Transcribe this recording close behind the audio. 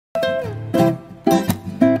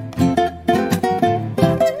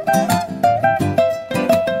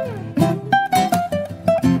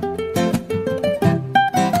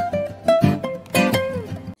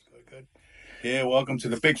welcome to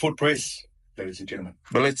the Bigfoot Press, ladies and gentlemen.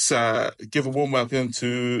 But let's give a warm welcome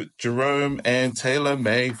to Jerome and Taylor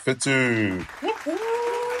May Fitu.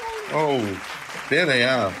 Oh, there they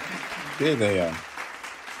are. There they are.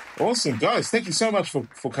 Awesome, guys. Thank you so much for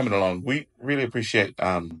coming along. We really appreciate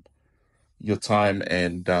your time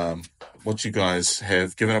and what you guys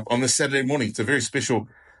have given up on this Saturday morning. It's a very special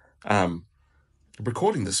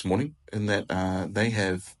recording this morning in that they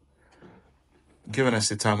have given us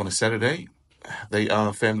their time on a Saturday. They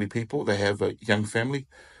are family people. They have a young family.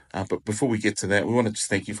 But before we get to that, we want to just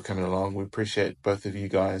thank you for coming along. We appreciate both of you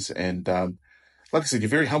guys. And like I said, you're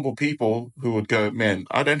very humble people who would go, man,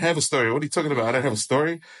 I don't have a story. What are you talking about? I don't have a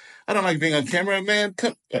story. I don't like being on camera, man.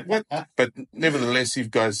 What? But nevertheless, you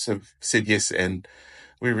guys have said yes, and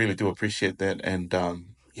we really do appreciate that. And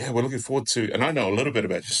yeah, we're looking forward to, and I know a little bit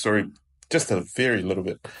about your story, just a very little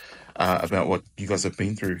bit about what you guys have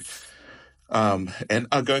been through and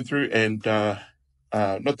are going through. And not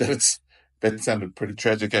that that sounded pretty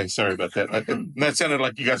tragic. Okay, sorry about that. No, it sounded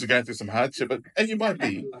like you guys are going through some hardship, and you might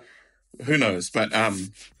be. Who knows? But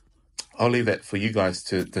I'll leave that for you guys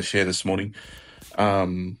to share this morning.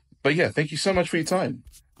 But yeah, thank you so much for your time.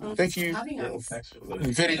 Thank you.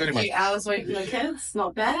 Very, very much. 8 hours waiting for the kids,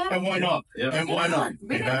 not bad. And why not? Yeah. And why not?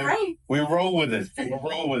 We did great. We roll with it. We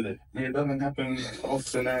roll with it. Yeah, it doesn't happen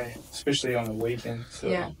often, especially on the weekend. So,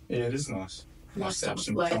 Yeah. it is nice. Nice to have to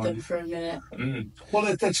some work time. them for a minute.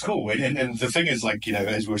 Well, that's cool. And the thing is, like,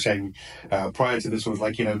 as we were saying prior to this, was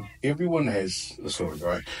like, everyone has a story,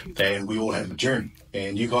 right? And we all have a journey.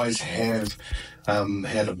 And you guys have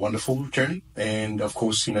had a wonderful journey. And, of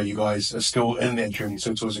course, you guys are still in that journey.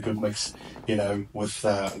 So it's always a good mix, with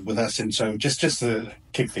us. And so just to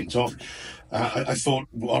kick things off, I thought,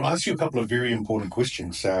 I'll ask you a couple of very important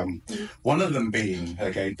questions. One of them being,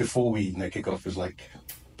 okay, before we kick off, is like,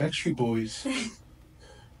 Backstreet Boys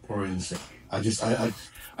or NSYNC?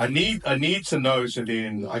 I need to know, so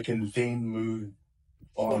then I can then move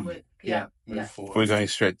on. Forward. Move forward. We're going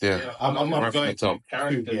straight there. Yeah, I'm Right from going the top.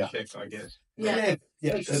 Character Yeah. checks, I guess. Yeah.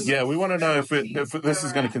 Yeah, we want to know if this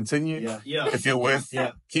is going to continue. Yeah. If you're worth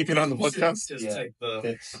keeping on the podcast. Just Yeah. take the...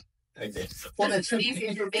 That's, Take this. Well, that's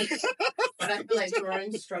easier for me. But I feel like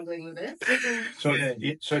Jerome's struggling with this. so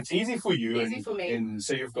it's easy for you. Easy for me. And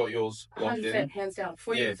So you've got yours locked 100%, in. hands down.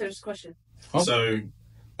 Before you Yeah. answer this question. Oh.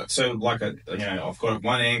 So like, I've got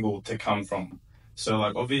one angle to come from. So,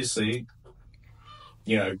 like, obviously,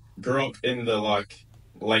 grew up in the, like,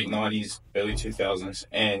 late 90s, early 2000s,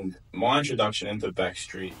 and my introduction into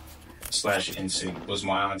Backstreet / NSYNC was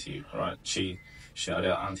my auntie, right? Shout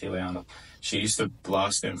out Auntie Leanna. She used to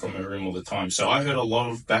blast them from her room all the time. So I heard a lot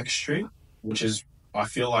of Backstreet, which is, I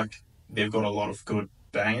feel like they've got a lot of good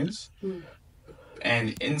bangers.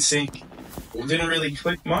 And NSYNC didn't really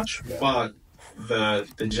click much, but the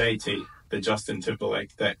JT, the Justin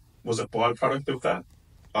Timberlake, that was a byproduct of that.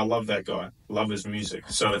 I love that guy. Love his music.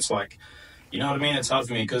 So it's like, you know what I mean? It's hard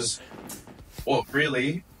for me because,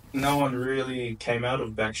 really, no one really came out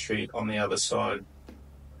of Backstreet on the other side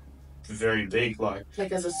very big, like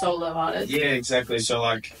as a solo artist. yeah, exactly. So,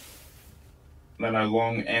 like,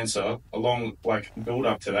 long answer, a long, like, build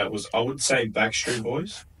up to that was, I would say Backstreet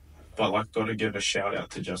Boys, but, like, got to give a shout out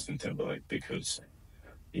to Justin Timberlake because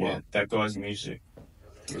that guy's music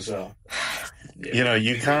was You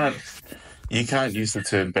can't use the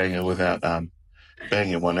term banger without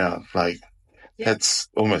banging one out. Like, that's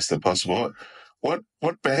almost impossible. What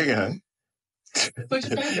banger? What's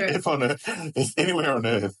your favorite? If anywhere on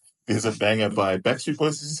earth there's a banger by Backstreet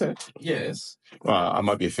Boys, did you say? yes. Well, I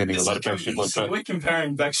might be offending a lot of Backstreet Boys. So we're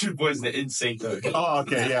comparing Backstreet Boys to NSYNC though. Oh,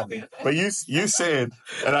 okay, yeah. But you said,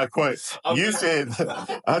 and I quote, you said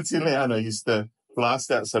Auntie Leanna used to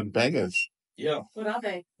blast out some bangers. Yeah. What are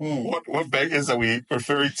they? What bangers are we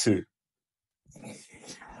referring to?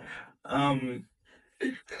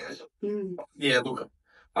 Yeah, look,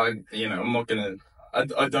 I'm not gonna.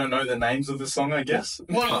 I don't know the names of the song, I guess.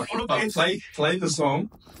 Well, play the song,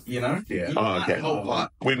 Yeah. Oh, okay. Whole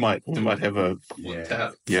part. We might have a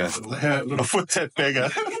That. foot tap banger.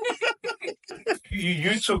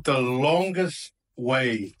 You took the longest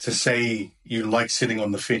way to say you like sitting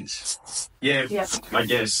on the fence. Yeah, Yeah. I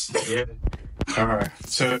guess. Yeah, All right.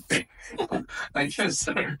 So I guess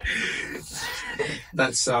so.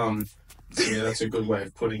 That's that's a good way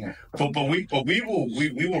of putting it. But we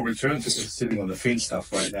will return to the sitting on the fence stuff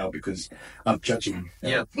right now because I'm judging.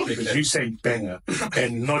 Yeah. Because you say banger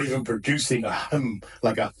and not even producing a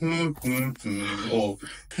like a or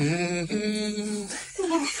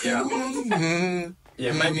Yeah.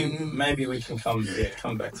 Yeah, maybe we can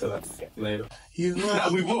come back to that later. No,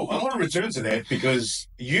 we will. I want to return to that because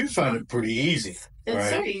you found it pretty easy. It's right?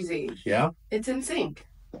 so easy. Yeah? It's in sync,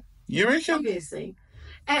 You reckon? obviously.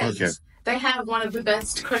 And Okay. they have one of the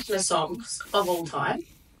best Christmas songs of all time.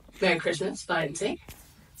 Merry Christmas by NSYNC.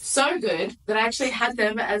 So good that I actually had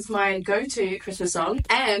them as my go-to Christmas song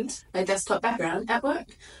and my desktop background at work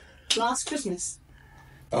last Christmas.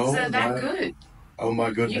 Oh, So that good. Oh,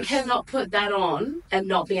 my goodness. You cannot put that on and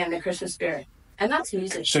not be in the Christmas spirit. And that's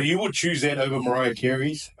music. So you would choose that over Mariah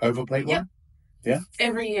Carey's overplayed one? Yeah?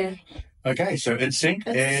 Every year. Okay, so NSYNC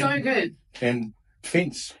It's so good. and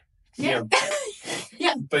Fence. Yeah.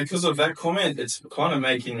 Yeah. Because of that comment, it's kind of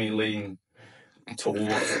making me lean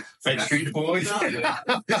towards Street Boys.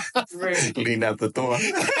 Lean out the door.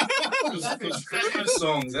 Because Christmas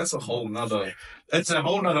songs, that's a whole nother. It's a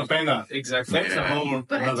whole nother banger. Exactly. That's a whole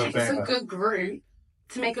But it nother takes a banger. good group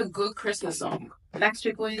to make a good Christmas song.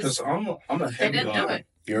 Backstreet Boys, Because I'm a they heavy didn't do guy. it.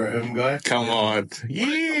 You're a him guy? Come on.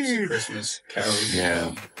 Yeah. Christmas carols.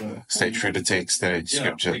 Yeah. Stay true to text, stay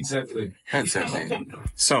scripture. Exactly. That's it.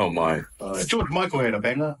 So am I. George Michael had a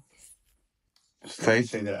banger. Faith.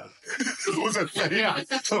 Say that out. Was it Faith? Yeah.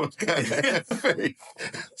 Okay. Faith.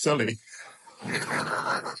 Sorry.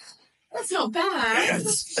 That's not bad.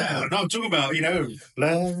 No, I'm talking about,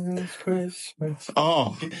 Last Christmas.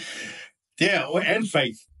 Oh, Yeah, and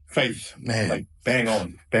Faith. Faith. man. Like, bang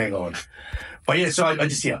on. But yeah, so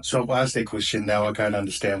so I asked that question. Now I can't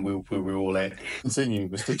understand where we're all at. Continue,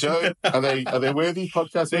 Mr. Joe. Are they worthy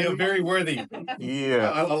podcast? They are worthy? very worthy.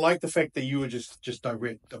 Yeah. I like the fact that you were just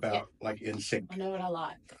direct about, like, in sync. I know what I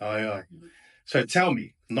like. Aye. So tell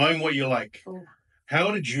me, knowing what you like, Oh.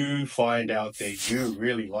 how did you find out that you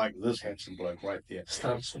really like this handsome bloke right there?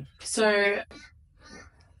 So,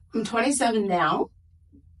 I'm 27 now.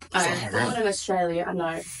 I was Sorry, born in Australia. I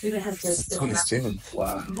know. We don't have to. 27.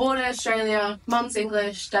 Wow. Born in Australia. Mum's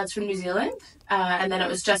English. Dad's from New Zealand. And then it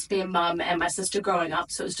was just me and Mum and my sister growing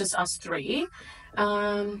up. So it was just us three.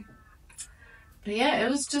 But yeah, it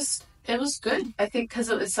was good. I think because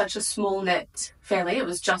it was such a small knit family. It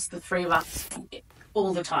was just the three of us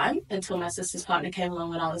all the time until my sister's partner came along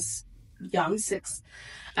when I was young, 6.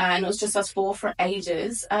 And it was just us 4 for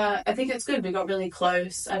ages. I think it's good. We got really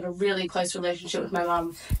close. I have a really close relationship with my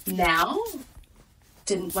mum now.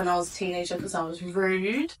 Didn't when I was a teenager because I was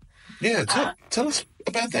rude. Yeah, tell us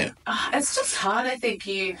about that. It's just hard. I think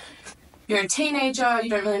you're a teenager. You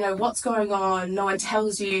don't really know what's going on. No one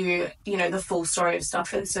tells you, the full story of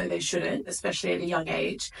stuff, and so they shouldn't, especially at a young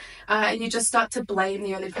age. And you just start to blame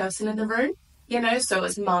the only person in the room. So it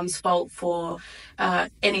was Mum's fault for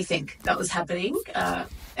anything that was happening.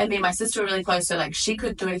 And me and my sister were really close, so she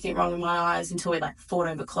could do anything wrong in my eyes until we fought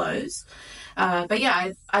over clothes. But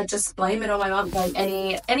yeah, I just blame it on my mum. Blame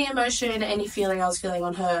any emotion, any feeling I was feeling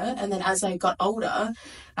on her. And then as I got older,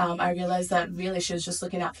 I realized that really she was just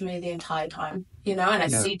looking out for me the entire time. And I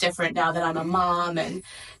see different now that I'm a mom and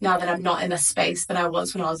now that I'm not in the space that I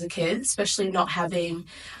was when I was a kid, especially not having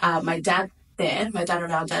my dad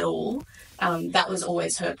around at all. That was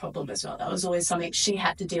always her problem as well. That was always something she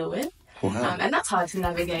had to deal with. Wow. And that's hard to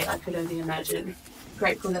navigate, I could only imagine.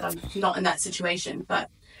 Grateful that I'm not in that situation.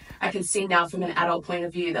 But I can see now from an adult point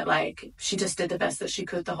of view that, she just did the best that she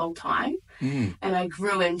could the whole time. Mm. And I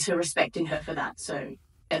grew into respecting her for that. So,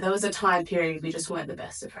 yeah, there was a time period we just weren't the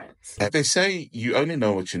best of friends. They say you only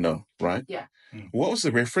know what you know, right? Yeah. What was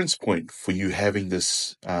the reference point for you having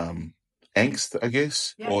this angst, I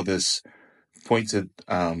guess, or this pointed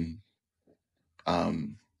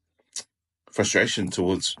frustration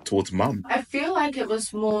towards Mum? I feel like it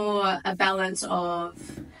was more a balance of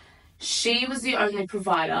she was the only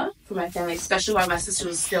provider for my family, especially while my sister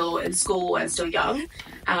was still in school and still young.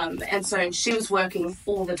 And so she was working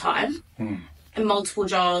all the time. In multiple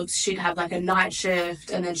jobs. She'd have a night shift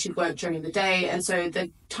and then she'd work during the day. And so the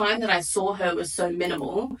time that I saw her was so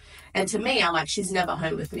minimal. And to me, I'm she's never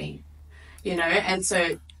home with me, And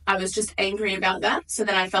so I was just angry about that. So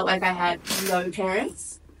then I felt like I had no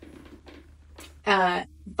parents.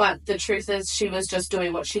 But the truth is she was just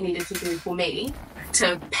doing what she needed to do for me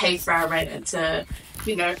to pay for our rent and to,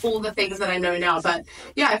 all the things that I know now. But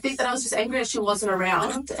yeah, I think that I was just angry that she wasn't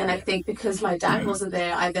around. And I think because my dad wasn't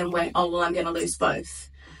there, I then went, oh, well, I'm going to lose both.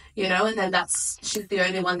 And then she's the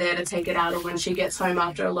only one there to take it out. And when she gets home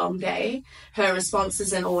after a long day, her response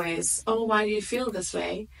isn't always, oh, why do you feel this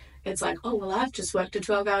way? It's oh, well, I've just worked a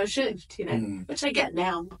 12-hour shift, which I get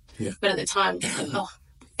now. Yeah. But at the time, oh,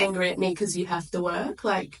 angry at me because you have to work.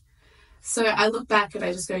 So I look back and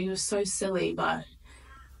I just go, you were so silly, but,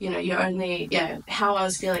 you're only, how I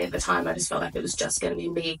was feeling at the time, I just felt like it was just going to be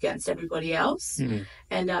me against everybody else.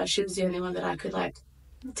 And she was the only one that I could,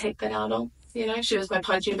 take that out on. She was my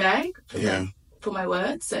punching bag for my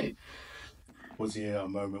words. So, was there a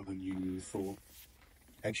moment when you thought,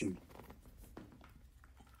 actually,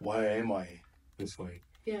 why am I this way?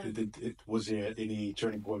 Yeah. Was there any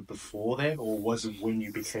turning point before that, or was it when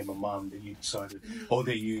you became a mum that you decided, or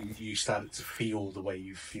that you started to feel the way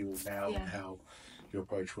you feel now, and how your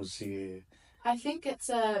approach was there? I think it's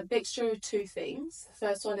a mixture of two things. The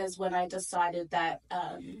first one is when I decided that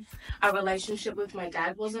a relationship with my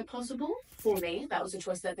dad wasn't possible for me. That was a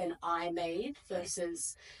choice that then I made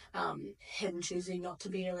versus him choosing not to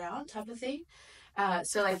be around, type of thing.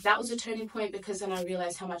 So that was a turning point, because then I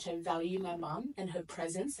realized how much I value my mum and her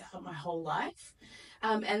presence throughout my whole life.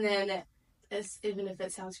 And then, even if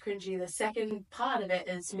it sounds cringy, the second part of it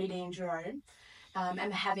is meeting Jerome.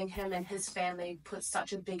 And having him and his family put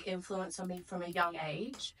such a big influence on me from a young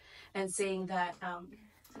age, and seeing that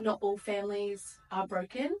not all families are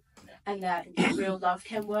broken, and that real love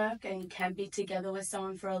can work and you can be together with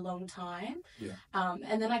someone for a long time.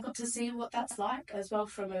 And then I got to see what that's like as well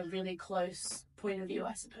from a really close point of view,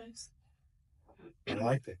 I suppose. I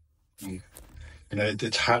like that.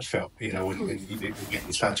 It's heartfelt, when you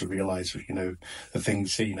start to realise, the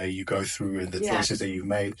things that, you go through and the choices that you've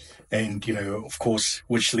made. And, of course,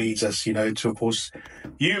 which leads us, to, of course,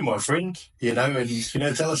 you, my friend,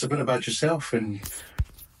 and, tell us a bit about yourself. And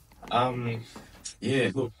look,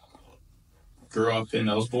 I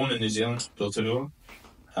was born in New Zealand, Rotorua.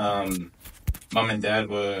 Mum and dad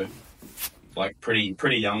were,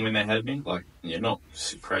 pretty young when they had me. Not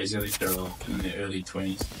crazy, at least they were in their early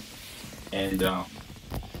 20s. And, I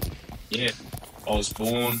was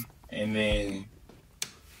born, and then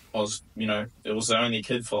I was, it was the only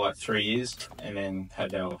kid for 3 years, and then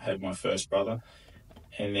had my first brother.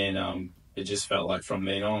 And then it just felt like from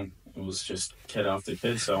then on, it was just kid after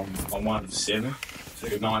kid. So I'm one of 7. So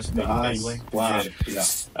nice big family. Wow.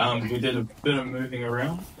 We did a bit of moving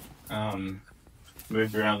around.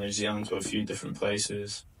 Moved around New Zealand to a few different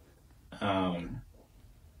places.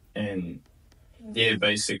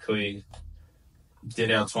 Basically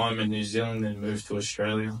did our time in New Zealand and moved to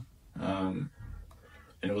Australia. And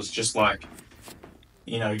it was just growing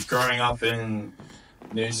up in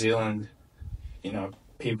New Zealand,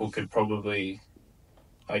 people could probably,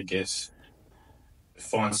 I guess,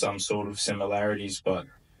 find some sort of similarities, but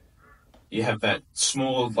you have that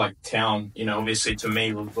small, town, obviously to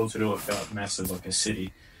me, Rotorua felt massive, like a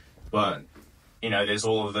city, but there's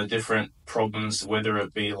all of the different problems, whether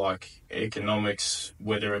it be economics,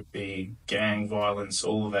 whether it be gang violence,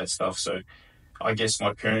 all of that stuff. So I guess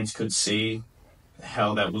my parents could see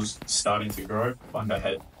how that was starting to grow. I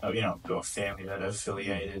had, got a family that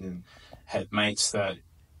affiliated and had mates that,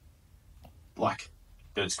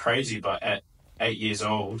 it's crazy, but at 8 years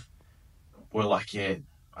old, we're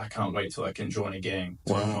I can't wait till I can join a gang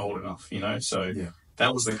till I'm old enough, So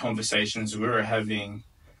that was the conversations we were having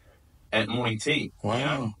at morning tea.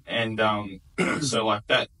 Wow. And so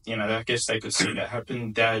that, I guess they could see that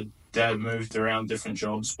happen. Dad moved around different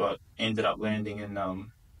jobs, but ended up landing in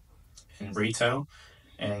retail.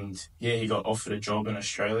 And he got offered a job in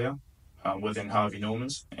Australia within Harvey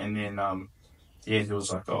Norman's. And then he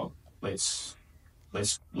was like, oh, let's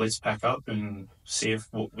pack up and see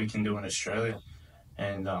what we can do in Australia.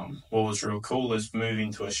 And what was real cool is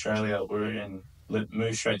moving to Australia,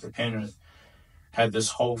 moved straight to Penrith, had this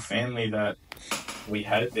whole family that we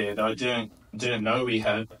had there that I didn't know we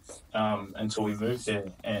had until we moved there,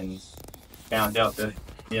 and found out that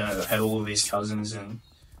I had all of these cousins and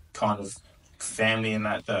kind of family in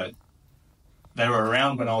that they were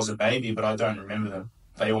around when I was a baby, but I don't remember them.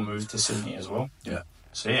 They all moved to Sydney as well. Yeah.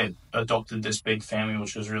 So adopted this big family,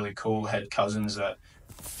 which was really cool. Had cousins that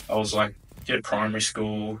I was primary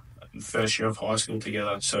school, first year of high school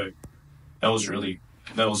together. So that was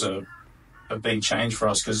a big change for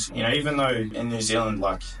us, because even though in New Zealand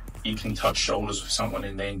you can touch shoulders with someone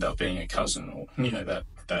and they end up being a cousin, or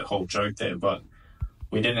that whole joke there, but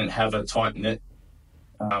we didn't have a tight knit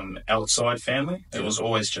outside family. It was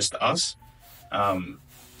always just us.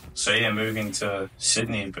 Moving to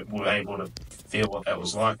Sydney, but we were able to feel what that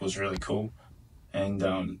was like, was really cool. And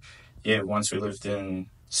once we lived in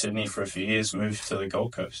Sydney for a few years, moved to the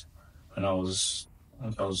Gold Coast, and I was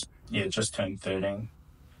just turned 13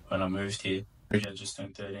 when I moved here. Yeah, just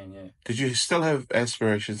turned 13, yeah. Did you still have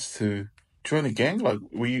aspirations to join a gang?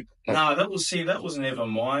 Were you... No, that was never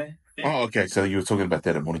my thing. Oh, okay, so you were talking about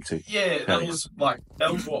that at morning tea. Yeah, that was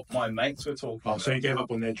what my mates were talking about. So you gave up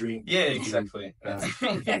on that dream? Yeah, exactly.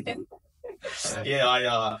 The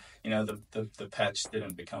patch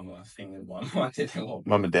didn't become a thing in my mind anymore.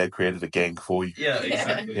 Mum and Dad created a gang for you. Yeah,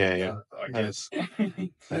 exactly. Yeah. I guess.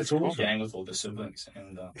 That's awesome. Gang with all the siblings.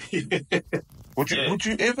 And Would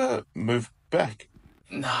you ever move back?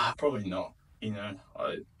 nah, probably not. You know,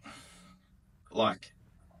 I'd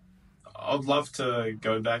love to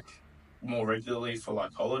go back more regularly for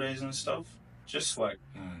like holidays and stuff. Just like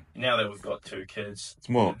now that we've got 2 kids, It's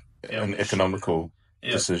more an economical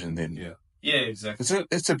Yeah. decision then. yeah, exactly.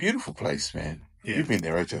 It's a beautiful place, man. Yeah. You've been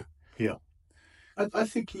there, Roger. Yeah. I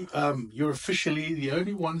think you're officially the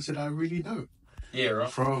only ones that I really know. Yeah,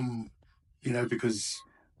 right. From, because,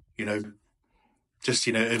 just,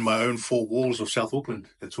 in my own 4 walls of South Auckland,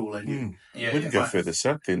 that's all I knew. Yeah, We can go further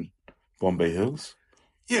south than Bombay Hills.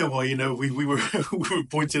 Yeah, well, we were we were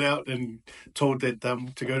pointed out and told that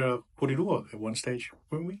to go to Porirua at one stage,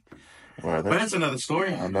 weren't we? Right, But that's another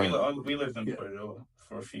story. I know. We lived in Porirua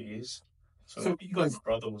for a few years. So you guys... my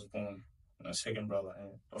brother was born. My second brother,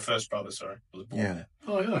 or first brother, sorry, was born. Yeah.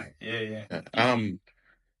 Oh, Yeah.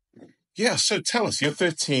 Yeah, so tell us, you're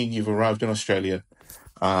 13, you've arrived in Australia.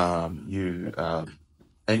 And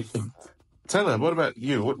Taylor, what about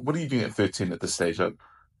you? What are you doing at 13 at this stage? Are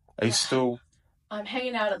you still... I'm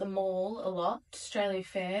hanging out at the mall a lot. Australia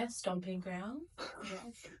Fair, stomping ground.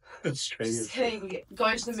 Yeah. Australia. Just kidding.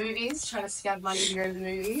 Going to the movies, trying to scab money to go to the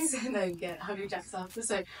movies, and then get Hungry Jacks after.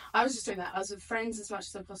 So I was just doing that. I was with friends as much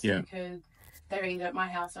as I possibly could. They were either at my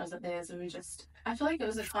house or I was at theirs, and I feel like it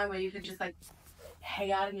was a time where you could just like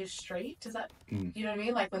hang out in your street. Does that, you know what I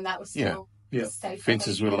mean? Like when that was still safe.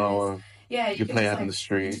 Fences were lower. Yeah, you play out in the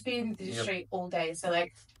street. Just be in the street all day. So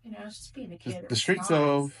like, just being a kid. The streets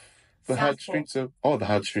of... The hard streets of... Oh, the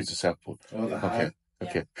hard streets of Southport. Oh, the hard...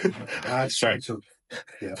 Okay. Hard streets of...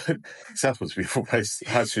 Yeah. Southport's a beautiful place.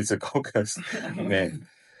 Hard streets of Gold Coast. Man.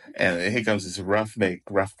 And here comes this rough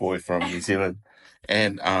boy from New Zealand.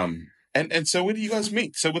 And so where do you guys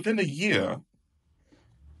meet? So within a year,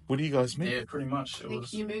 where do you guys meet? Yeah, pretty much. I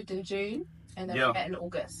think you moved in June, and then we met in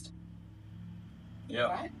August. Yeah.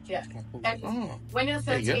 Right? Yeah. And when you're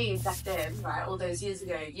 13 back then, right, all those years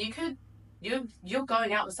ago, you're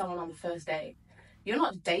going out with someone on the first date. You're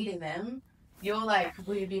not dating them. You're like,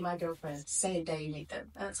 will you be my girlfriend? Same day you meet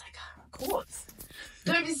them. And it's like, of course.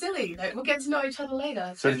 Don't be silly. Like, we'll get to know each other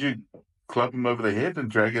later. So did you club him over the head and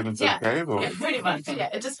drag him into the cave? Or? Yeah, pretty much. Yeah,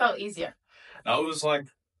 it just felt easier. I was like,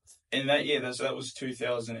 in that year, that was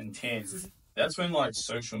 2010. That's when like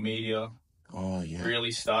social media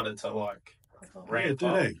really started to like ramp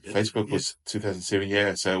up. Facebook was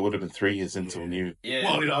 2007, so it would have been 3 years until new.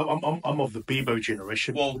 Yeah. Well, I'm of the Bebo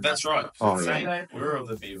generation. Well, that's right. We're of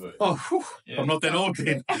the Bebo. Oh, I'm not that old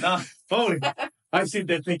then. No. Holy. I sit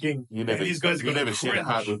there thinking, these guys are going to never share a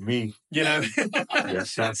heart with me.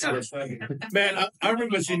 Yes, man, I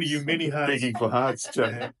remember seeing you many hearts. Begging for hearts,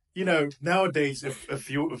 Jack. Nowadays, if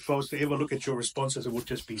I was to ever look at your responses, it would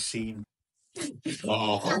just be seen. That's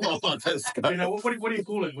good. What do you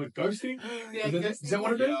call it? With ghosting? Yeah, is that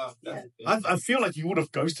what it is? Yeah. I feel like you would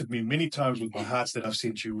have ghosted me many times with my hearts that I've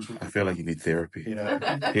sent you. I feel like you need therapy. Here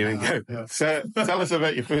we go. Yeah. So tell us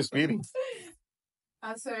about your first meeting.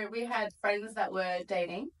 So we had friends that were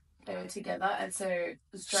dating. They were together, and so...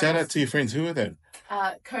 Shout out to your friends. Who are they?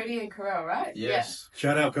 Cody and Carell, right? Yes. Yeah.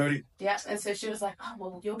 Shout out, Cody. Yeah, and so she was like, oh,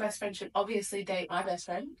 well, your best friend should obviously date my best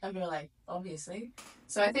friend. And we were like, obviously.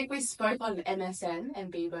 So I think we spoke on MSN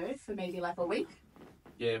and Bebo for maybe like a week.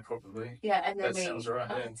 Yeah, probably. Yeah, and then that sounds right.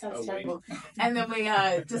 Oh, Yeah. that sounds terrible. And then we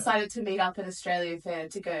decided to meet up at Australia Fair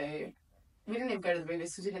to go... We didn't even go to the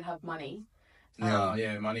movies because we didn't have money.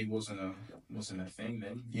 Money wasn't a thing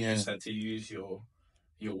then. You just had to use your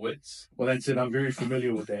wits. Well, that's it. I'm very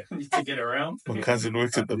familiar with that. To get around. My cousin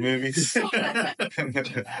works at the movies. I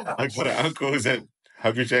got an uncle who's at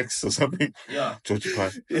Hungry Jacks or something. Yeah. Georgie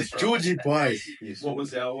Pie. It's Georgie Pie. Yes. What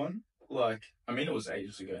was our one? Like, I mean, it was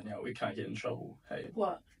ages ago now. We can't get in trouble. Hey.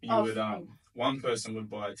 What? You would, one person would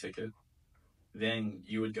buy a ticket. Then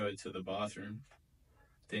you would go to the bathroom.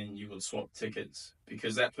 Then you would swap tickets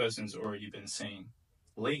because that person's already been seen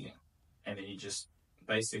leaving. And then you just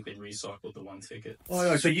basically recycle the one ticket. Oh,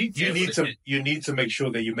 yeah. So you need to make sure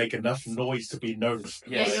that you make enough noise to be noticed.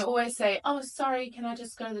 Yeah, you always say, oh, sorry, can I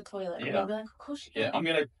just go to the toilet? Yeah. And I'll be like, of course you can. Yeah, I'm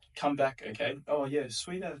going to come back, okay? Oh, yeah,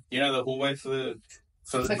 sweetheart. The hallway for the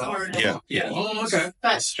corridor. Yeah. Oh, okay.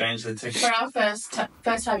 But strange the ticket. for our first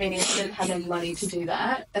time meeting, we didn't have any money to do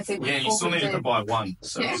that. I think you still needed to buy one.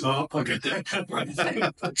 So. Yeah. Oh, okay.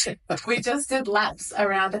 We just did laps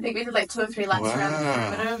around. I think we did like 2 or 3 laps around the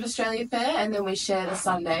perimeter of Australia Fair, and then we shared a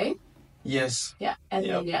Sunday. Yes. Yeah, and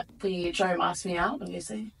then Jerome asked me out.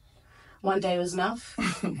 Obviously, one day was enough,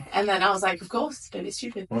 and then I was like, of course, don't be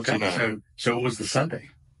stupid. Okay. So it was the Sunday.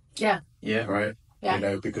 Yeah. Yeah. Right.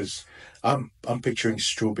 Yeah. Because I'm picturing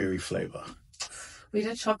strawberry flavor. We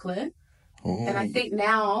did chocolate. And I think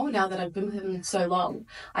now that I've been with him so long,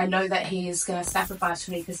 I know that he is going to sacrifice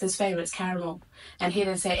for me because his favourite's caramel. And he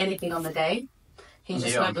didn't say anything on the day. He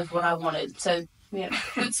just went with what I wanted. So, yeah,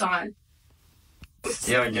 good sign.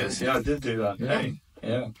 Yeah, I guess. Yeah, I did do that. Yeah. Hey,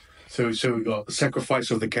 yeah. So we got the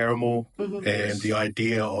sacrifice of the caramel Mm-hmm. and the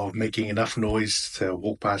idea of making enough noise to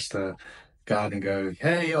walk past the guard and go,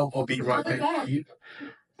 "Hey, I'll be right back."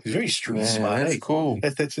 It's very street smart. That's eh? cool.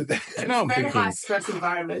 That's it. You know, I'm Very thinking, high stress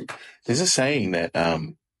environment. there's a saying that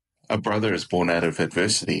a brother is born out of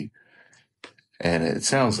adversity, and it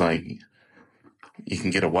sounds like you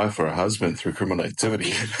can get a wife or a husband through criminal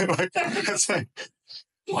activity. Like, that's like,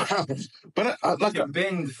 wow. But like, You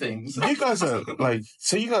bend things. you guys are like,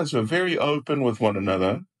 so you guys were very open with one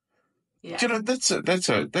another. Yeah. You know, that's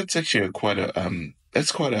actually quite a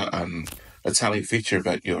telling feature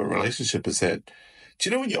about your relationship is that, do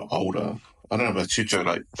you know when you're older, I don't know about you, Joe,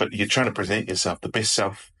 like, but you're trying to present yourself, the best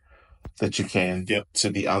self that you can to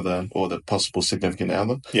the other or the possible significant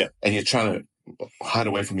other. Yeah. And you're trying to hide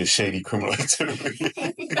away from your shady criminal activity.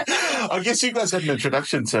 I guess you guys had an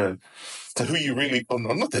introduction to who you really,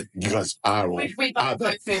 not that you guys are all. We both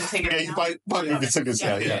moved together. Yeah, you might move to this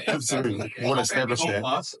now. Yeah, absolutely. Want to establish that.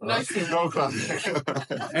 No class.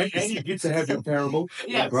 And you get to have your caramel,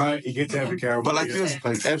 right? You get to have your caramel. But like, there's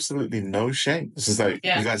like absolutely no shame. This is like,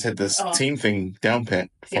 you guys had this team thing down pat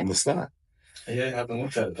from the start. Yeah, I haven't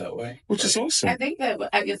looked at it that way. Which is awesome. I think that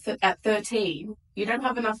at 13, you don't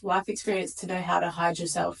have enough life experience to know how to hide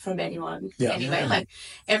yourself from anyone. Yeah. Anyway, like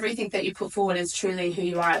everything that you put forward is truly who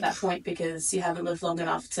you are at that point because you haven't lived long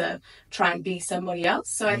enough to try and be somebody else.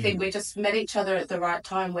 So I think we just met each other at the right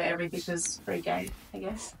time where everything was free game, I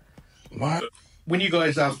guess. What? When you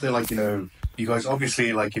guys after, like, you guys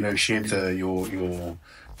obviously, like, shared your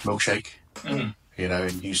milkshake. Mm.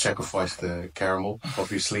 And you sacrificed the caramel,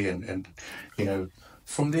 obviously, and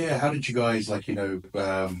from there, how did you guys, like, did you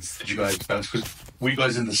guys balance? 'Cause were you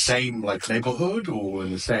guys in the same, like, neighborhood or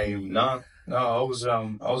in the same? No, I was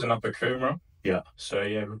in Upper Coomera. Yeah. So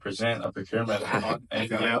yeah, represent Upper Coomera at the time,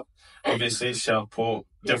 and obviously Southport,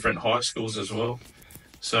 different high schools as well.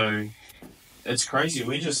 So it's crazy.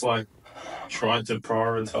 We just like tried to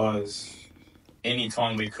prioritize any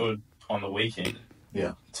time we could on the weekend.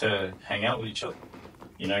 Yeah. To hang out with each other,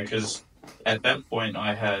 because at that point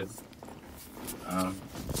I had,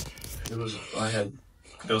 there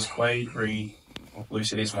was Quade, Ree,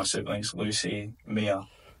 Lucy. These are my siblings: Lucy, Mia,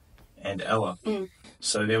 and Ella. Mm.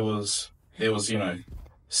 So there was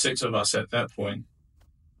 6 of us at that point,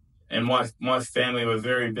 and my family were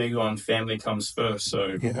very big on family comes first.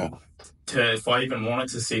 So Yeah. if I even wanted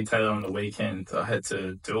to see Taylor on the weekend, I had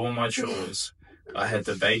to do all my chores. I had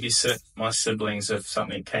to babysit my siblings if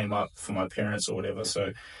something came up for my parents or whatever.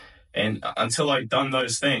 So, and until I'd done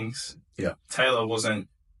those things, Taylor wasn't,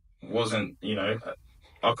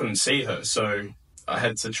 I couldn't see her. So I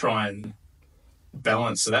had to try and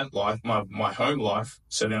balance that life, my home life,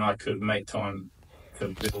 so then I could make time to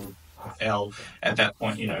build our, at that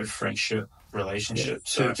point, friendship, relationship.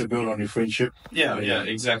 So to build on your friendship. Yeah,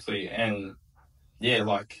 exactly. And yeah,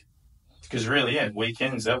 like, because really,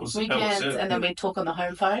 weekends, that was it. And then we'd talk on the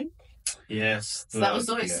home phone. Yes. So that was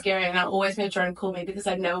always scary, and I always made Jerome call me because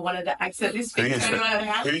I never wanted to accidentally speak to anyone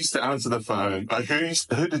else. Who used to answer the phone? Like,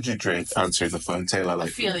 who did you dread answering the phone, Taylor?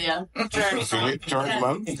 Like, Ophelia. Jerome's mum. Jerome's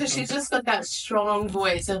mum? Because she just got that strong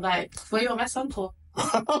voice of like, what do you want my son for?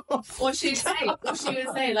 Or she would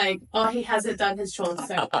say like, oh, he hasn't done his chores,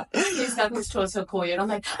 so he's done his chores, he'll call you. And I'm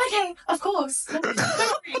like, okay, of course. No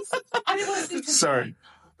worries. I didn't want to speak to Sorry.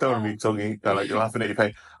 Don't want to be talking, like, you're laughing at your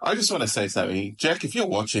pain. I just want to say something. Jack, if you're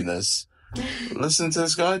watching this, listen to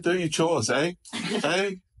this guy, do your chores, eh?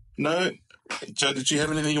 Hey? No? Joe, did you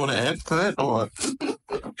have anything you want to add to that? Or what?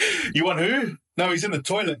 You want who? No, he's in the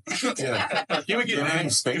toilet. Yeah. You were getting name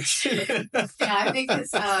speech. Yeah, I think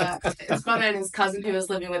it's brother and his cousin who was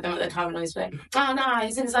living with him at the time, and always like, oh no,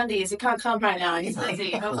 he's in his undies, he can't come right now, he's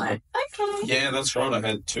busy. I'm like, okay. Yeah, that's right. I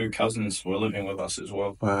had 2 cousins who were living with us as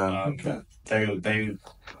well. Wow. They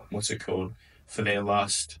what's it called? For their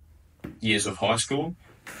last years of high school,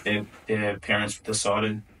 their parents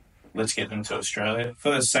decided, let's get them to Australia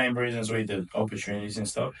for the same reasons we did, opportunities and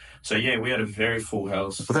stuff. So yeah, we had a very full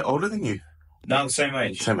house. Were they older than you? No, the same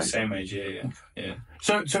age. Same age. Yeah.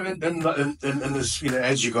 So in this,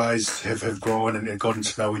 as you guys have grown and gotten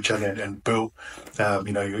to know each other and built,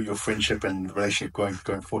 your friendship and relationship going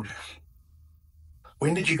forward.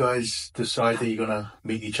 When did you guys decide that you're gonna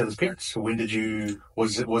meet each other's parents? When did you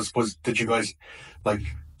did you guys like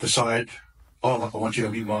decide? Oh, I want you to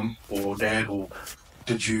meet mum or dad, or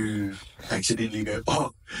did you accidentally go?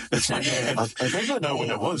 Oh, that's my dad. I think I know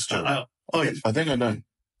when it was, Joe. Oh, yeah. I think I know.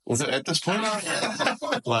 Was it at this point?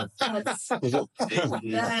 Like, That's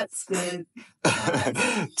good.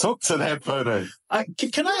 talk to that photo.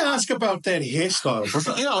 Can I ask about that hairstyle?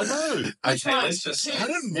 Yeah, I know. I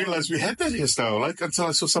didn't realize we had that hairstyle. Like until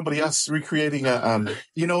I saw somebody else recreating a.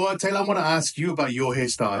 You know what, Taylor? I want to ask you about your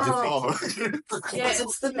hairstyle. Yeah,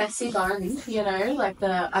 it's the messy bun, like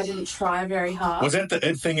I didn't try very hard. Was that the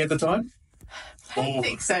it thing at the time? I don't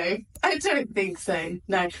think so. I don't think so.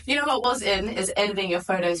 No. You know what was in is editing your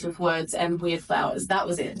photos with words and weird flowers. That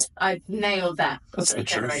was it. I nailed that. That's the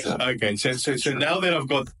truth. Okay, so now that I've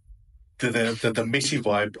got the messy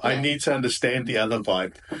vibe, I need to understand the other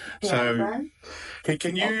vibe. So,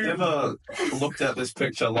 can you... I've never looked at this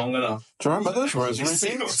picture long enough. Jerome, are those rosary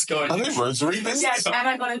See what's going Are on. they rosary beads? Yeah, and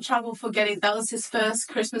I got in trouble for that was his first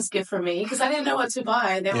Christmas gift from me because I didn't know what to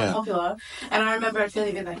buy. They were popular. And I remember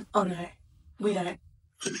feeling like, oh no, we don't.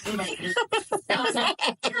 We make it.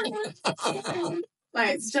 Like,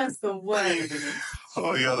 it's just the worst.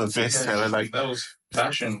 Oh, you're the best, Taylor. Like, That was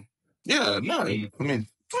fashion. yeah, no. I mean,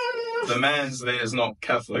 The man's there is not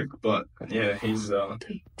Catholic, but yeah, he's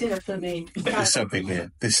He did it for me. there's something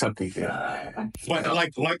there. There's something there.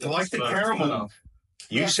 like the caramel,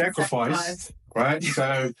 you sacrificed, right?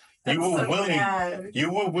 So you were willing.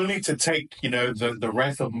 You were willing to take, the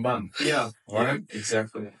wrath of mum. yeah, Right?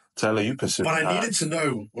 exactly. Taylor, you pursued. But I needed to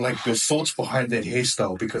know, like, the thoughts behind that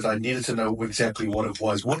hairstyle because I needed to know exactly what it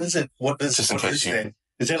was. What is it? What is Just in case you- that?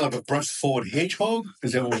 Is that like a brushed forward hedgehog?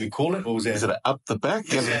 Is that what we call it? Or is that Is it up the back?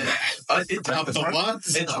 up the what?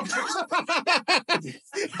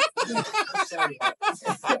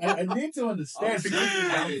 I need to understand.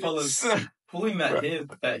 Pulling that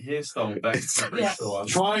hairstyle back.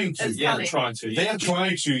 Trying to. Trying to. They're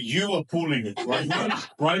trying to. You are pulling it right now.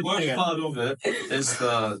 Right One there. part of it is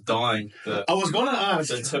the dyeing, I was going to ask.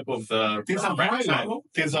 the tip of the There's a highlight.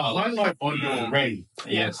 There's a highlight on your ray.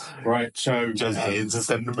 Yes. Right. So Just hands and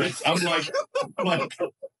sentiment. I'm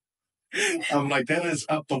like, that is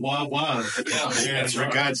up the wild. Yeah, In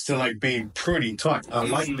regards to like being pretty tight. I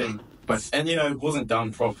like that. But And it wasn't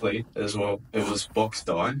done properly as well. It was box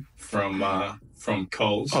dye from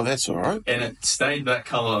Coles, Oh, that's all right. and it stayed that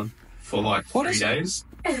color for like What 3 is- days.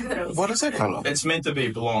 What is that colour? It's meant to be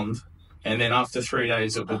blonde, and then after 3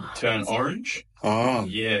 days it would turn orange. Oh,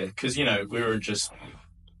 Yeah, because we were just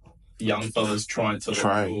young fellas trying to look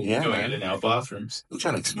cool, yeah, doing man. it in our bathrooms. you're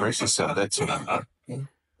trying to express yourself. That's all.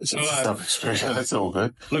 It's a self-expression. That's all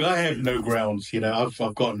good. look, I have no grounds.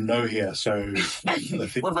 I've got no hair. So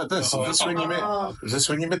What about this? Is this when you met? Oh, Is this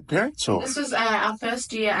when you met parents or? this was our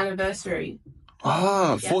first year anniversary.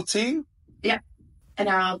 Ah, Yeah. 14? And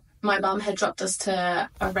my mum had dropped us to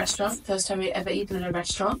a restaurant, first time we'd ever eaten in a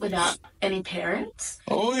restaurant without any parents.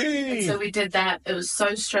 Oh, And yeah. so we did that. It was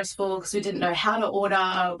so stressful because we didn't know how to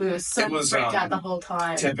order. We were so It was, freaked out the whole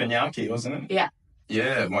time. Teppanyaki, wasn't it? Yeah.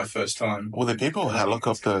 Yeah, my first time. Were there people that look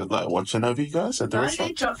after, like, watching over you guys at the No, they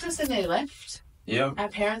restaurant? dropped us and they left. Yeah. Our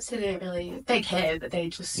parents didn't really, they cared, but they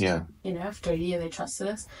just, Yeah. after a year they trusted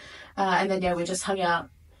us. And then, we just hung out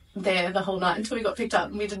there the whole night until we got picked up,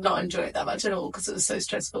 and we did not enjoy it that much at all because it was so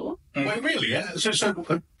stressful. Wait, really? Yeah. So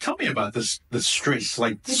tell me about the stress.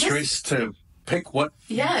 Like stress to pick what.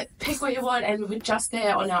 Yeah, pick what you want, and we're just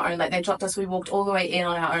there on our own. Like, they dropped us, we walked all the way in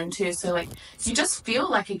on our own too. So, like, you just feel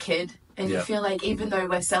like a kid, and you feel like even though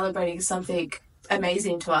we're celebrating something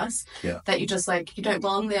amazing to us, that you just, like, you don't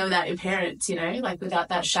belong there without your parents, like without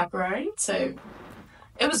that chaperone. So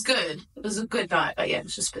it was good. It was a good night, but yeah, it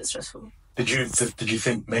was just a bit stressful. Did you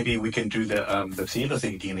think maybe we can do the theatre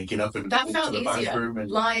thing again and get up and That walk felt to the easier. bathroom and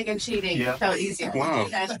Lying and cheating felt easier. Wow.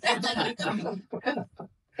 Yeah,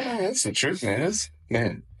 that's the truth, man.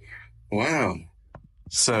 Man. Wow.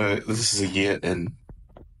 So this is a year in.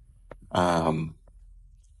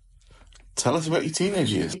 Tell us about your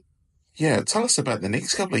teenage years. Yeah, tell us about the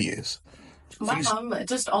next couple of years. My mum,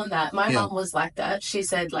 just on that, my mum was like that. She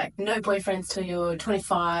said, like, no boyfriends till you're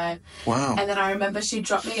 25. Wow. And then I remember she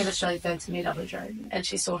dropped me in Australia Fair to meet up with Jerome, and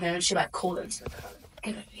she saw him and she, like, called him. She said,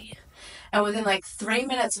 get over here. And within, like, 3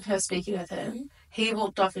 minutes of her speaking with him, he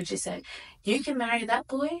walked off and she said, you can marry that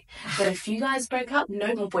boy, but if you guys break up,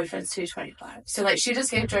 no more boyfriends till 25. So, like, she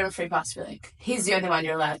just gave Jerome a free pass to be like, he's the only one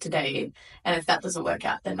you're allowed to date, and if that doesn't work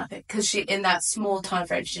out, then nothing. Because she, in that small time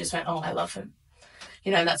frame, she just went, oh, I love him.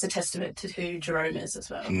 And that's a testament to who Jerome is as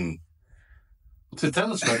well. to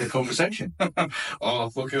tell us about the conversation.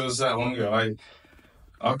 Oh, look, it was that long ago.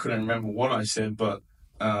 I couldn't remember what I said, but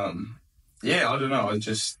I don't know. I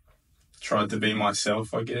just tried to be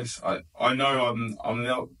myself, I guess. I know I'm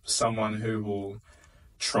not someone who will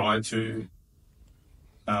try to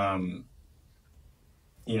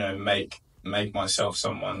make myself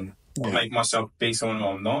someone make myself be someone who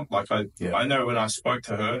I'm not. Like Yeah. I know when I spoke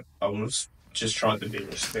to her, I was just tried to be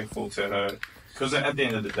respectful to her, because at the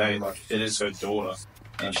end of the day, like, it is her daughter,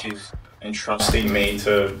 and she's entrusting me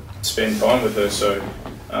to spend time with her. So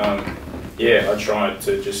yeah, I tried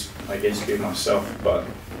to just, I guess, be myself, but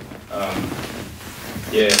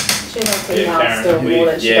yeah. She knows me Yeah, now Karen, still more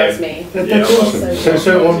than she yeah. does me. That's Yeah, awesome.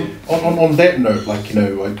 So on that note, like, you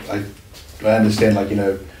know, I understand, like, you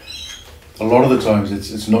know, a lot of the times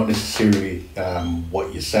it's not necessarily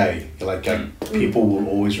what you say. Like people will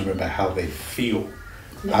always remember how they feel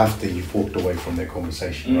after you've walked away from that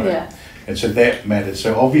conversation, right? Yeah. And so that matters.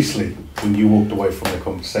 So obviously, when you walked away from the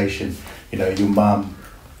conversation, you know, your mum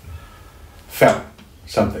felt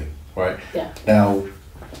something, right? Yeah. Now,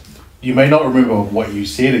 you may not remember what you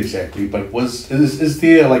said exactly, but is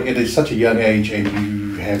there, like, at such a young age, and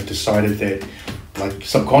you have decided that, like,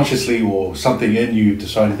 subconsciously or something in you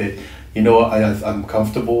decided that, you know what, I'm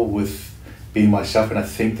comfortable with being myself, and I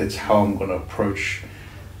think that's how I'm going to approach,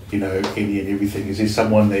 you know, any and everything. Is there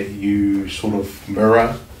someone that you sort of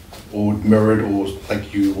mirrored, or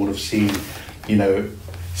like you would have seen, you know,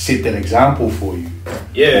 set that example for you?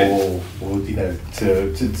 Yeah. Or you know,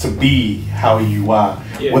 to be how you are,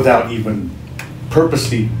 Yeah. without even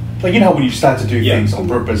purposely, like, you know, when you start to do things on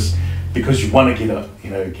purpose because you want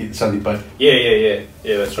to get something, but Yeah,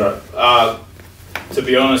 that's right. To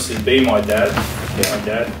be honest, it'd be my dad,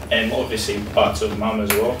 and obviously parts of mum as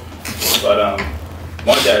well. But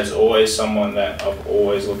my dad's always someone that I've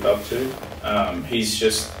always looked up to. He's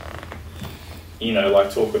just, you know,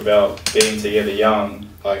 like, talk about being together young.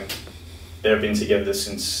 Like, they've been together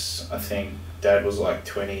since, I think dad was like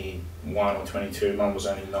 21 or 22, mum was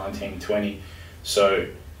only 19, 20. So,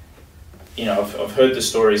 you know, I've heard the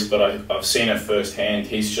stories, but I've seen it firsthand.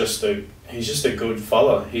 He's just a good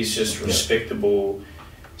fella. He's just respectable.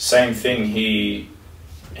 Same thing.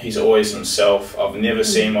 He's always himself. I've never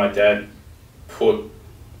seen my dad put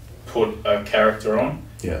a character on.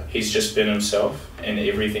 yeah, He's just been himself in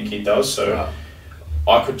everything he does. So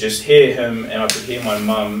I could just hear him, and I could hear my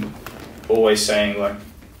mum always saying, like,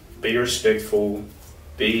 be respectful,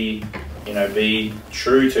 be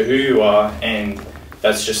true to who you are, and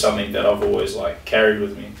that's just something that I've always, like, carried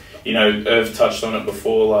with me. You know, Irv touched on it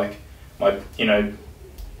before, like, our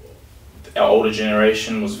older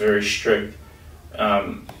generation was very strict.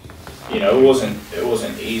 You know, it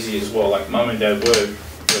wasn't easy as well. Like, mum and dad were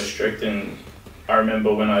strict, and I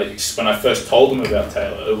remember when I first told them about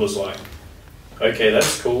Taylor, it was like, okay,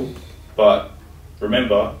 that's cool, but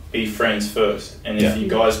remember, be friends first. And if you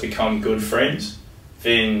guys become good friends,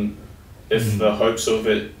 then if the hopes of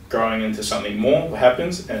it growing into something more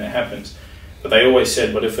happens, and it happens. But they always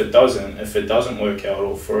said, but if it doesn't work out,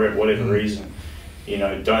 or for whatever reason, you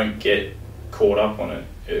know, don't get caught up on it.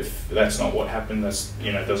 If that's not what happened, that's,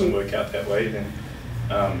 you know, it doesn't work out that way, then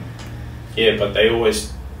but they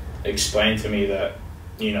always explained to me that,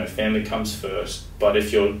 you know, family comes first, but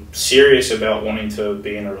if you're serious about wanting to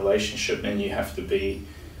be in a relationship, then you have to be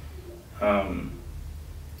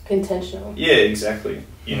intentional. Yeah, exactly.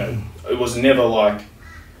 You know, it was never like,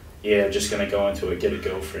 just going to go into it, get a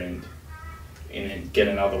girlfriend, and then get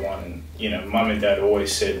another one. And, you know, mum and dad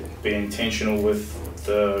always said, be intentional with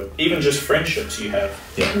even just friendships you have.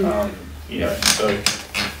 You know, so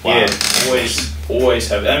always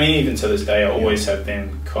have. I mean, even to this day, I always have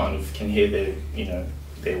them, kind of can hear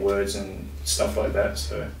their words and stuff like that.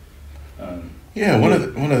 So I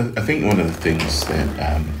think one of the things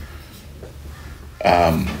that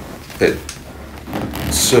that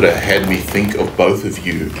sort of had me think of both of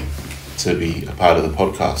you to be a part of the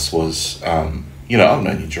podcast was, you know, I've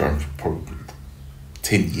known you, Jerome, for probably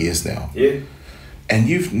 10 years now. Yeah. And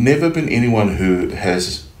you've never been anyone who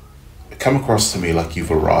has come across to me like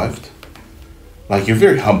you've arrived. Like, you're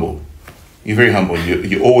very humble. You're very humble.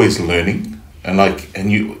 You're always learning,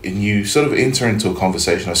 and you sort of enter into a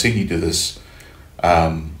conversation. I've seen you do this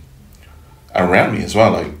around me as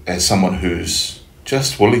well, like, as someone who's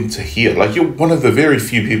just willing to hear. Like, you're one of the very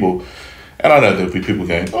few people, and I know there'll be people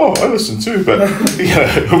going, "Oh, I listen too," but you know,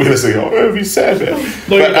 who'll be listening, "Oh, it'll be sad."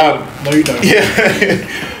 No, you don't. Yeah,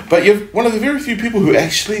 but you're one of the very few people who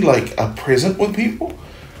actually, like, are present with people,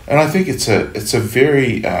 and I think it's a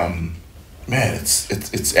very man,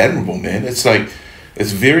 it's admirable, man. It's like,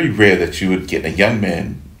 it's very rare that you would get a young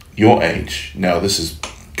man your age. Now, this is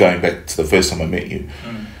going back to the first time I met you,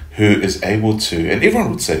 who is able to, and everyone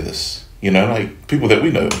would say this, you know, like, people that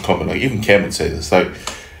we know in common, like even Cam would say this, like,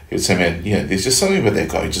 he would say, man, yeah, there's just something about that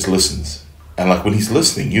guy who just listens. And, like, when he's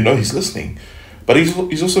listening, you know he's listening. But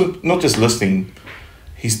he's also not just listening,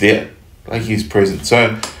 he's there. Like, he's present.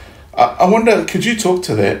 So I wonder, could you talk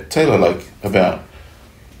to that, Taylor, like, about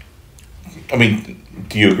I mean,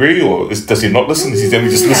 do you agree, or does he not listen? Is he only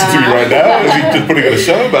just listening to me right now? Is he just putting on a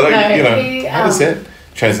show? But like, No, you know, he, how does that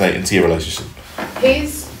translate into your relationship?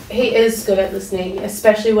 He is good at listening,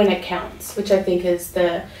 especially when it counts, which I think is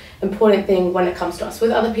the important thing when it comes to us.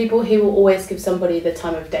 With other people, he will always give somebody the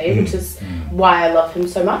time of day, which is why I love him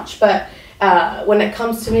so much. But when it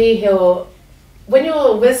comes to me, when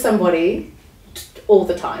you're with somebody all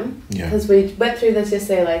the time, because we went through this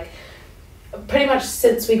yesterday, like pretty much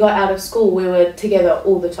since we got out of school, we were together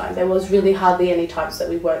all the time. There was really hardly any times that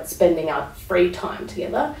we weren't spending our free time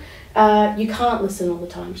together. You can't listen all the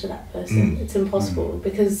time to that person. It's impossible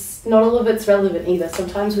because not all of it's relevant either.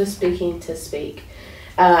 Sometimes we're speaking to speak.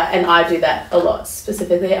 And I do that a lot,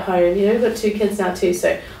 specifically at home. You know, we've got 2 kids now too,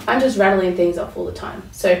 so I'm just rattling things off all the time.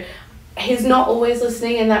 So he's not always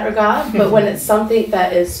listening in that regard, but when it's something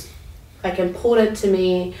that is like important to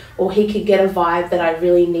me, or he could get a vibe that I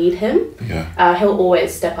really need him, he'll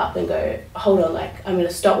always step up and go, hold on, like I'm going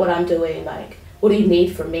to stop what I'm doing, like what do you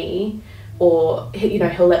need from me? Or, you know,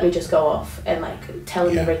 he'll let me just go off and like tell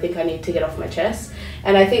him everything I need to get off my chest.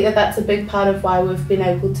 And I think that that's a big part of why we've been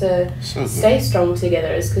able to stay strong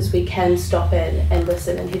together, is because we can stop in and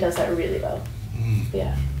listen, and he does that really well.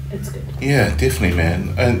 Yeah, it's good. Yeah, definitely,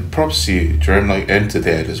 man. And props to you, Jerome, like, and to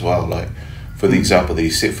Dad as well, like, for the example that he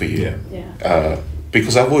set for you.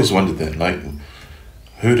 Because I've always wondered that, like,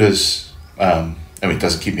 who does, I mean, it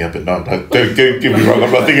doesn't keep me up at night. Like, don't get me wrong,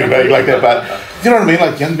 I'm not thinking about you like that, but you know what I mean?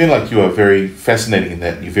 Like, young men like you are very fascinating in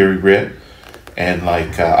that. You're very rare. And,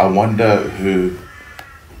 like, I wonder who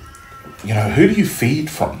do you feed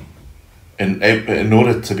from in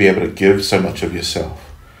order to be able to give so much of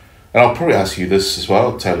yourself? And I'll probably ask you this as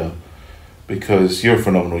well, Taylor, because you're a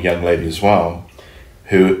phenomenal young lady as well,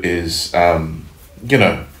 who is, you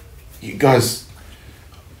know, you guys,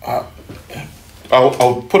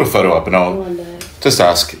 I'll put a photo up and I'll just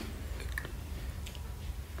ask.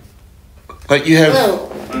 Like, you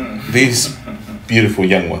have these beautiful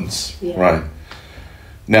young ones, right?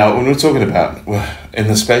 Now, when we're talking about, well, in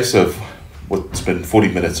the space of what's been 40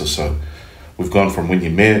 minutes or so, we've gone from when you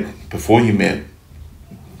met, before you met,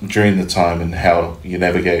 during the time, and how you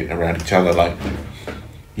navigate around each other. Like,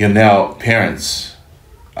 you're now parents.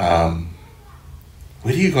 Where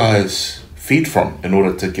do you guys feed from in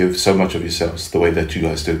order to give so much of yourselves the way that you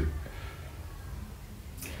guys do?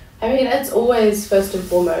 I mean, it's always first and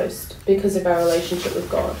foremost because of our relationship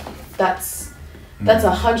with God. That's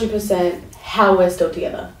 100% how we're still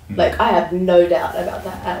together. Like, I have no doubt about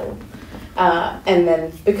that at all. And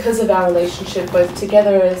then because of our relationship, both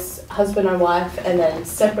together as husband and wife, and then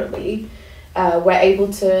separately, we're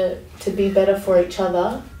able to be better for each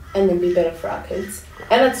other and then be better for our kids.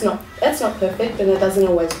 And it's not perfect, and it doesn't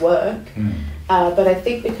always work. But I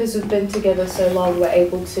think because we've been together so long, we're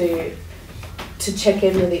able to check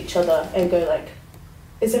in with each other and go like,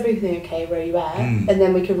 is everything okay where you at? And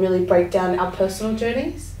then we can really break down our personal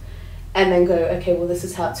journeys and then go, okay, well, this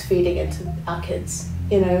is how it's feeding into our kids,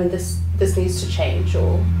 you know, and this needs to change,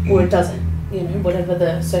 or it doesn't, you know, whatever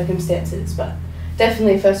the circumstances. But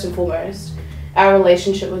definitely first and foremost, our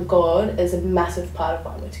relationship with God is a massive part of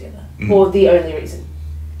why we're together, or the only reason.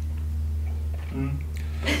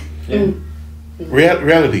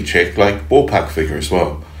 Reality check, like ballpark figure as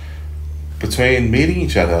well. Between meeting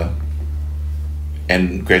each other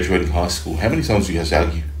and graduating high school, how many times do you guys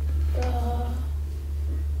argue?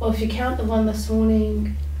 Well, if you count the one this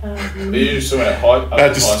morning... You're just talking about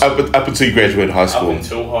high school? Up until you graduated high school. Up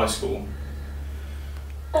until high school.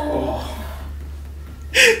 I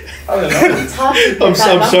don't know. It's hard to I'm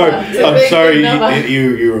sorry. It's a I'm big sorry. number.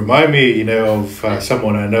 You remind me, you know, of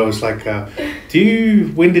someone I know. It's like,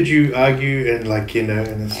 when did you argue? And like, you know,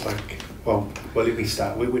 and it's like, well, let me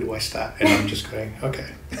start. Where do I start? And I'm just going, okay.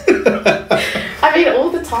 I mean, all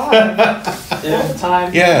the time. All the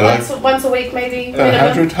time. Yeah, once a week, maybe.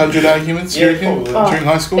 100 arguments during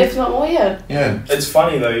high school? If not more, yeah. Yeah. It's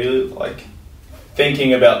funny though, you're like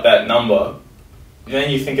thinking about that number, and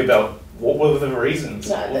then you think about what were the reasons?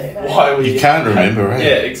 No. Why we... You can't remember, right?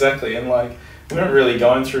 Yeah, exactly. And like, we weren't really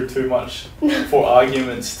going through too much for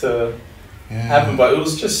arguments to happen, but it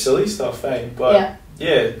was just silly stuff, eh? But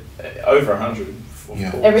yeah over 100.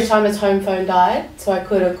 Every time his home phone died, so I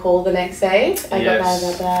couldn't call the next day, I got mad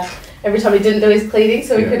about that. Every time he didn't do his cleaning,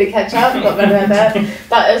 so we couldn't catch up, I got mad about that.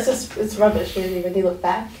 But it's rubbish, really, when you look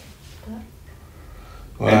back.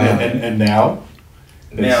 Wow. And now?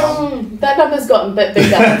 That number's gotten a bit bigger.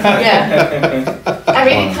 Yeah. I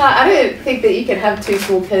mean, I don't think that you can have 2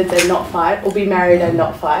 small kids and not fight, or be married and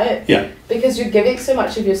not fight. Yeah. Because you're giving so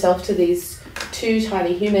much of yourself to these 2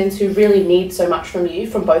 tiny humans who really need so much from you,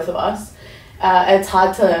 from both of us. It's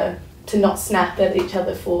hard to to not snap at each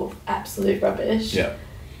other for absolute rubbish. Yeah.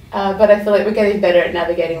 But I feel like we're getting better at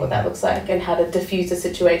navigating what that looks like and how to diffuse a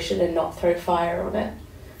situation and not throw fire on it.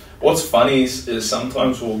 What's funny is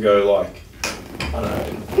sometimes we'll go like, I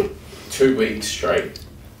don't know, 2 weeks straight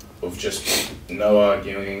of just no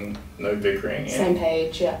arguing, no bickering. Same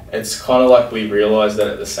page, yeah. It's kind of like we realise that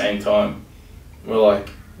at the same time. We're like,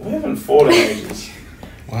 we haven't fought in ages.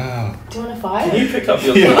 Wow. Do you want to fight? Can you pick up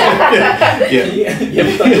your Yeah. You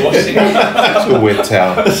haven't done the washing. It's a wet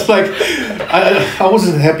towel. It's like, I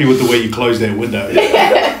wasn't happy with the way you closed that window.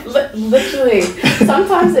 Yeah, literally.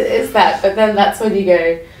 Sometimes it is that, but then that's when you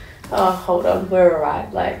go, oh, hold on, we're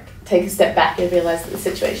alright. Like, take a step back and realise that the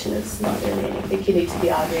situation is not really anything you need to be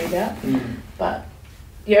arguing about. But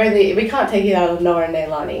we can't take it out of Noah and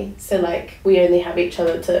Neilani, so like, we only have each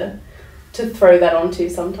other to throw that onto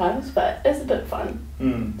sometimes, but it's a bit fun.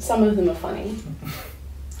 Some of them are funny.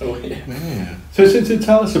 Oh, yeah. Man. So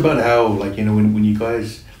tell us about how, like, you know, when you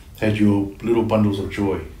guys had your little bundles of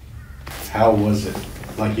joy, how was it?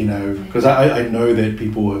 Like, you know, because I know that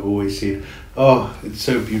people have always said, oh, it's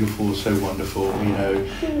so beautiful, so wonderful, you know,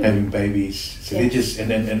 having babies. So they're just,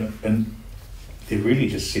 and they're really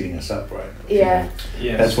just setting us up, right? Yeah.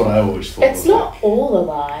 Yeah. That's what I always thought. It's not all a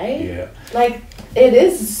lie. Yeah. Like, it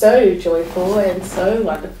is so joyful and so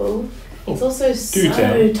wonderful. It's also so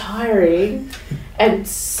tell. tiring and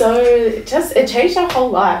so it changed our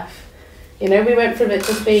whole life. You know, we went from it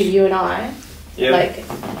just being you and I, like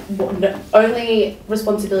only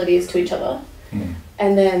responsibilities to each other,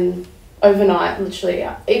 and then overnight, literally,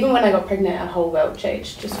 even when I got pregnant, our whole world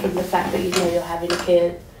changed just from the fact that you know you're having a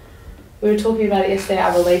kid. We were talking about it yesterday,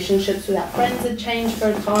 our relationships with our friends had changed for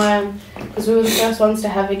a time because we were the first ones to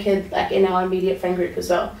have a kid like in our immediate friend group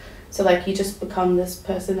as well. So like you just become this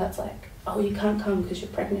person that's like, oh, you can't come because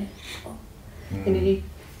you're pregnant. Oh. You know,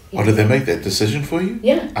 Oh, did they make that decision for you?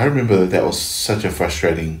 Yeah. I remember that was such a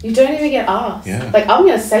frustrating... You don't even get asked. Yeah. Like, I'm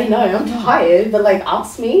going to say no, I'm tired, but like,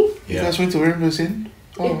 ask me. You guys went to Rainbow's End?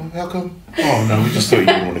 Oh, how come? Oh, no, we just thought you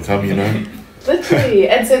didn't want to come, you know? Literally.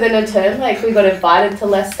 And so then in turn, like, we got invited to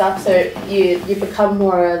less stuff, so you become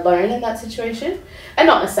more alone in that situation. And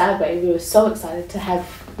not in a sad way, we were so excited to have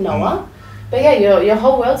Noah. But yeah, your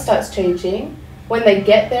whole world starts changing. When they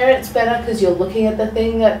get there, it's better because you're looking at the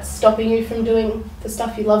thing that's stopping you from doing the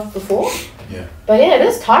stuff you loved before. Yeah. But yeah, it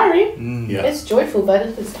is tiring. Yeah. It's joyful, but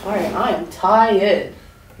it is tiring. I am tired.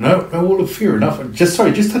 No, well, fair enough. Just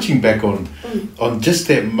touching back on just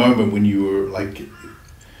that moment when you were like,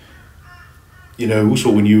 you know,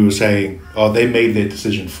 also when you were saying, oh, they made that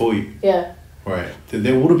decision for you. Yeah. Right.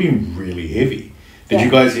 That would have been really heavy. Did you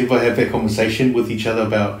guys ever have that conversation with each other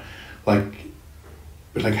about, like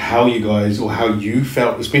how you guys or how you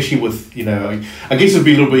felt, especially with, you know, I guess it'd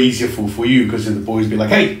be a little bit easier for you because the boys be like,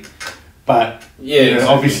 hey, but you know,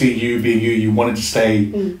 obviously you being you wanted to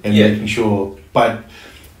stay and making sure, but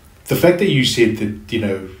the fact that you said that, you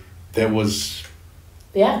know, that was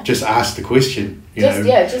just ask the question, just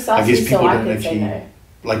ask I guess me people so I don't can actually say no.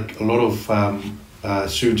 like a lot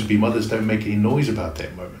of soon-to-be mothers don't make any noise about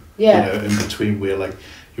that moment. Yeah. You know, in between where like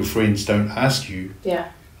your friends don't ask you.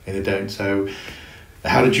 Yeah. And they don't. So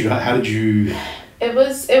how did you? It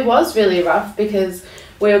was really rough because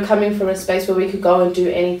we were coming from a space where we could go and do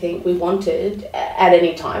anything we wanted at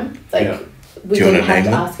any time. Like we didn't have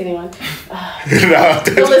to ask anyone. No,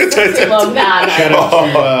 You'll listen too long. Nah.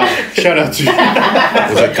 Shout out to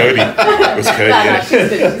Was it Cody? It was Cody, yeah. She's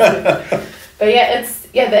good. But yeah,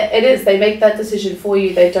 it is. They make that decision for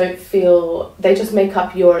you. They just make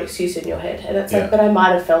up your excuse in your head. And it's like, but I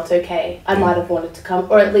might have felt okay. I might have wanted to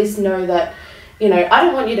come. Or at least know that, you know, I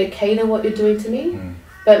don't want you to cater what you're doing to me.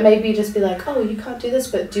 But maybe just be like, oh, you can't do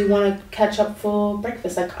this, but do you want to catch up for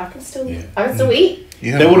breakfast? Like, I can still eat.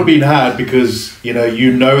 Yeah. That would have been hard because, you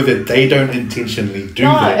know that they don't intentionally do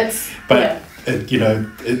that.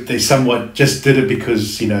 They somewhat just did it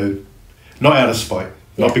because, you know, not out of spite,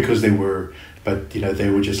 not because they were, but, you know,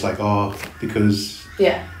 they were just like, oh, because...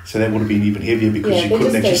 Yeah. So that would have been even heavier because you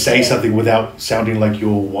couldn't actually say something without sounding like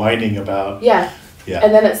you're whining about... Yeah. Yeah.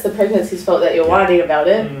 And then it's the pregnancy's fault that you're whining about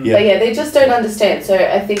it. Yeah. But yeah, they just don't understand. So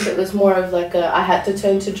I think it was more of like I had to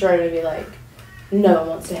turn to Jerome and be like, no one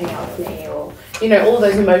wants to hang out with me, or, you know, all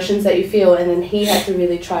those emotions that you feel. And then he had to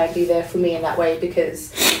really try and be there for me in that way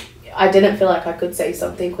because I didn't feel like I could say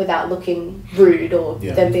something without looking rude or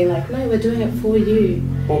them being like, no, we're doing it for you.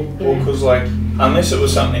 Well, because like, unless it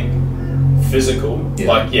was something physical,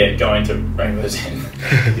 like, going to Rainbow's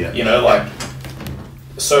End, you know, like,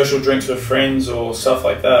 social drinks with friends or stuff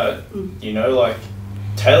like that, you know, like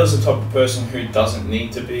Taylor's the type of person who doesn't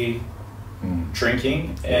need to be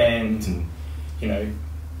drinking and you know,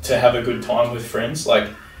 to have a good time with friends. Like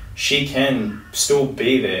she can still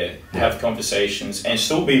be there, have conversations, and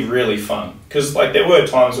still be really fun. Because like there were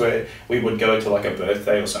times where we would go to like a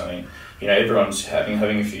birthday or something, you know, everyone's having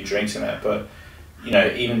a few drinks and that, but you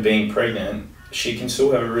know, even being pregnant, she can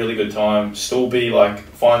still have a really good time, still be like,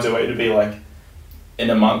 finds a way to be like in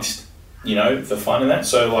amongst, you know, the fun in that.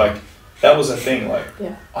 So like that was a thing, like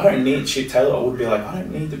I don't need, Taylor would be like, I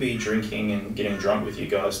don't need to be drinking and getting drunk with you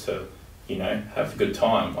guys to, you know, have a good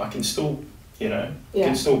time. I can still, you know,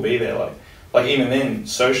 can still be there. Like even then,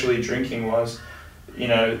 socially drinking wise, you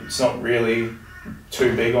know, it's not really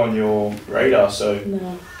too big on your radar. So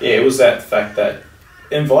yeah, it was that fact that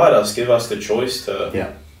invite us, give us the choice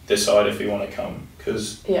to decide if we want to come.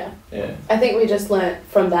 Because I think we just learnt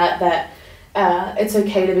from that it's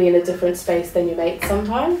okay to be in a different space than your mates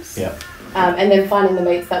sometimes. And then finding the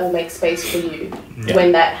mates that will make space for you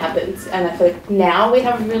when that happens. And I feel like now we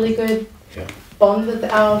have a really good bond with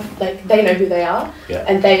our, like, they know who they are,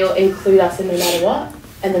 and they'll include us in no matter what,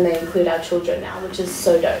 and then they include our children now, which is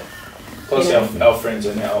so dope. Plus our friends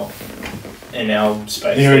are now in our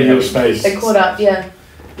space. They're in your space. They're caught up,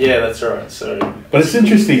 yeah, that's right. So, but it's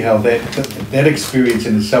interesting how that experience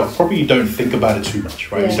in itself, probably you don't think about it too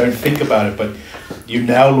much, right? You don't think about it, but you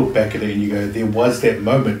now look back at it and you go, there was that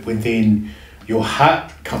moment when then your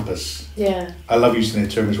heart compass. I love using that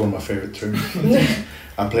term, it's one of my favourite terms.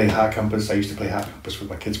 I play heart compass. I used to play heart compass with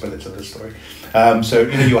my kids, but that's another story. So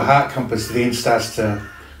you know, your heart compass then starts to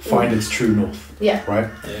find its true north. Right.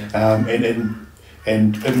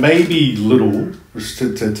 And it may be little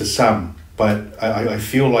to some, but I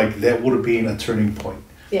feel like that would have been a turning point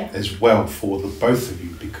as well for the both of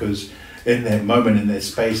you, because in that moment, in that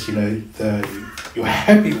space, you know, you're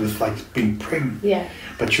happy with like being pregnant,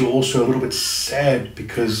 but you're also a little bit sad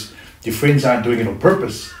because your friends aren't doing it on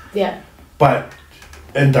purpose. But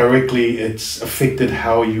indirectly it's affected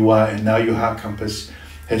how you are, and now your heart compass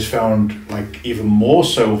has found like even more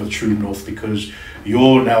so of a true north, because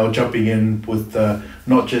you're now jumping in with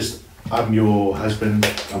not just I'm your husband,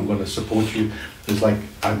 I'm going to support you, it's like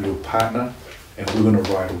I'm your partner and we're going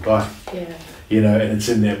to ride or die. You know, and it's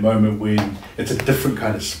in that moment when it's a different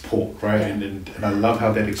kind of support, right? And I love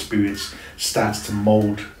how that experience starts to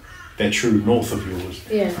mold that true north of yours.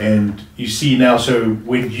 And you see now, so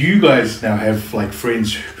when you guys now have like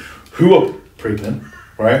friends who are pregnant,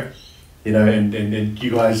 right? You know, and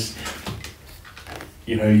you guys,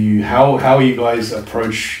 you know, how you guys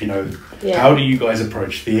approach, you know, how do you guys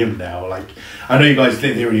approach them now? Like, I know you guys,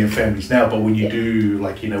 they're already in families now, but when you do,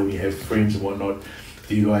 like, you know, when you have friends and whatnot,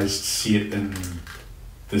 do you guys see it in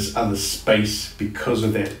this other space because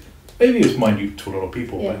of that? Maybe it's minute to a lot of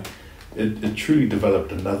people, but it truly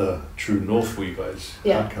developed another true north for you guys,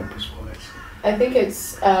 heart compass wise. I think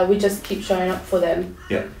it's we just keep showing up for them,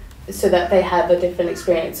 so that they have a different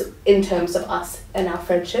experience in terms of us and our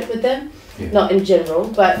friendship with them, not in general,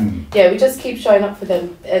 but we just keep showing up for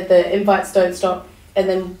them. The invites don't stop, and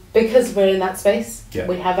then because we're in that space,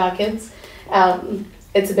 we have our kids.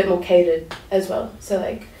 It's a bit more catered as well. So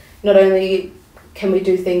like, not only can we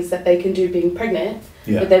do things that they can do being pregnant,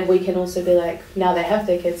 but then we can also be like, now they have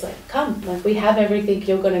their kids, like, come, like, we have everything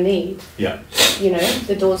you're going to need. You know,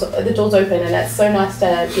 the door's open, and that's so nice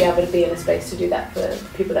to be able to be in a space to do that for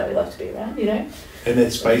people that we love to be around, you know. And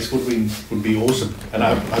that space would be awesome. And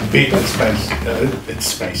I bet that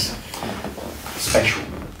space, special.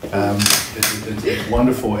 It's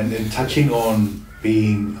wonderful. And touching on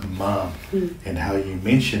being a mum and how you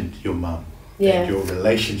mentioned your mum and your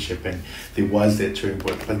relationship, and there was that turning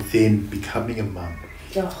point, but then becoming a mum.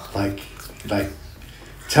 Like,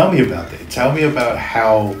 tell me about that. Tell me about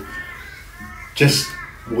how, just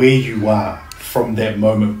where you are from that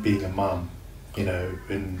moment being a mum, you know,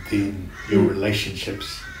 and then your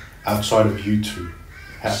relationships outside of you two.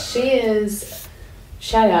 She is,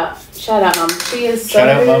 shout out mum. She is Shout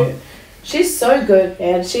out, mum. She's so good,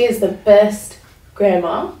 man. She is the best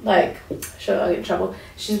grandma. Like, sure, I'll get in trouble.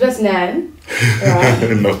 She's the best nan,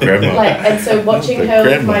 right? Not grandma. Like, and so watching her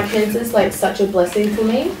with my kids is like such a blessing for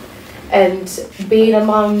me. And being a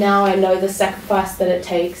mum now, I know the sacrifice that it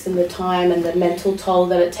takes, and the time and the mental toll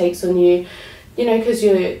that it takes on you. You know, because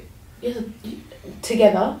you're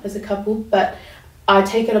together as a couple, but I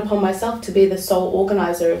take it upon myself to be the sole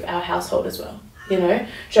organizer of our household as well. You know,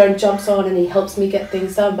 Jerome jumps on and he helps me get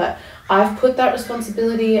things done, but I've put that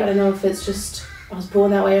responsibility, I don't know if it's just I was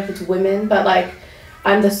born that way, if it's women, but like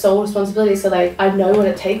I'm the sole responsibility, so like I know what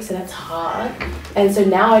it takes and it's hard. And so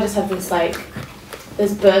now I just have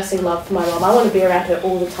this bursting love for my mom. I want to be around her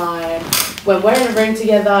all the time. When we're in a room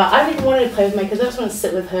together, I don't even want her to play with my kids, I just want to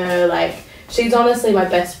sit with her. Like, she's honestly my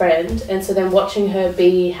best friend, and so then watching her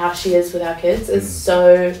be how she is with our kids is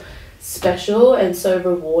so special and so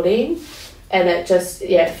rewarding. And it just,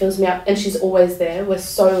 yeah, it fills me up. And she's always there. We're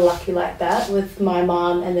so lucky like that with my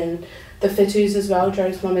mum and then the Fitus as well,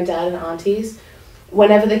 Jerome's mum and dad and aunties.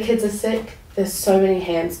 Whenever the kids are sick, there's so many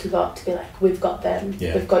hands to go up to be like, we've got them.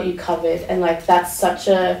 Yeah. We've got you covered. And like, that's such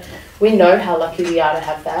a, we know how lucky we are to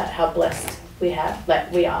have that, how blessed we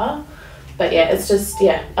are. But yeah, it's just,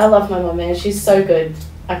 yeah, I love my mum, man. She's so good.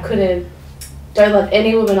 Don't love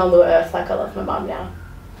any woman on the earth like I love my mum now.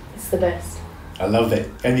 It's the best. I love that.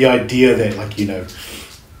 And the idea that, like, you know,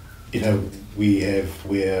 we have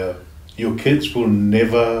where your kids will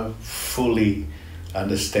never fully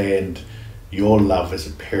understand your love as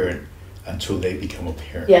a parent until they become a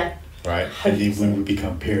parent. Yeah. Right? 100%. And then when we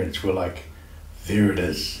become parents, we're like, there it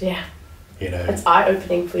is. Yeah. You know. It's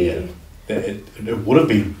eye-opening for you. It would have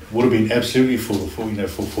been absolutely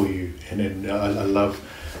for you. And then I love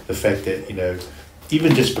the fact that, you know,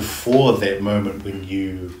 even just before that moment when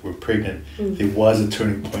you were pregnant, there was a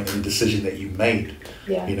turning point in the decision that you made.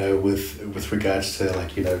 Yeah. You know, with regards to,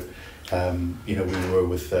 like, you know, we were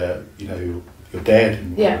with you know, your dad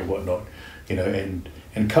and whatnot, you know,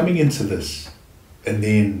 and coming into this, and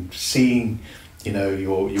then seeing, you know,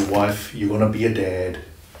 your wife, you're gonna be a dad,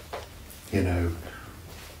 you know.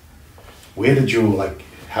 Where did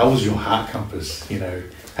how was your heart compass, you know?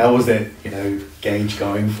 How was that, you know, gauge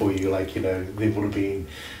going for you? Like, you know, there would have been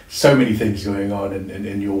so many things going on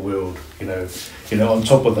in your world, you know, on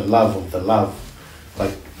top of the love.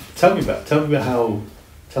 Like, tell us about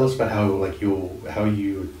how, like, how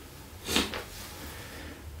you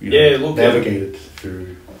navigated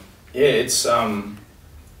through. Yeah, it's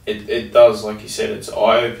it does, like you said, it's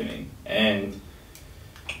eye-opening, and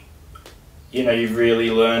you know, you really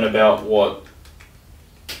learn about what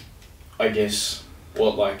it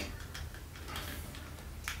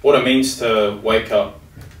means to wake up,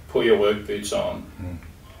 put your work boots on,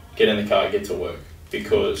 get in the car, get to work,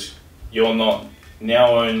 because you're not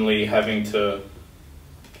now only having to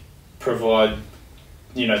provide,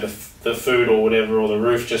 you know, the food or whatever, or the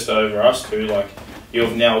roof just over us two. Like,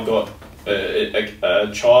 you've now got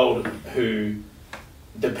a child who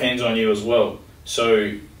depends on you as well.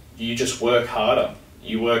 So you just work harder.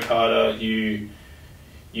 You work harder. You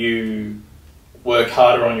work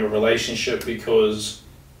harder on your relationship, because,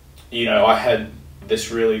 you know, I had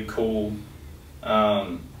this really cool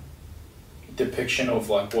depiction of,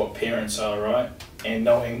 like, what parents are, right? And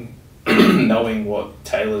knowing knowing what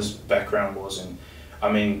Taylor's background was, and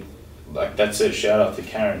I mean, like, that's a shout out to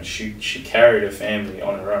Karen. She carried a family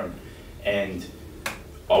on her own, and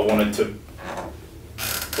I wanted to,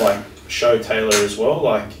 like, show Taylor as well,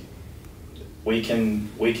 like, we can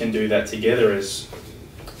do that together as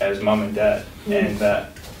mum and dad, and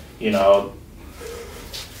that, you know, I'll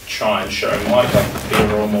try and show be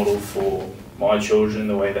a role model for my children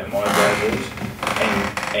the way that my dad was,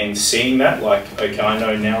 and seeing that, like, okay, I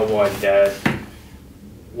know now why Dad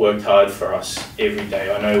worked hard for us every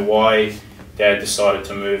day. I know why Dad decided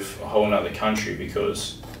to move a whole nother country,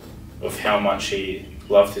 because of how much he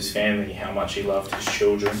loved his family, how much he loved his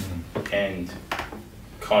children, and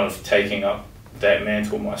kind of taking up that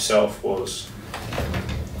mantle myself was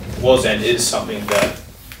and is something that,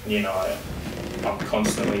 you know, I'm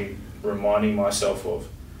constantly reminding myself of.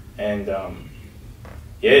 And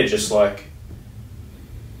yeah, just like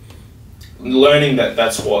learning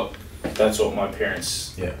that's what my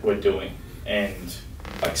parents were doing, and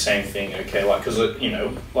like, same thing, okay, like, because, you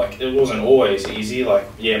know, like, it wasn't always easy. Like,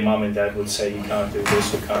 yeah, mum and dad would say you can't do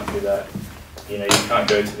this, you can't do that, you know, you can't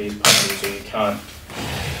go to these parties, or you can't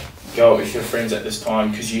go out with your friends at this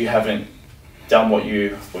time because you haven't done what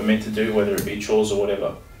you were meant to do, whether it be chores or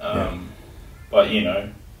whatever. But, you know,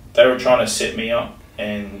 they were trying to set me up,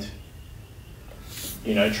 and,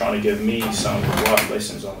 you know, trying to give me some life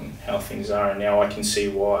lessons on how things are, and now I can see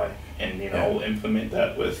why, and, you know, I'll implement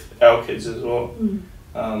that with our kids as well.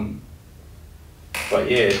 But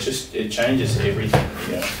yeah, it changes everything.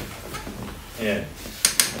 Yeah.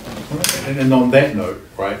 And on that note,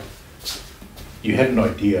 right, you had an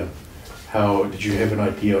idea. Did you have an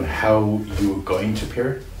idea on how you were going to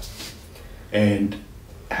parent? And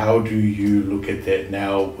how do you look at that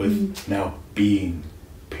now with now being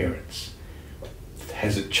parents?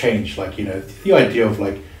 Has it changed? Like, you know, the idea of,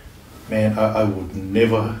 like, man, I would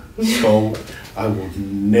never scold. I would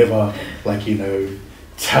never, like, you know,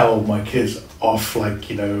 tell my kids off, like,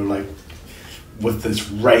 you know, like, with this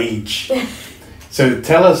rage. So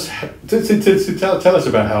tell us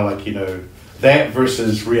about how, like, you know, that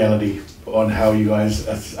versus reality on how you guys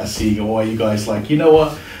are seeing, or are you guys like, you know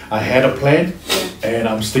what, I had a plan and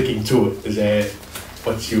I'm sticking to it? Is that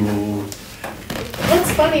what's your... It's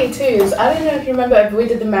what's funny too is, I don't know if you remember, we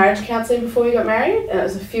did the marriage counselling before we got married, and it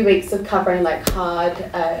was a few weeks of covering like hard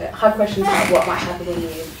questions about what might happen when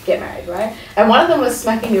you get married, right? And one of them was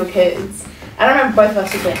smacking your kids. And I remember both of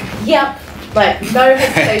us just went, yep, like no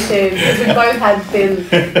hesitation, because we both had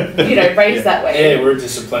been, you know, raised that way. Yeah, we're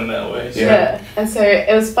disciplined that way. So. Yeah. And so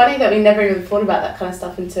it was funny that we never even thought about that kind of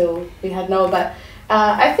stuff until we had Noah. But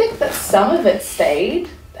I think that some of it stayed,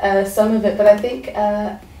 some of it, but I think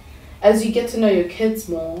as you get to know your kids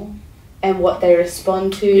more and what they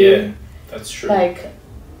respond to. Yeah, that's true. Like,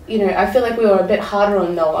 you know, I feel like we were a bit harder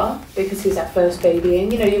on Noah because he was our first baby,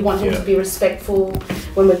 and you know, you want him to be respectful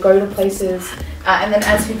when we go to places. And then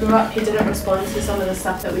as he grew up, he didn't respond to some of the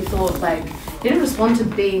stuff that we thought, like, he didn't respond to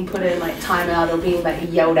being put in like timeout or being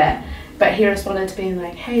like yelled at, but he responded to being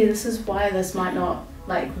like, hey, this is why this might not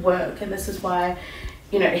like work, and this is why,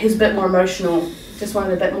 you know, he's a bit more emotional, just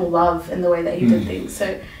wanted a bit more love in the way that he did things.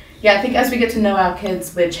 So yeah, I think as we get to know our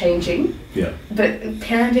kids, we're changing. Yeah. But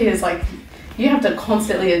parenting is like, you have to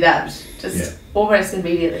constantly adapt, just almost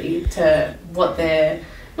immediately to what they're,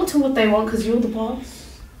 not to what they want because you're the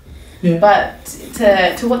boss, but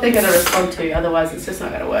to what they're going to respond to, otherwise it's just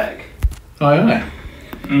not going to work. Aye.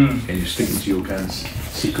 And you're sticking to your guns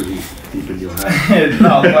secretly deep in your heart.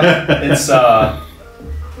 No, like, it's,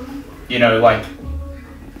 you know, like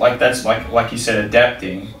that's like you said,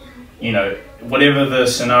 adapting, you know, whatever the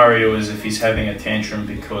scenario is, if he's having a tantrum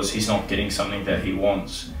because he's not getting something that he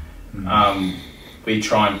wants, we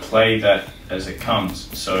try and play that as it comes.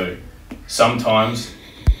 So sometimes,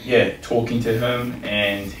 talking to him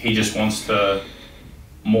and he just wants to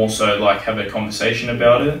more so like have a conversation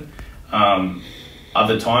about it.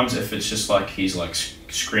 Other times, if it's just like he's like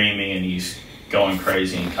screaming and he's going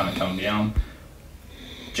crazy and can't come down,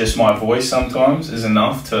 just my voice sometimes is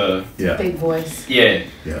enough to... Big voice.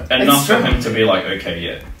 Enough for him to be like,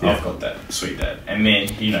 okay, I've got that, sweet dad. And then,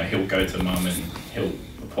 you know, he'll go to mum and he'll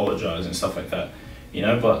apologise and stuff like that, you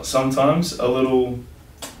know. But sometimes a little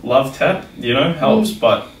love tap, you know, helps.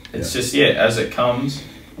 But it's just, as it comes,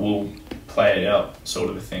 we'll play it out, sort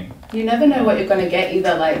of a thing. You never know what you're going to get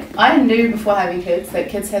either. Like, I knew before having kids that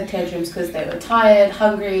kids had tantrums because they were tired,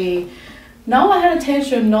 hungry. Noah had a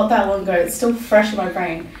tantrum not that long ago. It's still fresh in my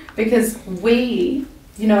brain because we,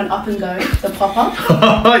 you know, an up and go, the pop-up.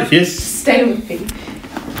 Yes. Stay with me.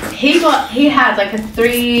 He had like a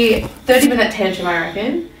 30-minute tantrum, I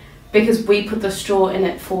reckon, because we put the straw in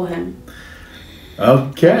it for him.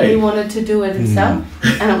 Okay. He wanted to do it himself,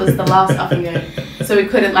 and it was the last up and go, so we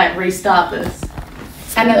couldn't like restart this.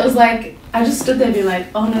 And it was like, I just stood there being like,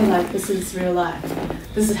 oh no, like this is real life.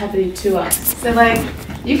 This is happening to us. So like,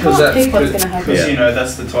 you can't pick what's going to happen. Because, you know,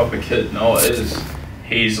 that's the type of kid Noah is.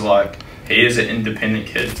 He's like, he is an independent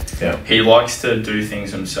kid. Yeah. He likes to do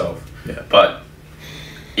things himself. Yeah. But,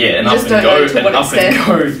 an up and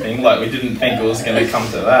go thing, like we didn't think it was going to come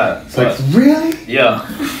to that. It's like, really? Yeah.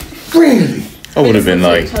 Really? I would have been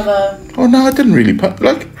like, oh no, I didn't really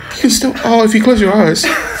like, you can still, if you close your eyes.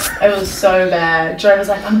 It was so bad. Jerome was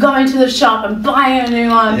like, I'm going to the shop, I'm buying a new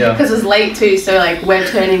one. Because it's late too, so like we're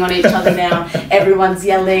turning on each other now. Everyone's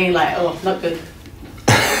yelling, like, oh, not good.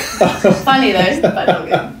 Funny though, but not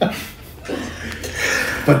good.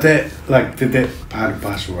 But that, like, that part and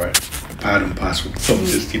parcel, right? Part and parcel,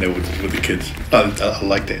 just, you know, with the kids. I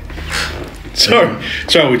like that. So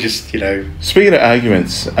we just, you know. Speaking of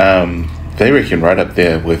arguments, they reckon right up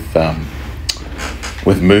there with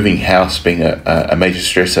moving house being a major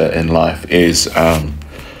stressor in life is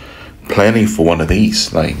planning for one of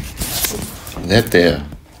these. Like, that there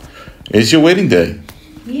is your wedding day.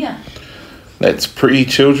 Yeah. That's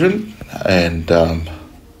pre-children and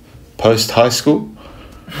post-high school.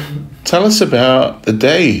 Tell us about the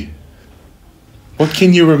day. What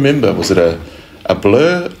can you remember? Was it a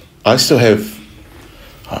blur? I still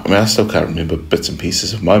can't remember bits and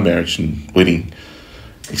pieces of my marriage and wedding,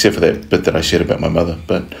 except for that bit that I shared about my mother.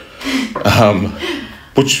 But,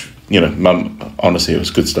 which, you know, Mum, honestly, it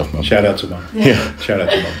was good stuff, Mum. Shout out to Mum. Yeah. Shout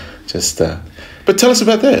out to Mum. Just, but tell us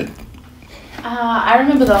about that. I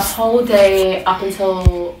remember the whole day up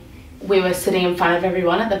until we were sitting in front of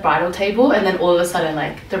everyone at the bridal table, and then all of a sudden,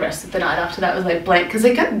 like, the rest of the night after that was like blank, because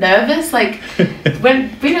I got nervous, like, when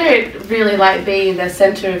we don't really like being the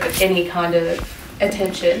center of any kind of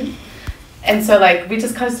attention, and so like we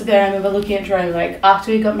just kind of stood there. I remember looking at Jerome, like,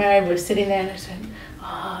 after we got married, we were sitting there and I said,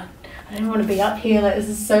 I don't want to be up here, like, this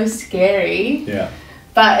is so scary.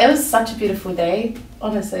 But it was such a beautiful day,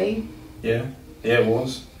 honestly. It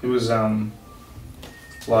was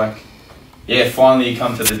like, finally you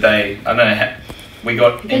come to the day. I don't know how we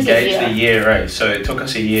got engaged a year, right? So it took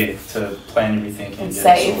us a year to plan everything and get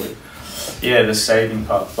save. it sorted. The saving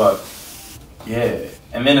part, but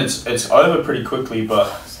and then it's over pretty quickly.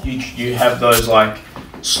 But you have those like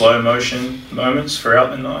slow motion moments throughout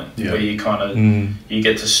the night where you kind of you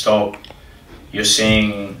get to stop. You're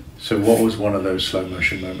seeing. So what was one of those slow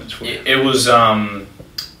motion moments for you? It was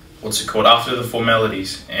what's it called? After the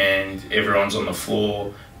formalities and everyone's on the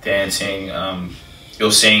floor dancing.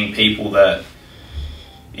 You're seeing people that.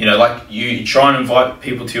 You know, like you try and invite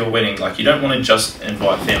people to your wedding. Like you don't want to just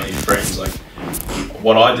invite family and friends. Like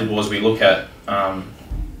what I did was we look at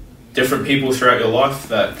different people throughout your life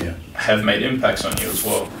that have made impacts on you as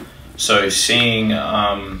well. So seeing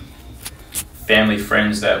family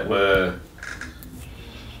friends that were,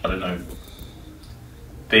 I don't know,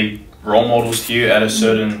 big role models to you at a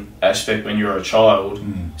certain aspect when you were a child,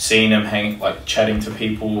 seeing them chatting to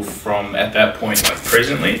people from at that point, like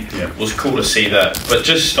presently, was cool to see that. But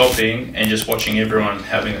just stopping and just watching everyone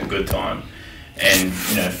having a good time, and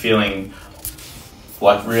you know, feeling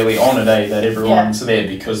like really honoured that everyone's there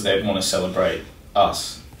because they want to celebrate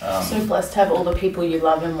us. So blessed to have all the people you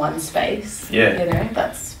love in one space. Yeah, you know,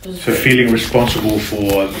 that's so feeling responsible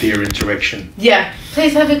for their interaction. Yeah,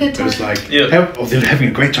 please have a good time. It's like, they're having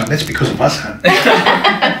a great time. That's because of us, huh?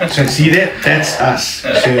 So see that? That's us.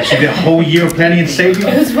 So see that whole year of planning and saving.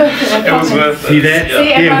 It was worth it. It was worth it. See that?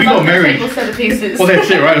 Yeah, we got married. Well, that's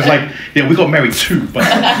it, right? It's like, we got married too, but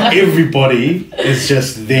everybody is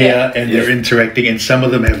just there and they're interacting, and some of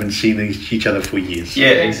them haven't seen each other for years. Yeah,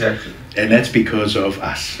 exactly. And that's because of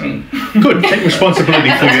us. Good. Take responsibility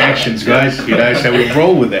for your actions, guys. You know, so we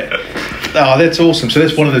roll with that. Oh, that's awesome. So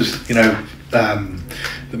that's one of those, you know,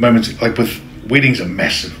 the moments, like with weddings are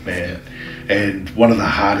massive, man. And one of the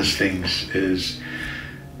hardest things is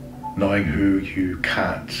knowing who you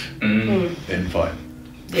can't invite.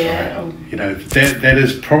 Yeah. Right? You know, that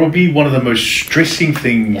is probably one of the most stressing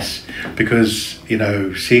things because, you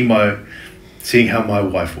know, seeing how my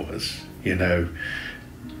wife was, you know,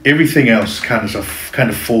 everything else kind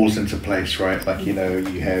of falls into place, right? Like, you know,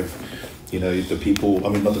 you have, you know, the people, I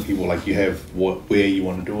mean, not the people, like you have where you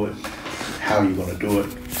want to do it, how you're going to do it,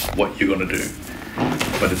 what you're going to do.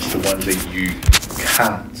 But it's the ones that you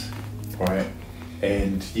can't, right?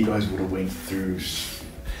 And you guys would have went through...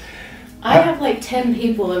 I have like 10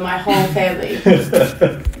 people in my whole family.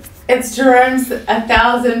 It's Jerome's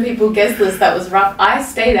 1,000 people guest list that was rough. I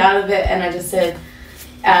stayed out of it and I just said...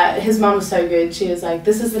 his mum was so good. She was like,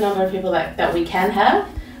 this is the number of people that we can have,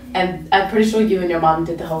 and I'm pretty sure you and your mum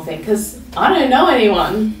did the whole thing because I don't know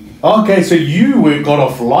anyone. Okay, so you got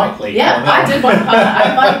off lightly. Yeah, I did one part.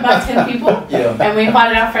 I invited about 10 people, and we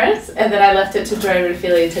invited our friends, and then I left it to Jerome and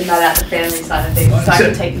Ophelia to nut out the family side of things, so I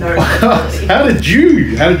could take no responsibility.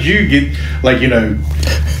 How did you get, like, you know,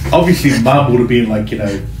 obviously mum would have been like, you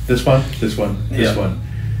know, this one.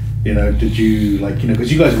 You know, did you, like, you know,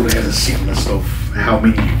 because you guys would have had a set list of how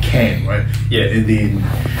many you can, right? Yeah. And then...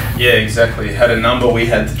 Yeah, exactly. Had a number we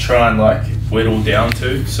had to try and, like, whittle down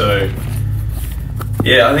to. So,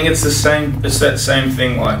 yeah, I think it's that same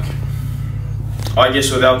thing, like, I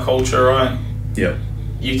guess with our culture, right? Yeah.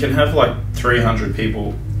 You can have, like, 300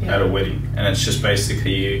 people at a wedding. And it's just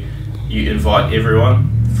basically you invite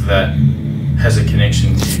everyone that has a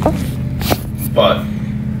connection to you. But...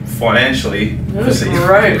 financially, we were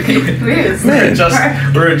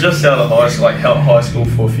just out of high school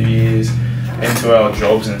for a few years into our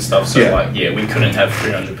jobs and stuff. So we couldn't have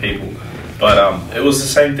 300 people, but it was the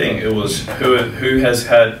same thing. It was who has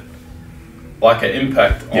had like an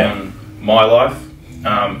impact on my life,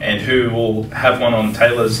 and who will have one on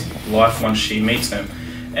Taylor's life once she meets them,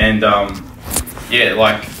 and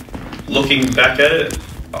like looking back at it.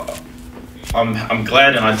 I'm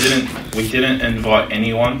glad, and we didn't invite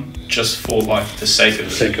anyone just for like the sake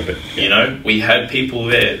of it. You know, we had people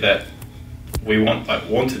there that we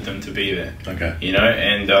wanted them to be there. Okay. You know,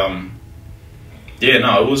 and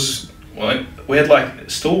it was we had like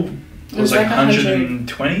it was like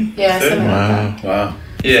 120. Yeah, something like that. Wow.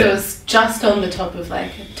 Yeah. So it was just on the top of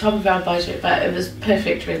our budget, but it was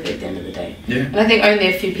perfect really at the end of the day. Yeah. And I think only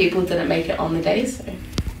a few people didn't make it on the day, so.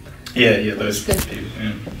 Yeah, those people.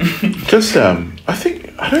 Yeah. Just, I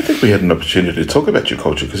don't think we had an opportunity to talk about your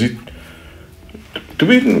culture because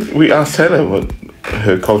we asked Taylor what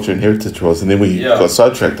her culture and heritage was, and then we got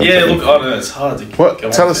sidetracked. Yeah, look, I don't know, it's hard to.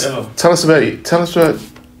 Tell us about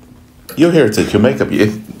your heritage, your makeup, your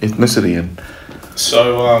ethnicity, and.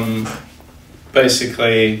 So,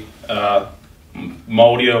 basically,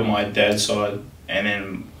 Māori on my dad's side, and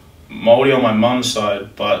then Māori on my mum's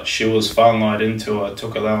side, but she was whāngai into a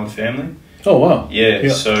Tukalauan family. Oh, wow. Yeah.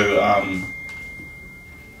 So,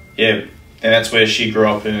 and that's where she grew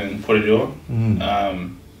up in Porirua.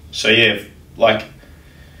 So, yeah, like,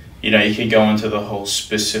 you know, you could go into the whole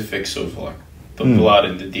specifics of, like, the blood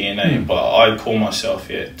and the DNA, but I call myself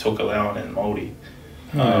Tokelauan and Māori.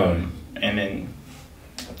 And then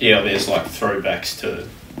there's like throwbacks to,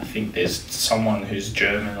 I think there's someone who's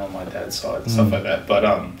German on my dad's side and stuff like that.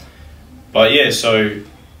 But yeah, so,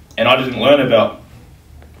 and I didn't learn about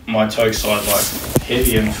my Toke side like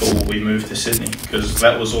heavy until we moved to Sydney, because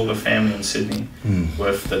that was all the family in Sydney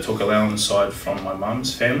with the Tokelauan side from my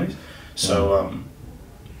mum's family. So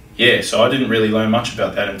so I didn't really learn much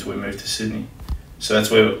about that until we moved to Sydney. So that's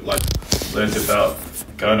where like learned about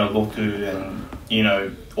going to Loku and, you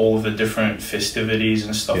know, all of the different festivities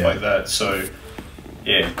and stuff like that. So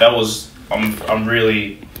that was, I'm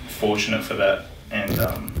really fortunate for that, and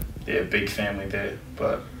big family there.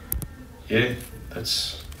 But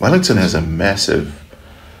that's Wellington has a massive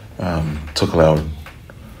Tokelauan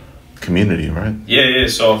community, right?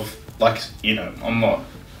 So I've, like, you know,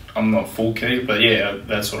 I'm not full key, but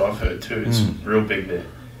that's what I've heard too. It's real big there.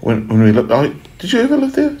 When we looked, did you ever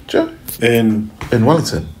live there, Joe? In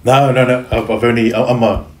Wellington? No. I'm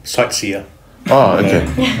a sightseer. Oh, okay.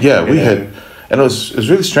 Yeah, we had, and it was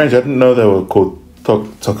really strange. I didn't know they were called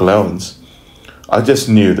Tokelauans. I just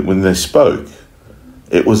knew that when they spoke,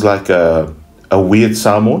 it was like a weird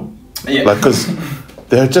Samoan. Yeah. Like, because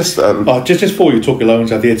they're just... just for you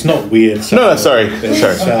Tokelauans out there, it's not weird. No, sorry.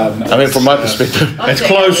 I mean, from my perspective... It's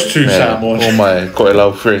close to Samoan. All my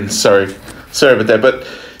Koilau friends, sorry about that. But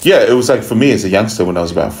yeah, it was like, for me as a youngster when I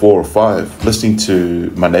was about 4 or 5, listening to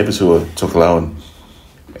my neighbours who were Tokelauan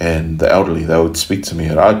and the elderly, they would speak to me,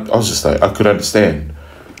 and I was just like, I could understand.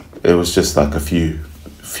 It was just like a few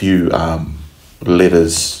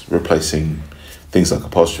letters replacing things like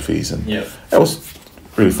apostrophes, and that was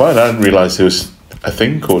really fun. I didn't realise there was a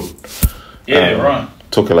thing called right,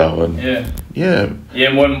 Tokelauan.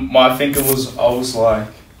 When I think I was like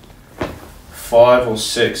 5 or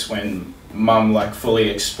 6 when Mum like fully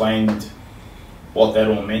explained what that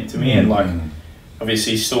all meant to me, and like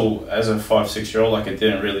obviously still as a 5-6-year-old, like it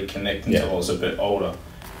didn't really connect until I was a bit older.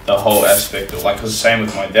 The whole aspect of, like, because the same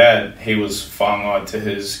with my dad, he was whāngai to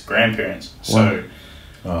his grandparents. So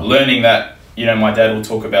learning that, you know, my dad will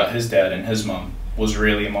talk about his dad and his mum was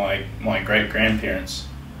really my great-grandparents,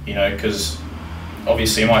 you know, because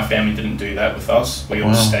obviously my family didn't do that with us. We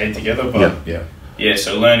all stayed together, but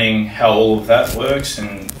so learning how all of that works,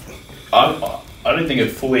 and I don't think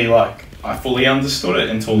it fully, like, I fully understood it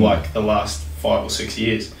until like the last 5 or 6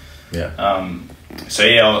 years.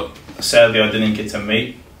 Sadly I didn't get to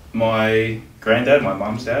meet my granddad, my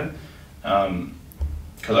mum's dad,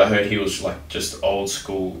 because I heard he was like just old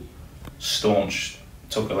school, staunch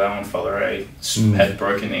Tokelauan fella, had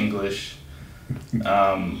broken English, you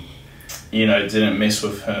know, didn't mess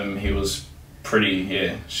with him. He was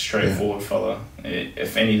pretty straightforward fella.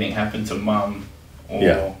 If anything happened to Mum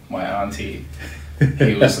or my auntie,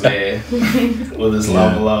 he was there with his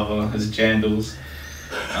lava, his jandals,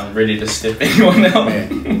 ready to step anyone out.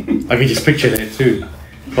 I can just picture that too.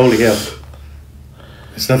 Holy hell.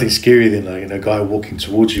 There's nothing scarier than a guy walking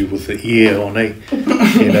towards you with the ear on,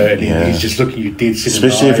 you know, and he's just looking you dead.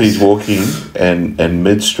 Especially if he's walking and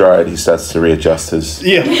mid stride, he starts to readjust his.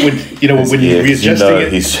 When he's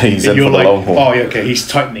readjusting he's in for the long haul. He's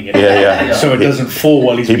tightening it. So it doesn't fall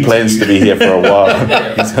while he's. He plans to be here for a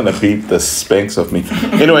while. He's gonna beat the spanks off me.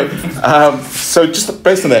 Anyway, so just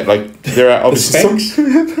based on that, like there are obviously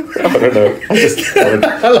some. I don't know.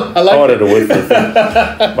 I wanted a word for it.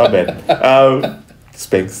 My bad.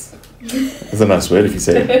 Spanks. That's a nice word if you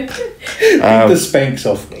say it. The spanks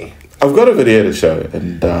off me. I've got a video to show,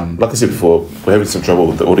 and like I said before, we're having some trouble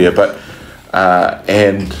with the audio, but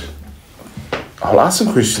and I'll ask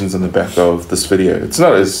some questions in the back of this video. It's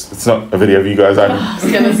not a video of you guys. I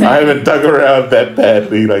haven't dug around that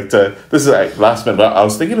badly. This is like last minute. But I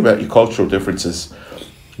was thinking about your cultural differences.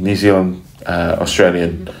 New Zealand,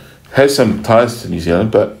 Australian, has some ties to New Zealand,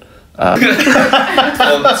 but. I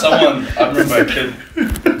remember a kid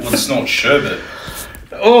would snort sherbet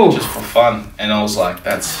just for fun, and I was like,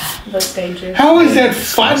 that's dangerous. How is that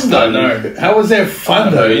fun though? How is that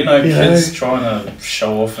fun though? You know, kids trying to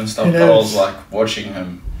show off and stuff, but I was like watching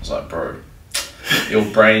him, I was like, bro, your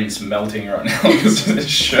brain's melting right now because it's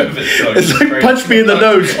sherbet. It's like punch me in the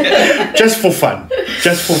nose. Just for fun.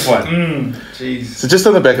 Jeez. So just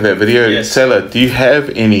on the back of that video, Sailor, do you have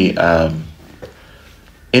any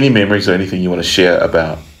memories or anything you want to share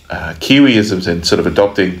about Kiwiisms and sort of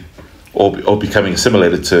adopting or becoming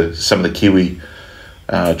assimilated to some of the Kiwi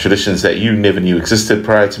traditions that you never knew existed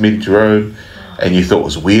prior to meeting Jerome, and you thought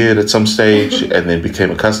was weird at some stage and then became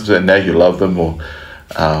accustomed to it, and now you love them, or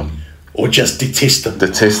just detest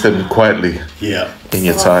them quietly in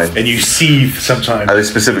your time? And you seethe sometimes. Are there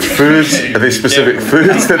specific foods?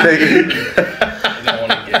 That they eat?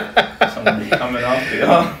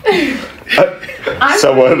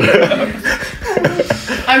 Someone.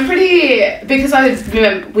 I'm pretty, because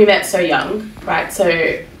we met so young, right?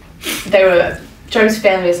 So Joe's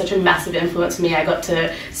family was such a massive influence on me. I got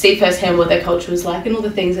to see firsthand what their culture was like and all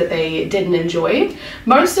the things that they didn't enjoy.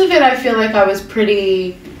 Most of it, I feel like I was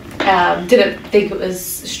pretty, didn't think it was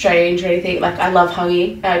strange or anything. Like, I love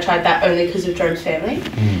hangi. I tried that only because of Jerome's family.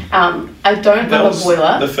 I don't love a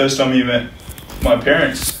boiler. The first time you met my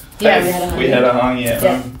parents. Yeah, we had a hangi at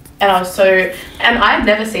home. And I was and I'd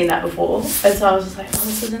never seen that before. And so I was just like, oh,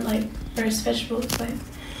 this isn't like roast vegetables. Like,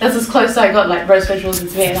 that's as close as I got, like, roast vegetables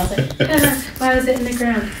into me. And I was like, why was it in the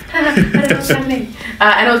ground? I don't know what's happening.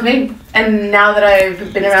 And it was me. And now that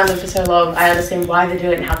I've been around them for so long, I understand why they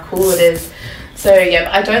do it and how cool it is. So,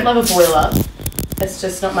 yeah, I don't love a boiler. It's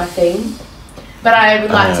just not my thing. But I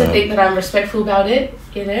would like to think that I'm respectful about it,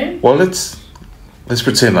 you know? Well, let's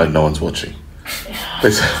pretend like no one's watching.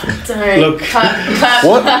 Don't. Look, cut.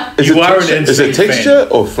 What? Is it texture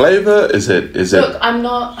or flavour? Is it? Look, I'm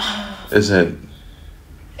not. Is it?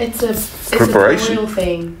 It's a preparation real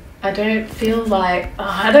thing. I don't feel like. Oh,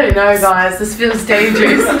 I don't know, guys. This feels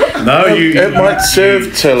dangerous. No, it might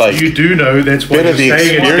serve to, like, you do know that's what better you're the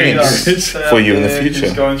saying. experience for you in the future.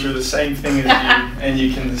 Who's going through the same thing as you, and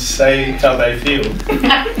you can say how they feel.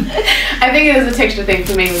 I think it is a texture thing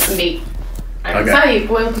for me with the meat. Okay. So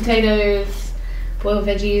boiled potatoes, boiled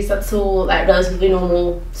veggies. That's all like relatively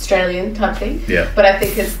normal Australian type thing. Yeah. But I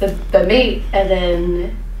think it's the meat, and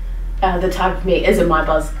then the type of meat isn't my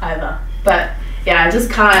buzz either. But yeah,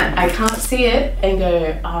 I can't see it and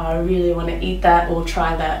go, oh, I really want to eat that or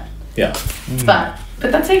try that. Yeah. But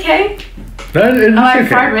that's okay. No, I like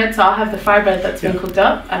fried bread, so I'll have the fried bread that's been cooked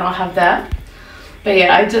up, and I'll have that. But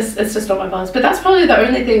yeah, it's just not my buzz. But that's probably the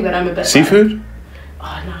only thing that I'm a bit seafood. Like.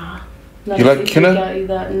 Oh no. Not you like tuna?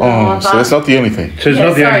 No, so that's not the only thing. So it's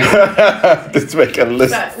not the only. Let's make a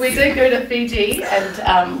list. But we did go to Fiji,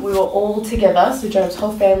 and we were all together. So Joe's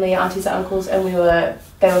whole family, aunties and uncles, and they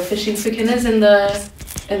were fishing for kinners in the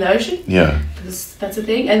ocean. Yeah. Because that's a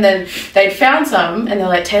thing. And then they'd found some, and they're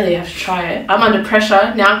like, Taylor, you have to try it. I'm under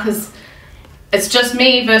pressure now because it's just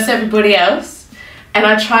me versus everybody else. And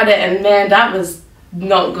I tried it, and man, that was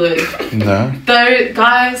not good. No. Though,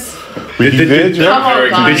 guys. Did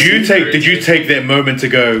you Guys. take that moment to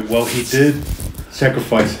go, well, he did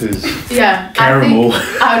sacrifice his caramel.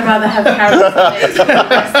 I would rather have caramel for the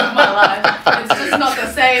rest of my life. It's just not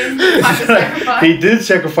the same type of sacrifice. He did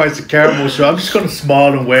sacrifice the caramel, so I'm just going to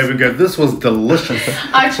smile and wave and go, this was delicious.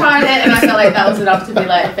 I tried it, and I felt like that was enough to be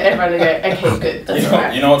like, for everyone to go, okay, good, that's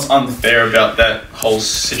alright. You know what's unfair about that whole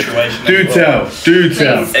situation? Do tell.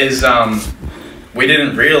 Is we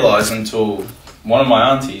didn't realise until one of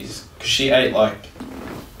my aunties, because she ate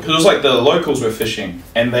because it was like the locals were fishing,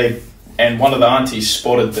 and one of the aunties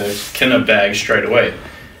spotted the kinner bag straight away.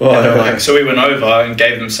 So we went over and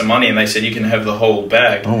gave them some money, and they said, you can have the whole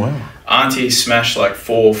bag. Oh, wow. Auntie smashed like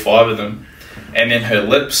 4 or 5 of them, and then her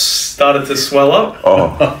lips started to swell up.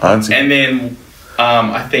 Oh, auntie. And then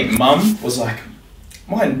I think mum was like,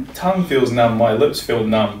 my tongue feels numb, my lips feel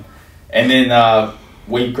numb. And then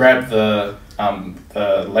we grabbed the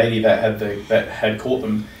lady that had caught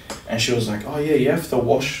them, and she was like, oh yeah, you have to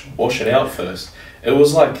wash it out first. It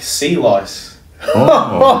was like sea lice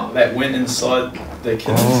that went inside the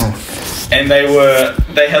kids, and they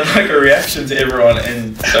had like a reaction to everyone.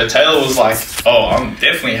 And so Taylor was like, oh, I'm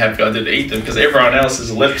definitely happy I didn't eat them, because everyone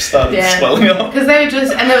else's lips started swelling up. Because they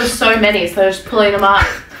were and there was so many, so they were just pulling them up,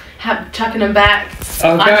 chucking them back. Okay.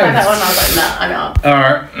 I tried that one, I was like, nah, I'm out.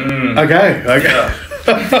 Alright. Okay.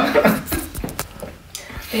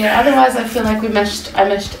 Yeah, otherwise I feel like I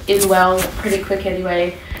meshed in well pretty quick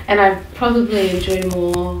anyway, and I probably enjoy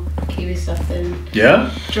more Kiwi stuff than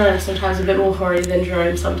Jerome sometimes, a bit more horny than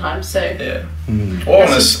Jerome sometimes, so yeah. Well, I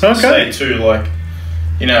want to say too, like,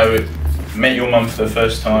 you know, met your mum for the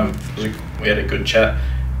first time, we had a good chat,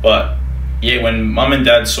 but yeah, when mum and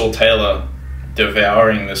dad saw Taylor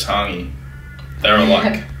devouring this hangi, they were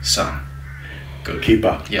like, son, good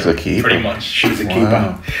keeper. Yeah, She's a keeper. Pretty much. She's a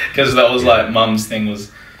keeper. Because that was like mum's thing was,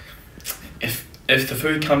 if the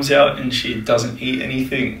food comes out and she doesn't eat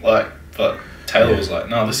anything, but Taylor was like,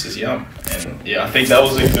 no, this is yum. And yeah, I think that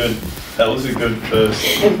was a good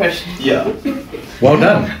first impression. Yeah. Well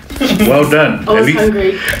done. I was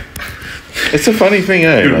hungry. It's a funny thing,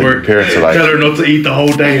 eh? Good like, work. Parents are like, tell her not to eat the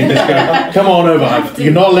whole day and just go, come on over.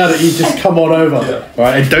 You're not allowed to eat, just come on over. All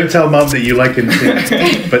right, and don't tell mum that you like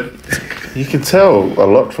anything. But you can tell a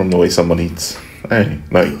lot from the way someone eats. Hey,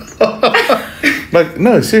 like,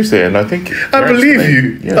 no, seriously, and I think I believe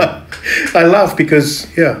you. Yeah. I laugh because,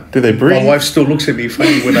 do they breathe? My wife still looks at me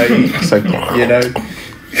funny when I eat. It's like, you know.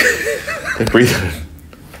 They breathe.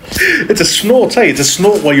 It's a snort, hey? It's a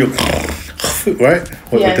snort while you're... Right?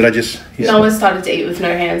 What did I just... Noah started to eat with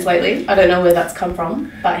no hands lately. I don't know where that's come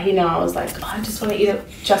from, but he now was like, I just want to eat it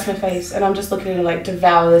just my face, and I'm just looking at him like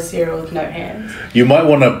devour the cereal with no hands. You might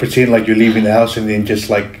want to pretend like you're leaving the house and then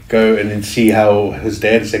just like go and then see how his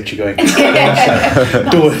dad is actually going. Do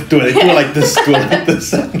it like this, do it like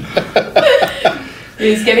this.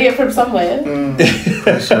 He's getting it from somewhere.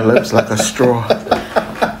 Press your lips like a straw.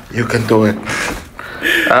 You can do it.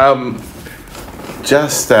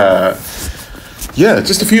 Just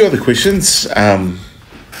a few other questions. I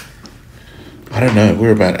don't know.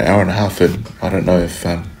 We're about an hour and a half in. I don't know if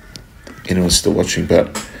anyone's still watching,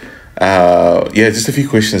 but just a few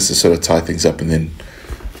questions to sort of tie things up, and then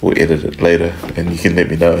we'll edit it later, and you can let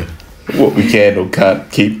me know what we can or can't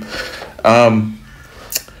keep.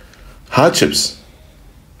 Hardships,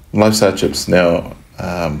 life's hardships. Now,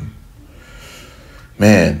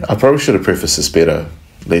 man, I probably should have prefaced this better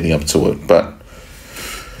leading up to it, but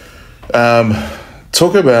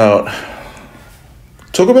talk about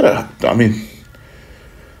it. I mean,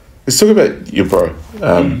 let's talk about your bro,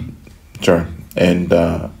 Jerome, and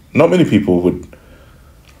not many people would,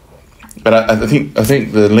 but I think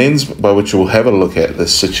the lens by which we'll have a look at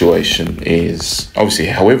this situation is obviously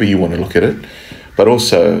however you want to look at it, but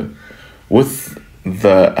also with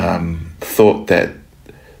the thought that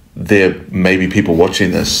there may be people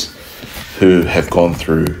watching this who have gone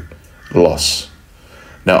through loss.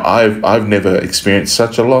 Now, I've never experienced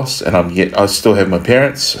such a loss, and I still have my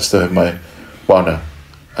parents. I still have I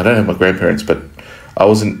don't have my grandparents, but I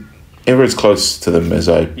wasn't ever as close to them as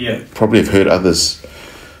I probably have heard others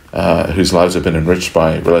whose lives have been enriched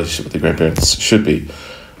by relationship with their grandparents should be.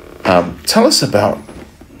 Tell us about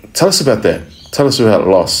that. Tell us about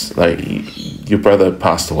loss. Like your brother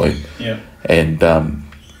passed away, and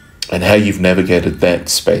how you've navigated that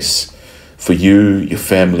space. For you, your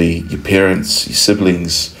family, your parents, your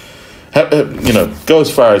siblings, go as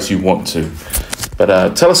far as you want to.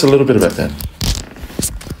 But tell us a little bit about that.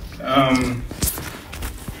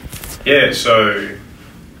 So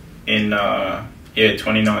in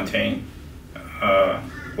 2019,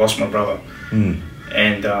 lost my brother, and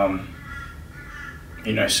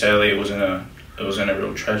sadly it was in a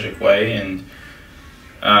real tragic way, and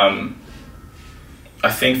I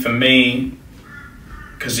think for me,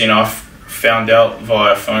 because I found out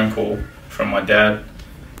via phone call from my dad,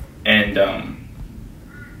 and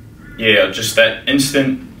just that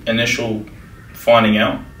instant initial finding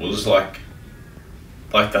out was like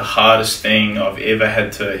the hardest thing I've ever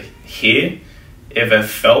had to hear, ever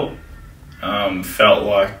felt. Felt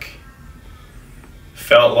like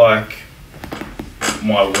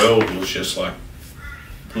my world was just like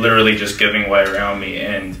literally just giving way around me,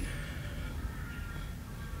 and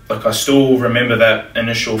like I still remember that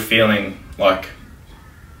initial feeling like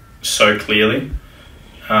so clearly,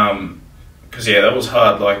 because that was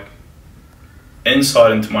hard. Like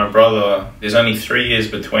insight into my brother, there's only 3 years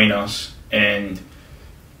between us, and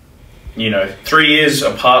 3 years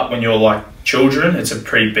apart when you're like children, it's a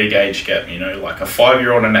pretty big age gap. Like a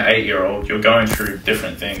 5-year-old and an 8-year-old, you're going through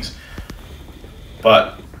different things.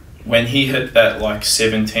 But when he hit that like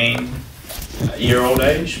 17-year-old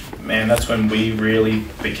age, man, that's when we really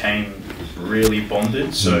became really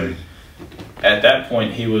bonded. So at that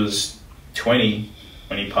point, he was 20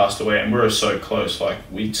 when he passed away, and we were so close. Like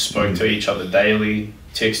we spoke to each other daily,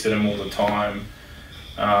 texted him all the time.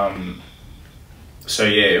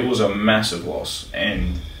 It was a massive loss,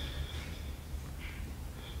 and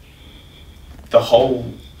the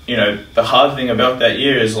whole, the hard thing about that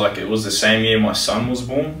year is like it was the same year my son was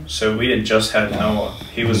born. So we had just had Noah.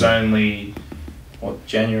 He was only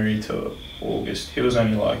January to August. He was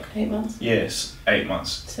only like 8 months. Yes, 8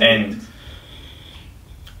 months. 7 and months.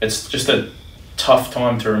 It's just a tough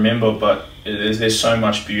time to remember, but there's so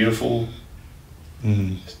much beautiful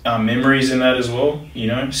memories in that as well.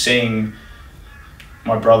 Seeing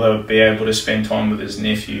my brother be able to spend time with his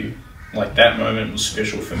nephew, like that moment was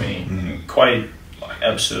special for me. And Quade,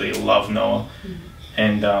 absolutely love Noah,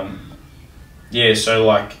 and so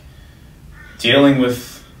like dealing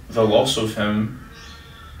with the loss of him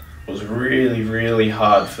was really, really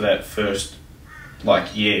hard for that first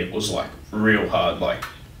year. It was like real hard. Like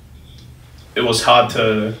it was hard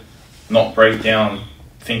to not break down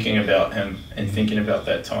thinking about him and thinking about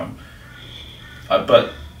that time.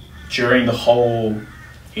 But during the whole,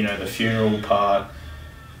 the funeral part,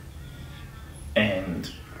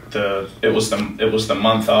 and it was the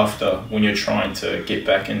month after when you're trying to get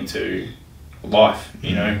back into life,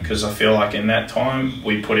 because I feel like in that time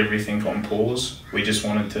we put everything on pause. We just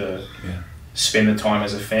wanted to spend the time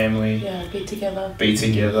as a family, be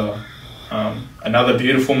together. Another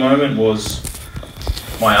beautiful moment was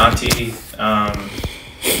my auntie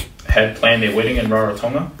had planned their wedding in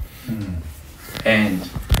Rarotonga, and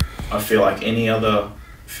I feel like any other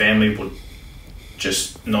family would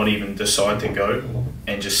just not even decide to go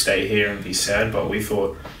and just stay here and be sad, but we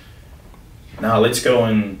thought, no, let's go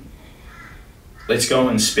and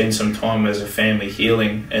spend some time as a family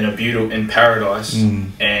healing in paradise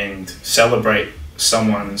and celebrate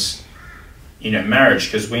someone's marriage,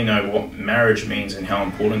 because we know what marriage means and how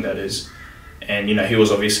important that is. And he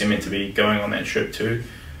was obviously meant to be going on that trip too,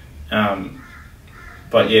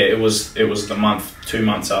 but yeah, it was the 2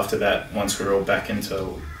 months after that, once we were all back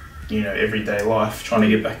into everyday life, trying to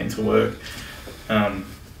get back into work,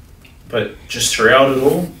 but just throughout it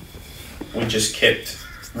all, we just kept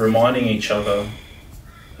reminding each other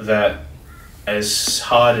that as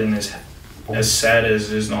hard and as sad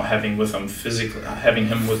as it is not having him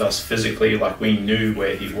with us physically, like, we knew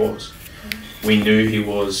where he was. We knew he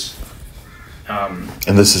was.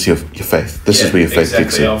 And this is your faith. This is where your faith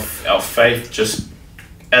kicks in. Our faith, just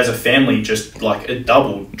as a family, just like it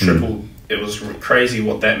doubled, tripled. It was crazy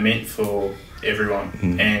what that meant for everyone.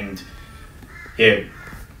 And yeah,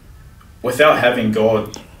 without having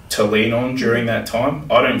God to lean on during that time,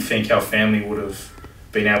 I don't think our family would have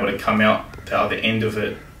been able to come out the other end of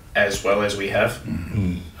it as well as we have.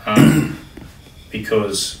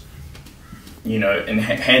 Because,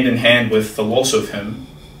 hand in hand with the loss of him,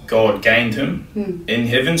 God gained him in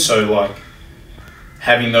heaven. So, like,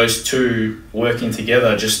 having those two working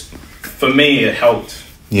together, just, for me, it helped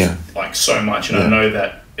like so much. And I know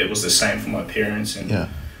that it was the same for my parents. And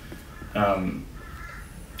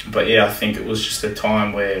but yeah, I think it was just a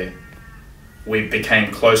time where we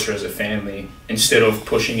became closer as a family. Instead of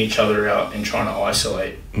pushing each other out and trying to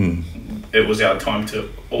isolate, it was our time to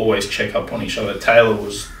always check up on each other. Taylor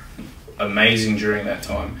was amazing during that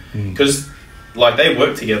time, because like, they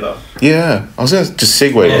work together. Yeah, I was going to just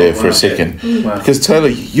segue there for a second, because Taylor,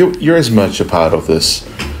 you're as much a part of this.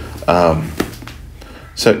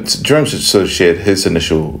 So Jerome sort of shared his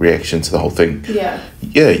initial reaction to the whole thing.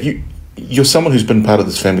 You're someone who's been part of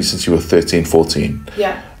this family since you were 13, 14.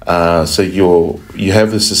 So you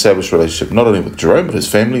have this established relationship not only with Jerome but his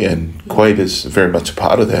family, and Quaid is very much a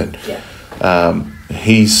part of that.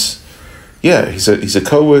 He's a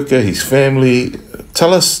co-worker, he's family.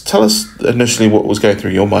 Tell us initially what was going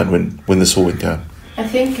through your mind when this all went down. I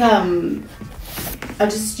think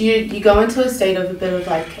you go into a state of a bit of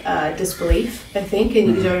like disbelief, I think,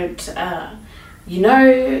 and you don't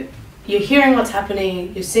you're hearing what's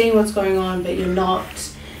happening, you're seeing what's going on, but you're not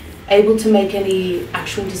able to make any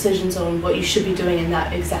actual decisions on what you should be doing in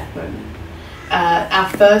that exact moment. Our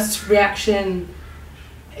first reaction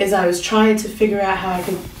is I was trying to figure out how I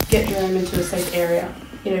could get Jerome into a safe area.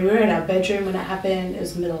 We were in our bedroom when it happened. It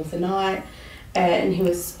was the middle of the night, and he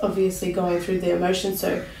was obviously going through the emotions.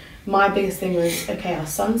 So my biggest thing was, okay, our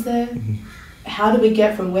son's there. How do we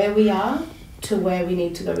get from where we are to where we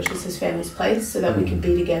need to go, which is his family's place, so that we can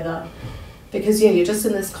be together? Because you're just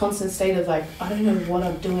in this constant state of like, I don't know what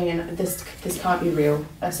I'm doing, and this can't be real,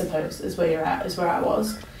 I suppose, is where I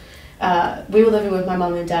was. We were living with my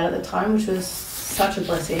mum and dad at the time, which was such a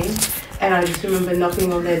blessing, and I just remember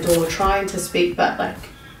knocking on their door, trying to speak, but like,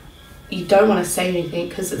 you don't want to say anything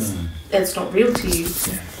because it's not real to you.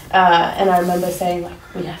 And I remember saying, like,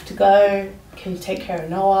 we have to go, can you take care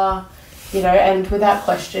of Noah? And without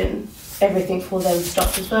question, everything for them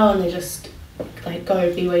stopped as well, and they just like,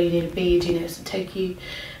 go, be where you need to be, do you need us to take you?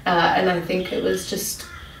 And I think it was just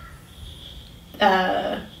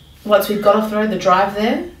once we got off the road, the drive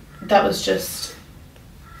there, that was just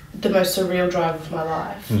the most surreal drive of my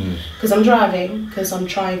life, because I'm driving because I'm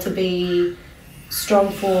trying to be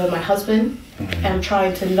strong for my husband, and I'm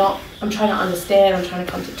trying to understand, I'm trying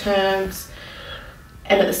to come to terms,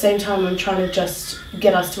 and at the same time I'm trying to just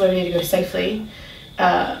get us to where we need to go safely.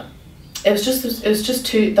 It was just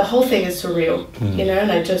too, the whole thing is surreal,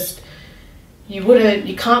 and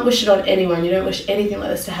you can't wish it on anyone. You don't wish anything like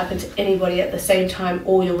this to happen to anybody at the same time.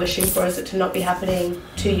 All you're wishing for is it to not be happening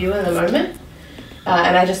to you in the moment.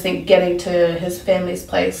 And I just think getting to his family's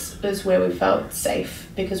place is where we felt safe,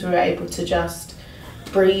 because we were able to just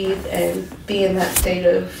breathe and be in that state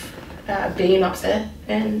of being upset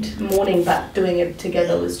and mourning, but doing it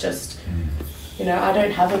together was just, I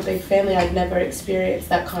don't have a big family. I'd never experienced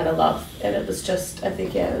that kind of love, and it was just, I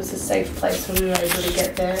think, it was a safe place when we were able to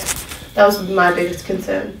get there. That was my biggest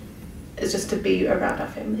concern, is just to be around our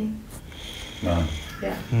family. Wow.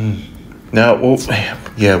 Yeah. Now, we'll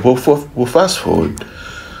fast forward,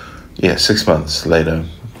 6 months later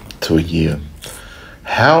to a year.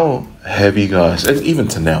 How have you guys, and even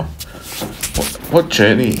to now, what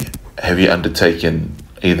journey have you undertaken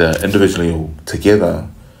either individually or together,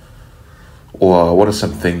 or what are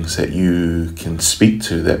some things that you can speak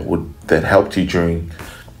to that helped you during,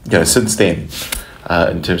 since then,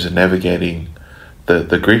 in terms of navigating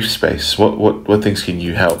the grief space? What things can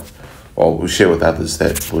you help or share with others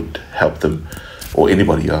that would help them, or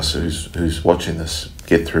anybody else who's watching this,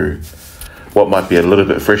 get through what might be a little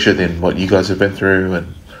bit fresher than what you guys have been through,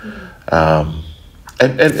 and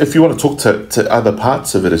if you want to talk to other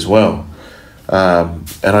parts of it as well. And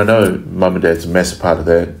I know mum and dad's a massive part of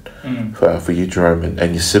that for you, Jerome,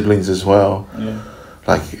 and your siblings as well. Yeah.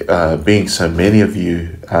 Like being so many of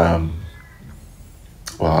you, well,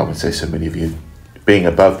 I would say so many of you, being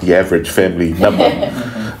above the average family number,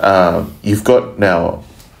 you've got now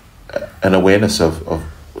an awareness of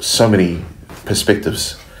so many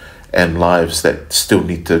perspectives and lives that still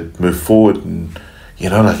need to move forward, and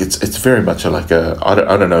it's very much I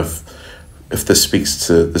don't know if this speaks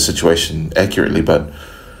to the situation accurately, but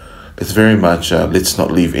it's very much let's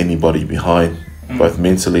not leave anybody behind, both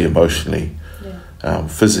mentally, emotionally,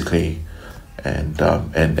 physically, and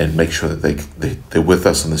make sure that they're with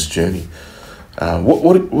us on this journey.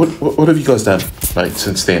 What have you guys done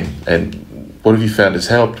since then, and what have you found has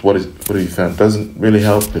helped? What have you found doesn't really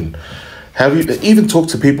help? And have you even talked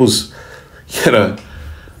to people's,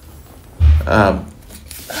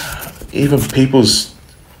 even people's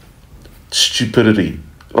stupidity,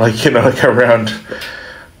 around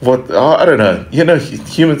what, I don't know.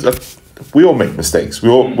 Humans, we all make mistakes.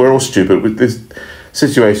 We're all stupid. There's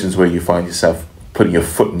situations where you find yourself putting your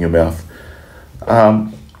foot in your mouth.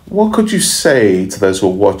 What could you say to those who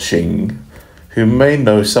are watching, who may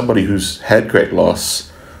know somebody who's had great loss?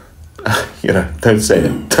 Don't say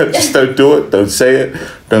it. Don't do it. Don't say it.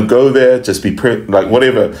 Don't go there. Just be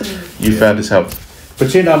whatever you found has helped.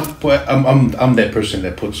 Pretend I'm that person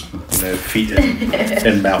that puts feet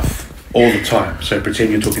in mouth all the time. So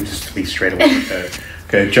pretend you're talking to me straight away.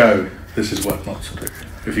 Go, Joe, this is what not to do.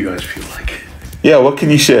 If you guys feel like it. Yeah. What can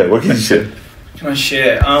you share? Can I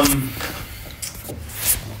share?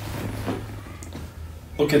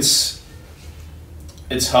 Look, it's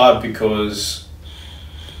hard because,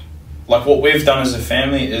 what we've done as a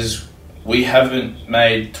family is we haven't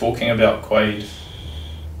made talking about Quade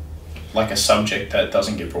a subject that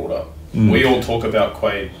doesn't get brought up. We all talk about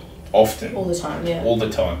Quade often. All the time, yeah. All the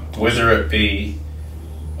time. Whether it be,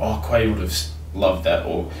 Quade would have loved that,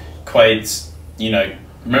 or Quade's,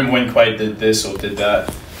 remember when Quade did this or did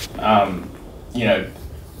that, or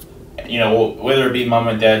whether it be mum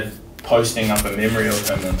and dad posting up a memory of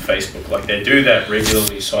him on Facebook. They do that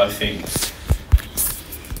regularly, so I think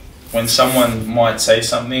when someone might say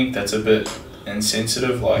something that's a bit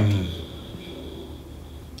insensitive,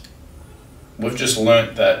 we've just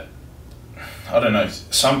learnt that, I don't know,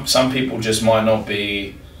 some people just might not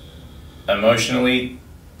be emotionally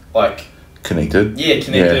connected. Yeah,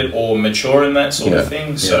 connected or mature in that sort of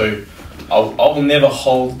thing. So I'll never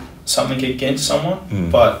hold something against someone,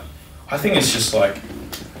 but I think it's just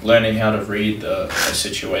learning how to read a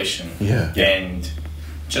situation and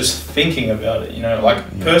just thinking about it.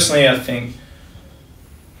 Personally, I think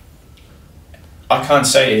I can't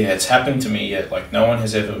say it's happened to me yet. No one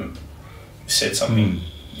has ever said something,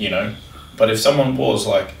 but if someone was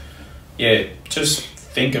just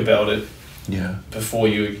think about it before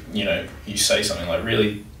you say something.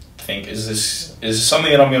 Really think, is this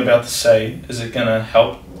something that I'm about to say, is it going to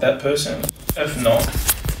help that person? If not,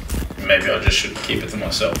 maybe I just should keep it to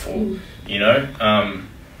myself, or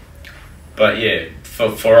but yeah,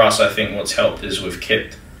 for us, I think what's helped is we've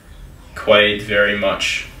kept Quade very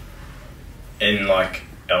much in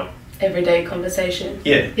our everyday conversation.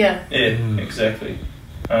 Yeah, exactly.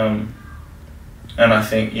 And I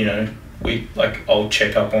think we I'll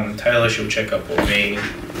check up on Taylor, she'll check up on me,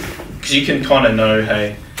 because you can kind of know,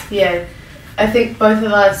 hey. Yeah, I think both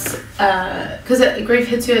of us, because grief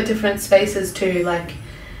hits you at different spaces too.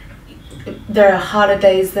 There are harder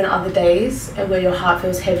days than other days, and where your heart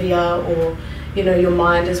feels heavier, or your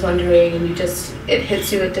mind is wandering, and it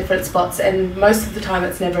hits you at different spots, and most of the time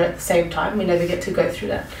it's never at the same time. We never get to go through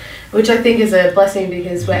that, which I think is a blessing,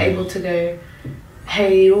 because we're able to go,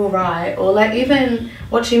 hey, you all right? Or even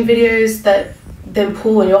watching videos that then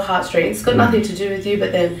pull on your heartstrings. It's got nothing to do with you,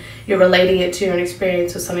 but then you're relating it to your own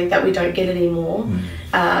experience or something that we don't get anymore.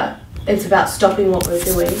 It's about stopping what we're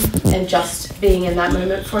doing and just being in that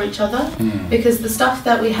moment for each other, because the stuff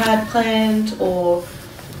that we had planned or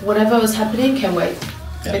whatever was happening can wait.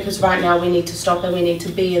 Because right now we need to stop, and we need to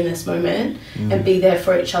be in this moment and be there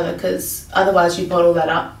for each other, because otherwise you bottle that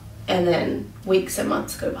up and then weeks and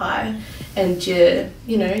months go by and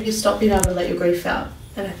you stop being able to let your grief out.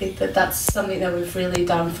 And I think that that's something that we've really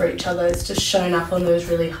done for each other. It's just shown up on those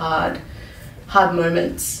really hard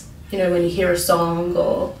moments. You know, when you hear a song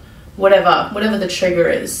or whatever the trigger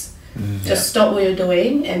is. Just stop what you're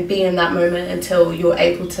doing and be in that moment until you're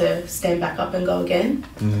able to stand back up and go again.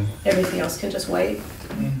 Everything else can just wait.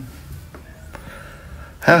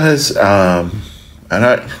 How has I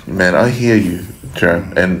hear you,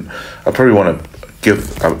 Jerome, and I probably want to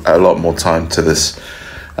give a lot more time to this.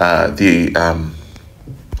 I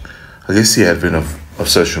guess the advent of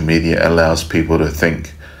social media allows people to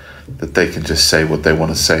think that they can just say what they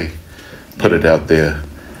want to say, put it out there,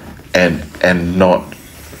 and not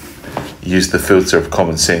use the filter of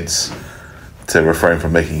common sense to refrain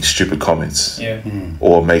from making stupid comments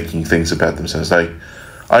or making things about themselves. Like,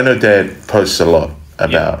 I know Dad posts a lot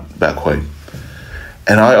about Quade,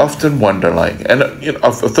 and I often wonder, like, and you know,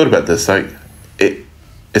 I've thought about this, like,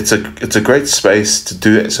 it's a great space to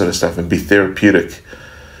do that sort of stuff and be therapeutic.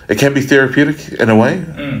 It can be therapeutic in a way.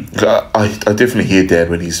 I definitely hear Dad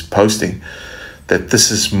when he's posting that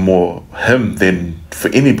this is more him than for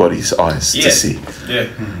anybody's eyes to see.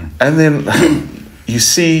 And then you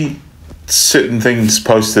see certain things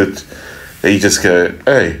posted that you just go,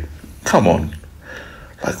 hey, come on.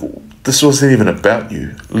 Like, this wasn't even about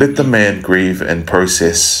you. Let the man grieve and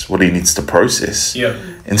process what he needs to process.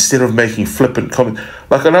 Instead of making flippant comments.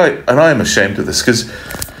 Like, and I am ashamed of this because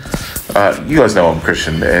you guys know I'm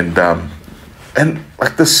Christian, and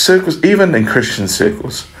like the circles, even in Christian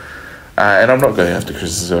circles, and I'm not going after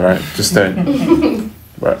Christians, all right? Just don't.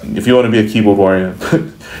 Right. If you want to be a keyboard warrior,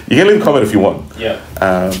 you can leave a comment if you want.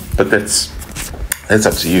 But that's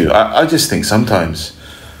up to you. I just think sometimes,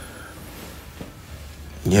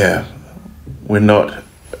 we're not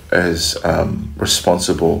as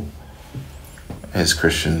responsible as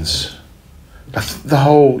Christians. Like the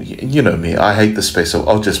whole, you know me, I hate the space of,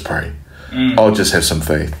 I'll just pray. I'll just have some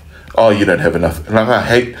faith. Oh, you don't have enough. Like, I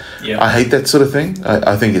hate that sort of thing.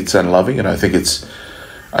 I think it's unloving, and I think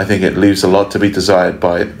it leaves a lot to be desired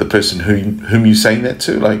by the person whom you're saying that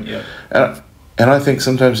to. Like, and I think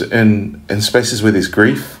sometimes in spaces where there's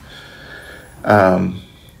grief, man,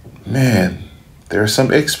 there are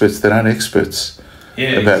some experts that aren't experts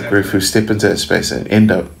about grief who step into that space and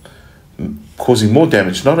end up causing more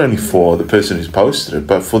damage, not only for the person who's posted it,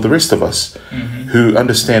 but for the rest of us who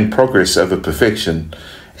understand progress over perfection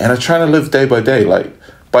and are trying to live day by day, like,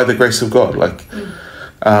 by the grace of God. Like,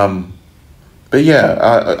 but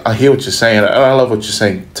I hear what you're saying, and I love what you're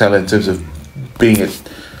saying, Taylor, in terms of being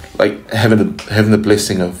having the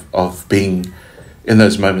blessing of being in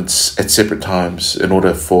those moments at separate times in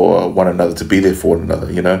order for one another, to be there for one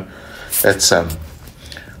another. You know, that's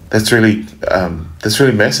really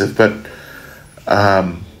massive. But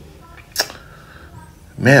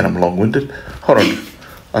man, I'm long-winded. Hold on,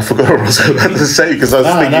 I forgot what I was about to say because I was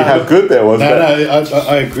thinking how good that was.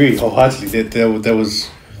 I agree wholeheartedly. There was,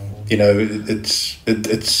 you know,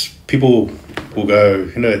 it's people will go,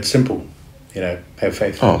 you know, it's simple, you know, have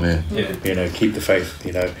faith. Oh man, you know, keep the faith.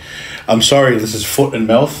 You know, I'm sorry, this is foot and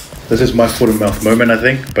mouth. This is my foot and mouth moment, I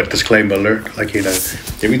think. But disclaimer alert, like, you know,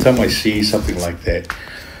 every time I see something like that,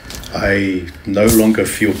 I no longer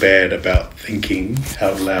feel bad about thinking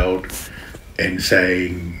out loud and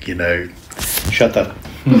saying, you know, shut up.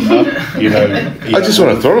 You know, I just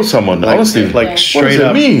want to throw someone, like, honestly. Like, straight what does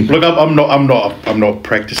up. It mean? Look, I'm not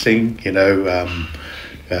practicing, you know,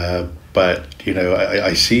 but you know,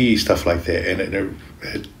 I see stuff like that, and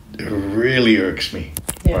it really irks me,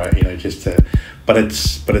 right? You know, but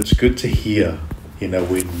it's good to hear, you know,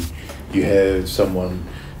 when you have someone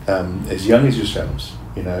as young as yourselves,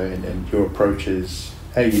 you know, and your approach is,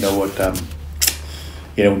 hey, you know what,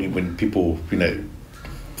 you know, when people, you know,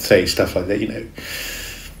 say stuff like that, you know,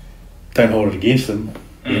 don't hold it against them.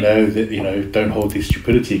 You know, that, you know, don't hold their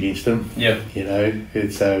stupidity against them. You know,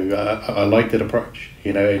 it's I like that approach.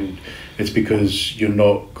 You know, and it's because you're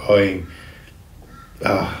not going,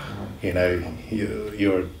 you know,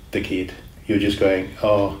 you're a dickhead. You're just going,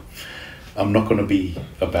 I'm not going to be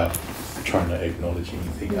about trying to acknowledge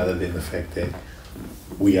anything other than the fact that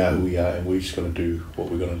we are who we are, and we're just going to do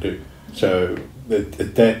what we're going to do. So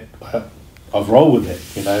that I've rolled with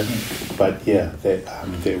that, you know. But yeah,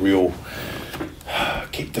 that real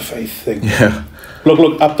keep the faith thing. Yeah.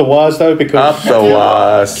 Look up the wires though, because up the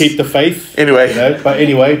wires. Keep the faith. Anyway, you know,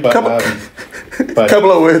 but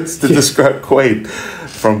couple of words to describe Quade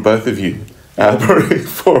from both of you. Probably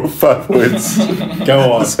 4 or 5 words.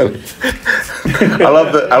 Go on.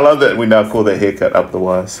 I love that we now call that haircut up the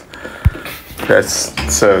wires.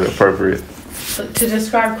 That's so appropriate. To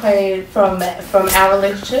describe Quade from our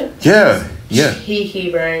relationship. Yeah.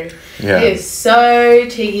 Cheeky, bro. Yeah. He is so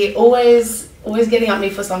cheeky. Always always getting at me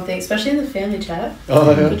for something, especially in the family chat. Oh,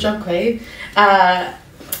 yeah. Good job, Quade.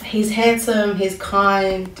 He's handsome, he's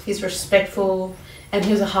kind, he's respectful, and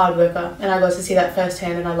he was a hard worker. And I got to see that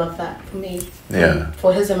firsthand, and I love that for me. Yeah.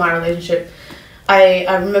 For his and my relationship.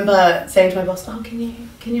 I remember saying to my boss, "Oh, can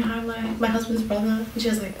you hire my husband's brother?" And she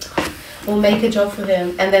was like, "Oh, we'll make a job for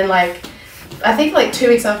him." And then like, I think like 2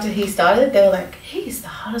 weeks after he started, they were like, "He's the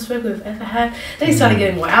hardest worker we've ever had." Then he started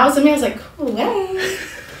getting more hours than me. I was like, "Cool, wow."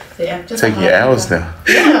 So yeah, just Taking your hours now.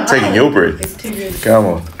 Yeah, Taking your bread. It's too good. Come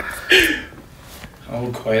on.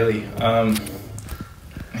 Old Quayle.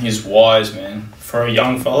 He's wise, man. For a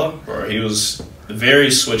young fella, bro, he was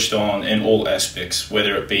very switched on in all aspects,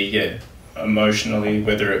 whether it be, emotionally,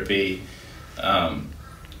 whether it be,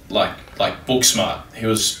 like book smart. He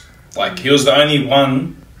was the only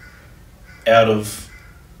one out of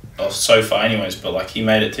so far anyways, but like he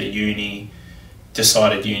made it to uni,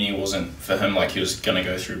 decided uni wasn't for him, like he was going to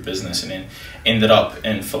go through business, and then ended up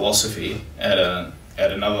in philosophy at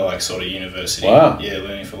another like sort of university. Wow. Yeah,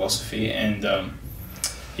 learning philosophy, and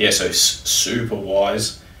so super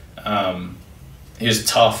wise. He was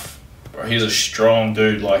tough, bro. He was a strong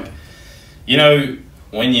dude. Like, you know,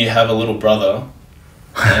 when you have a little brother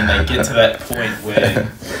and they get to that point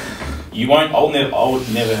where you won't, I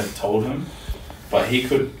would never have told him, but he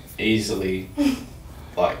could easily,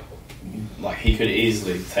 like he could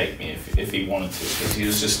easily take me if he wanted to, because he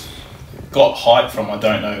was just got hype from I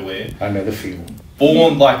don't know where. I know the feel.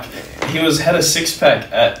 Born like he had a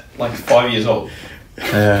 6-pack at like 5 years old.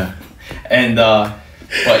 Yeah. And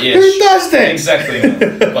but yeah, Who does that? exactly.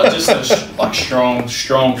 But just like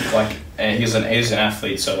strong, like, and he's an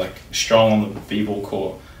athlete, so like strong on the b-ball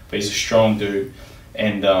court, but he's a strong dude,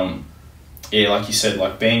 and like you said,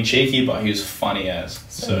 like being cheeky, but he was funny as.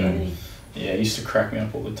 So yeah, he used to crack me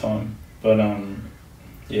up all the time. But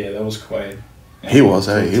that was Quaid. He was,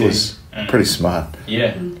 He was pretty smart.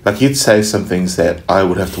 Yeah. Like, he'd say some things that I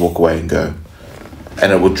would have to walk away and go,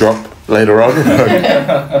 and it would drop later on.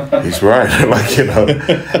 He's right. Like, you know.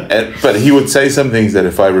 But he would say some things that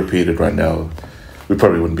if I repeated right now, we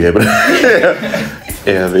probably wouldn't be able to.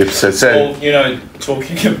 Yeah, the episode. So, well, you know,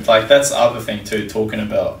 talking like that's the other thing too. Talking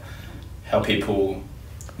about how people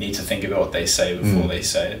need to think about what they say before they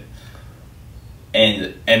say it.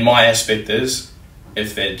 And my aspect is,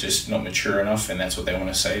 if they're just not mature enough and that's what they want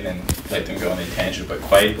to say, then let them go on their tangent. But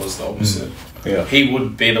Quaid was the opposite. Yeah. He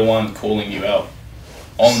would be the one calling you out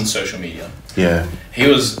on social media. yeah.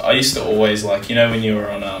 I used to always, like, you know, when you were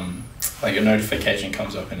on, like your notification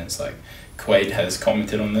comes up and it's like, Quaid has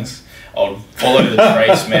commented on this. I'll follow the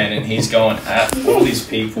trace, man, and he's going at all these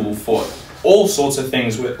people for all sorts of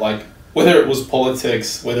things, with like, whether it was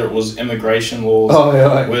politics, whether it was immigration laws,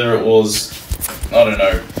 whether it was, I don't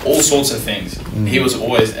know, all sorts of things. He was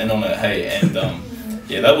always in on it, hey, and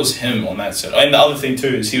that was him on that set. And the other thing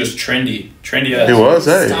too is he was trendy as. He was,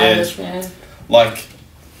 Stylish, man. Like,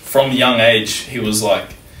 from a young age, he was like,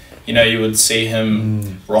 you know, you would see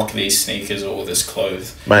him rock these sneakers or this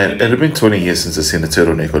clothes. Man, it had been 20 years since I seen a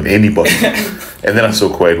turtleneck on anybody. And then I saw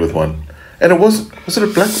Quaid with one. And it was it a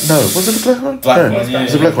black? No, was it a black one? Black no, one, yeah. It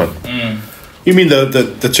was a black one. You mean the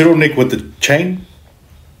turtleneck with the chain?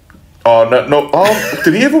 Oh, no. Oh,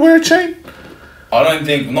 did he ever wear a chain? I don't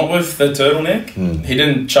think, not with the turtleneck. He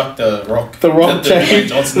didn't chuck the rock. The rock chain?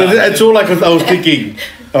 That's all I was thinking.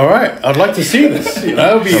 All right, I'd like to see this. You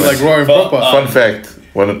know, it'll be like roaring proper. Fun fact,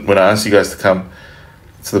 when I asked you guys to come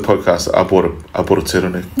to the podcast, I bought a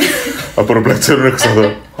turtleneck. I bought a black turtleneck because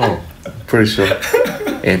I thought, pretty sure.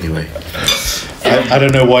 Anyway. I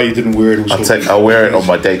don't know why you didn't wear it. I'll wear it on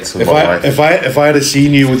my dates with my wife. If I had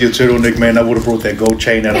seen you with your turtleneck, man, I would have brought that gold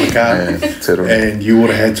chain out of the car, and you would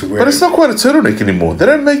have had to wear it. But it's not quite a turtleneck anymore. They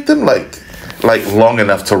don't make them like long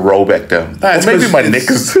enough to roll back down. Nah, maybe my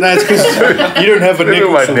knickers. No, it's because you don't have a neck. Maybe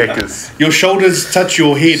my knickers. Your shoulders touch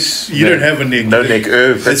your head. You don't have a neck. No neck.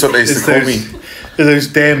 That's what they used to call me. Those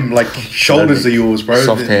damn shoulders of yours, bro.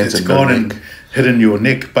 Soft hands it's and gone no and neck. hidden your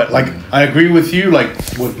neck. But I agree with you. Like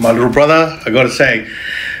with my little brother, I got to say,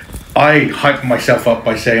 I hype myself up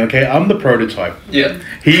by saying, okay, I'm the prototype. Yeah.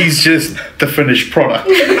 He's just the finished product.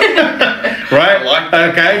 Right? I like that.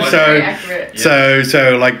 Okay, Very accurate.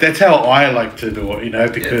 so like that's how I like to do it, you know,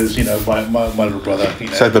 because you know my little brother. You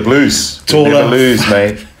know, So the blues. Taller. We never lose,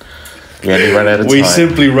 mate. We only run out of time. we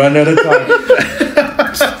simply run out of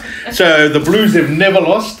time. So the Blues have never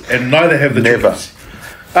lost, and neither have the Never.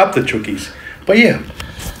 Chookies. Up the Chookies. But yeah,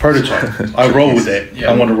 prototype. I roll with that. Yeah.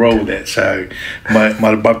 I want to roll with that. So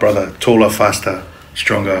my brother, taller, faster,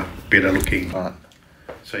 stronger, better looking. Right.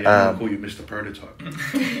 So yeah, I'll call you Mr. Prototype.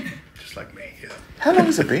 Just like me, yeah. How long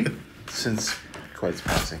has it been since Quaid's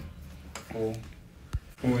passing?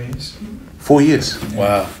 4 years. 4 years.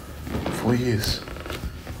 Wow. 4 years.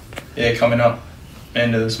 Yeah, coming up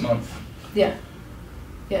end of this month. Yeah.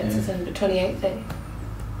 Yeah, it's December 28th, eh?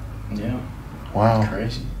 Yeah. Wow.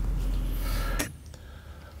 Crazy.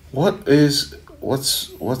 What's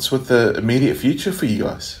with the immediate future for you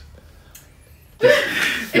guys?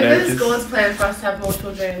 If it's God's plan for us to have more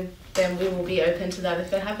children, then we will be open to that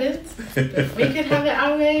if it happens. If we could have it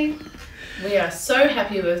our way, we are so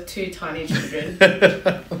happy with 2 tiny children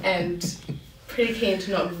and pretty keen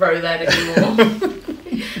to not grow that anymore.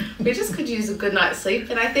 We just could use a good night's sleep,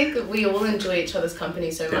 and I think that we all enjoy each other's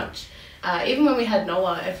company so much. Even when we had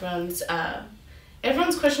Noah, everyone's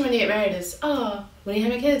question when you get married is, oh, when are you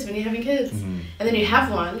having kids? When are you having kids? Mm-hmm. And then you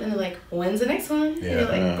have one, and they're like, when's the next one? And you're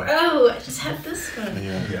like, bro, I just had this one.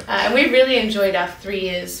 And we really enjoyed our 3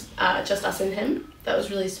 years, just us and him. That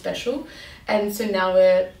was really special. And so now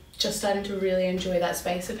we're just starting to really enjoy that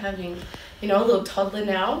space of having, a little toddler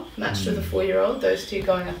now, matched with a 4-year-old. Those two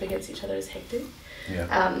going up against each other is hectic.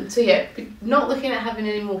 So yeah, not looking at having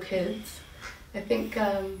any more kids. I think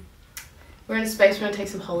we're in a space where we're going to take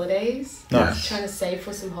some holidays. Nice. Trying to save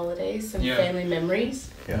for some holidays, some family memories.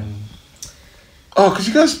 Yeah. Oh, because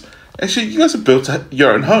you guys have built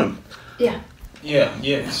your own home. Yeah. Yeah.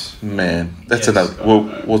 Yes. Man, that's another.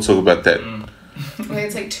 We'll talk about that. I think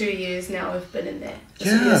it's like 2 years now we've been in there.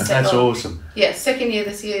 That's awesome. Yeah, 2nd year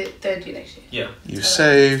this year, 3rd year next year. Yeah. You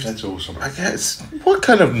saved. That's awesome. I guess. What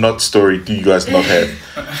kind of not story do you guys not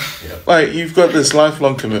have? Like, you've got this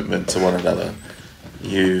lifelong commitment to one another.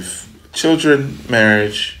 You've children,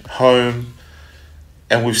 marriage, home,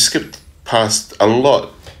 and we've skipped past a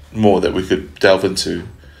lot more that we could delve into.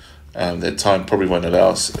 That time probably won't allow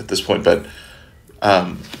us at this point, but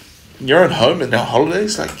your own home and our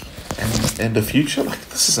holidays, and the future,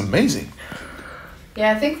 this is amazing.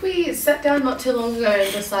 Yeah, I think we sat down not too long ago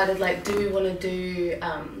and decided, do we want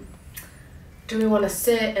to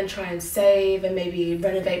sit and try and save and maybe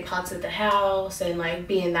renovate parts of the house and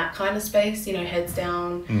be in that kind of space, heads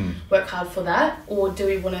down, work hard for that, or do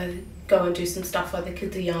we want to go and do some stuff while the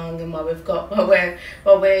kids are young and while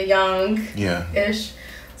we're young-ish.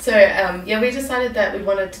 So we decided that we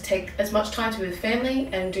wanted to take as much time to with family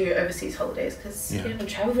and do overseas holidays because we haven't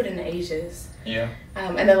travelled in ages. Yeah.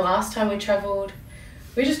 And the last time we travelled,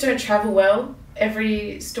 we just don't travel well.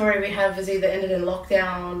 Every story we have is either ended in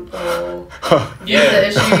lockdown or visa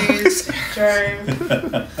issues. Jerome.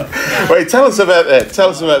 Wait, tell us about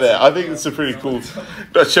that. I think it's a pretty cool.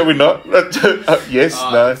 Shall we not? Yes,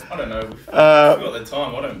 no. I don't know. We've got the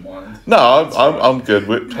time. I don't mind. No, I'm good.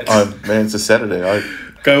 Man, it's a Saturday.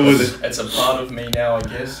 Go with it. It's a part of me now, I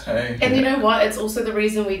guess. Hey. And you know what? It's also the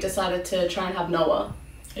reason we decided to try and have Noah.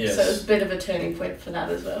 Yes. So it was a bit of a turning point for that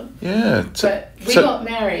as well. Yeah. But we got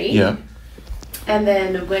married. Yeah. And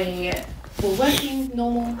then we were working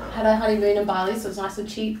normal, had our honeymoon in Bali, so it was nice and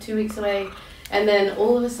cheap, 2 weeks away. And then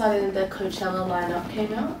all of a sudden the Coachella lineup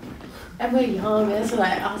came out. And we're young, and so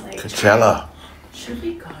I was like, Coachella. Should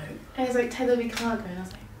we go? And he's like, Taylor, we can't go. And I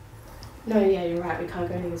was like, no, yeah, you're right, we can't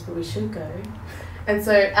go. And he goes, but we should go. And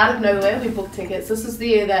so out of nowhere, we booked tickets. This was the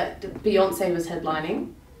year that Beyonce was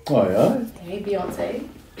headlining. Oh, yeah? Okay, Beyonce.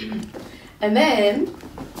 And then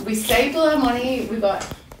we saved all our money. We got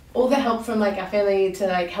all the help from our family to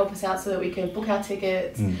help us out so that we could book our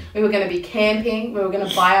tickets. We were going to be camping. We were going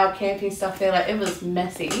to buy our camping stuff there. It was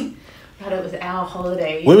messy, but it was our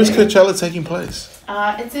holiday. Where was Coachella taking place?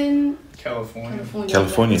 It's in California.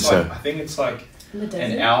 California, so I think it's like in the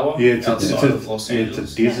desert. an hour outside of Los Angeles.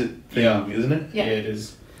 It's a desert thing, isn't it? Yeah, it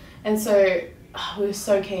is. And so we were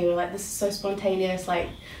so keen. We were like, this is so spontaneous.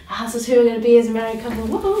 This is who we're going to be as a married couple.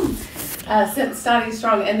 Woohoo! Starting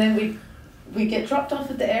strong. And then we get dropped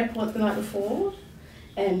off at the airport the night before.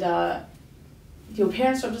 And your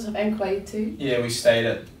parents dropped us off and Quade too. Yeah, we stayed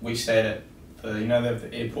at the, they have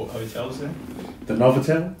the airport hotels there. The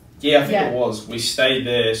Novotel? Yeah, I think it was. We stayed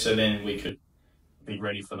there so then we could be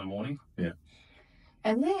ready for the morning. Yeah.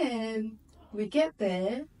 And then we get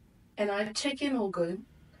there and I check in all good.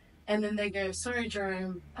 And then they go, sorry,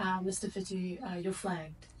 Jerome, Mr. Fitu, you're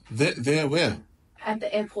flagged. There where? At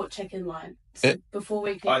the airport check-in line. So before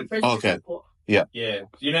we can register okay. the airport. Yeah. Yeah.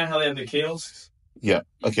 You know how they have the kiosks? Yeah.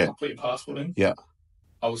 Okay. You put your passport in? Yeah.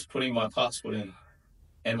 I was putting my passport in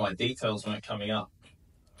and my details weren't coming up.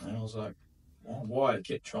 And I was like, why? I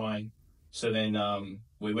kept trying. So then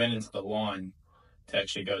we went into the line to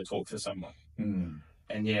actually go talk to someone. And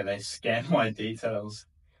they scanned my details.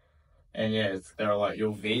 And they were like,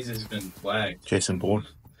 your visa's been flagged. Jason Bourne.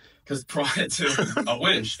 Because prior to, I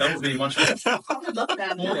wish, that would be much more I would love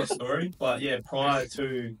that. smaller story. But prior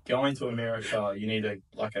to going to America, you need a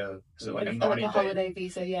 90-day. Like a holiday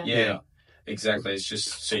visa, Yeah. Exactly. It's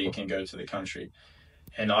just so you can go to the country.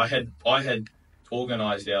 And I had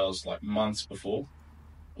organised ours like months before.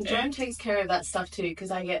 Jerome takes care of that stuff too, because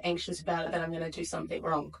I get anxious about it that I'm going to do something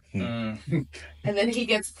wrong. Mm. And then he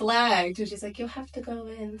gets flagged, and she's like, "You'll have to go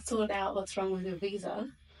in and sort out what's wrong with your visa."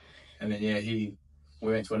 And then we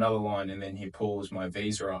went to another line, and then he pulls my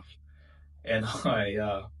visa up, and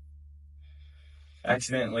I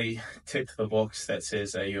accidentally ticked the box that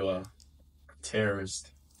says, "Are you a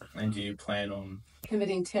terrorist? And do you plan on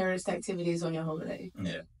Committing terrorist activities on your holiday?"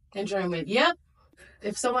 Yeah. And Jerome went, "Yep.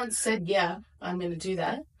 If someone said, yeah, I'm going to do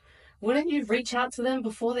that, wouldn't you reach out to them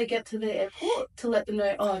before they get to the airport to let them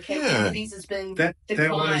know, oh, okay, Yeah. the visa's been That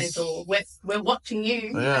declined, was- or we're watching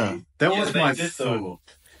you." Yeah. That Yeah, was they my did, though.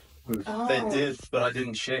 thought. Oh, They did, but I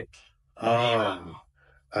didn't check.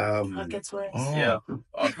 it gets worse. Oh. Yeah.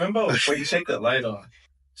 I remember we checked it later.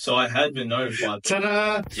 So I had been notified.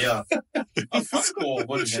 Ta-da! Yeah. A phone call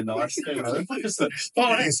would have been nice too, you know? Just a-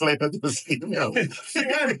 5 days later, this email. Look at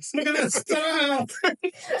this! Ta-da!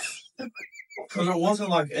 Because it wasn't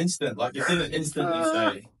like instant. Like it didn't instantly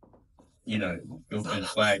say, you know, you've been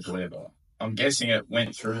flagged or whatever. I'm guessing it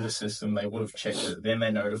went through the system. They would have checked it. Then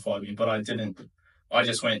they notified me, but I didn't. I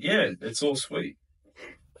just went, yeah, it's all sweet.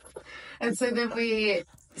 And so then we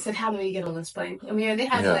said, how do we get on this plane? And we only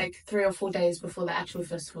had like 3 or 4 days before the actual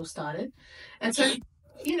festival started. And so,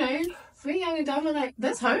 you know, me, young and dumb, were like,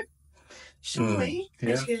 there's hope. Surely.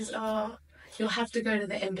 yeah. And she goes, oh, you'll have to go to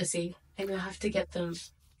the embassy and you'll have to get them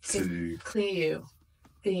to clear you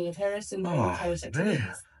being a terrorist and doing terrorist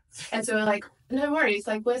activities. And so we're like, no worries.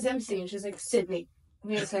 Like, where's the embassy? And she's like, Sydney.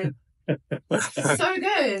 And we were so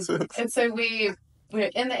good. And so we were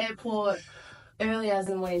in the airport early as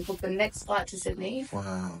and we booked the next flight to Sydney.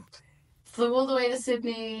 Wow. Flew all the way to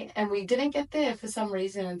Sydney, and we didn't get there for some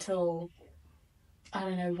reason until I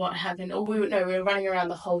don't know what happened. Or we were running around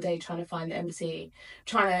the whole day trying to find the embassy,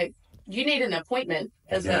 you need an appointment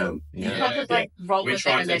as well. You can't just like roll We with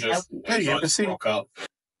them tried and to then help just you. Hey, tried to embassy? rock up.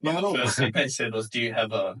 No. The first thing they said was, do you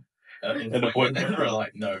have an appointment? And we're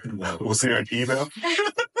like, no. Was there an email?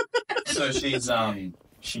 So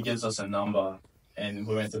she gives us a number, and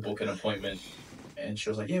we went to book an appointment. And she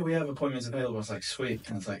was like, yeah, we have appointments available. I was like, sweet.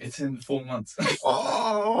 And it's like, it's in 4 months.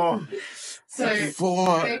 Oh. So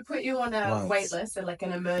Four. they put you on a months. wait list, so like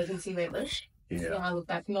an emergency wait list. Yeah. I look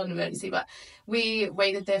back, not an emergency, but we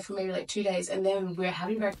waited there for maybe like 2 days, and then we were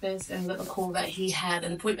having breakfast and got the call that he had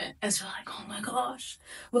an appointment. And so we're like, oh my gosh,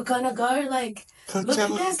 we're gonna go, like, look at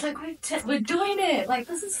this, like we're doing it, like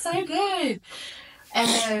this is so good. And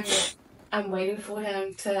then I'm waiting for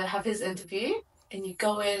him to have his interview, and you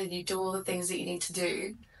go in and you do all the things that you need to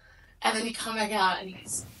do, and then you come back out and he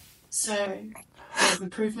goes, so they've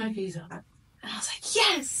approved my visa. And I was like,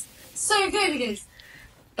 yes, so good. He goes,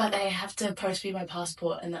 but they have to post me my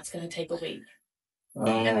passport, and that's going to take a week. Oh,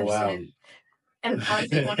 And I wow. said, and I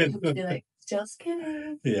just wanted him to be like, just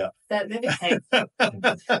kidding. Yeah. That didn't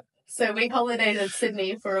take. So we holidayed in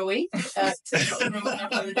Sydney for a week to ruin our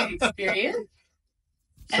holiday experience.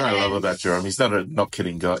 That's what I love about Jerome. He's not a not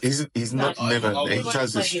kidding guy. He's not No, never. I He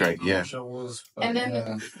tells it straight. Yeah. And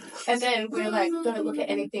then we're like, don't look at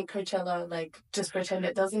anything Coachella, like just pretend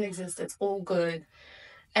it doesn't exist. It's all good.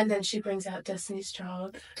 And then she brings out Destiny's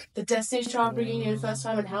Child. The Destiny's Child reunion, first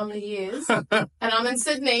time in how many years? And I'm in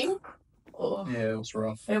Sydney. Oh, Yeah, it was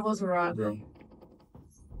rough. it was rough.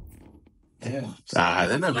 Yeah.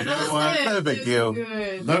 They're no big deal. No big deal.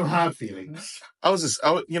 Good. No hard feelings.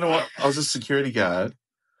 You know what? I was a security guard.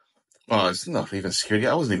 Oh, it's not even security.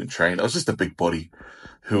 I wasn't even trained. I was just a big body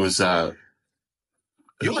who was, You're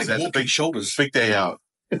like at the walking shoulders. big day out.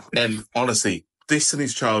 And honestly,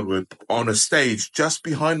 Destiny's Child were on a stage just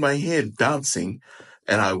behind my head dancing,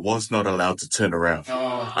 and I was not allowed to turn around.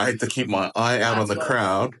 Oh, I had to keep my eye out on the That's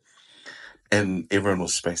crowd, and everyone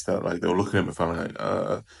was spaced out. Like, they were looking at me funny. Like,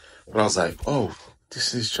 but I was like, oh,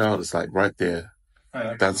 Destiny's Child is like right there,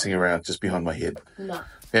 dancing around just behind my head. No.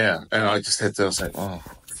 Yeah, and I just had to, I was like, oh,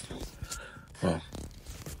 well.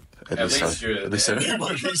 At least you're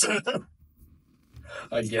I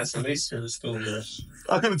I guess at least you're still there.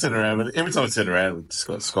 couldn't turn around, but every time I turn around, I just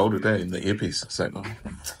got scolded in the earpiece. It's like, oh.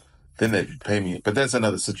 Then they'd pay me. But that's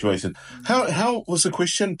another situation. How was the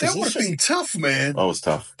question? That would have been tough, man. Oh, it was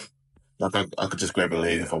tough. Like, I could just grab a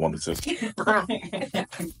lead if I wanted to. But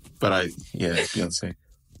Beyonce.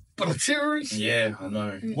 But a terrorist? Yeah, I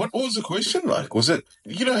know. What was the question like? Was it,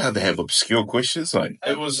 you know how they have obscure questions? Like,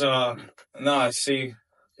 It was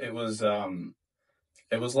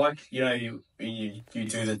it was like, you know, you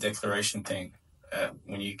do the declaration thing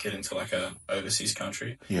when you get into like a overseas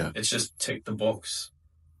country. yeah. It's just tick the box,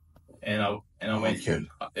 and I went. Okay.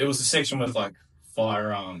 It was a section with like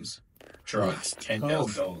firearms, drugs,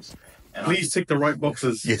 $10,000. Please tick the right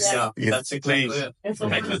boxes. Yes. Yeah, Yes. that's exactly it. It's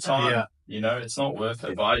Take the time. Yeah. You know, it's not worth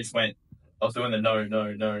it. But I just went, I was doing the no,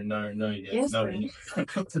 Yes, no.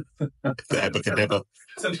 Abracadabra.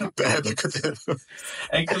 Abracadabra.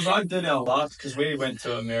 And because I did our last, because we went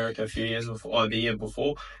to America a few years before, or the year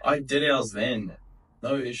before, I did ours then.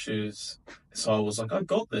 No issues. So I was like, I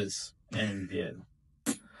got this. And yeah,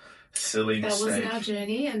 silly That mistake. wasn't our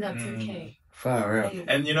journey, and that's okay. Far out.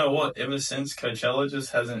 And you know what? Ever since, Coachella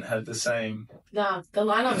just hasn't had the same. Nah, the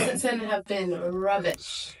lineups since then have been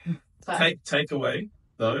rubbish. But Takeaway,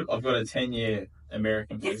 though, I've got a 10-year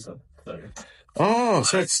American visa. So Oh,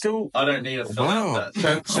 so it's still. I don't need to fill out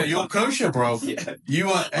that. So you're kosher, bro. Yeah. You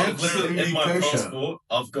are I've literally, absolutely in my kosher. passport,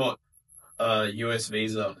 I've got a US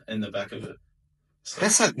visa in the back of it. So,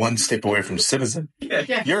 That's like one step away from citizen. yeah.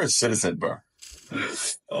 Yeah. You're a citizen, bro.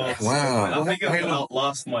 Oh, Wow. I think it'll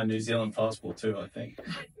outlast my New Zealand passport too, I think.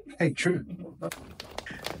 Hey, true.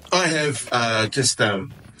 I have just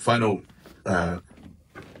final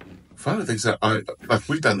things that like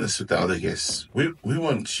we've done this with the other guests. We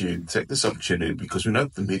want you to take this opportunity because we know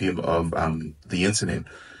the medium of the internet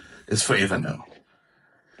is forever now.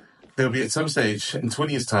 There'll be at some stage in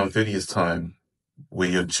 20 years' time, 30 years' time, where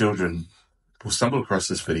your children will stumble across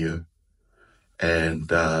this video,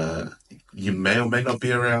 and you may or may not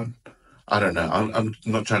be around. I don't know. I'm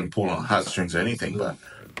not trying to pull on heartstrings or anything, but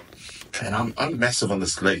and I'm massive on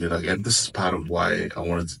this lately. Like, and this is part of why I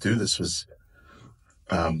wanted to do this was,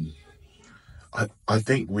 I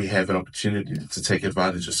think we have an opportunity to take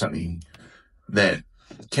advantage of something that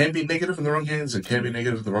can be negative in the wrong hands and can be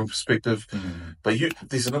negative in the wrong perspective. But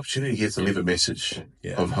there's an opportunity here to leave a message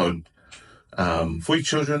of hope for your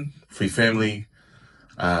children, for your family,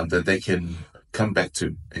 that they can come back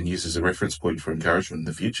to and use as a reference point for encouragement in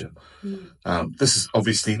the future. This is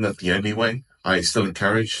obviously not the only way. I still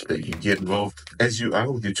encourage that you get involved as you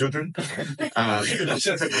are with your children. Just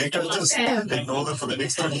ignore them for the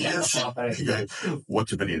next 20 years.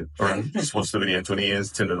 Watch a video. All right, just watch the video in 20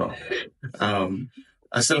 years, turn it on.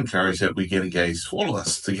 I still encourage that we get engaged, for all of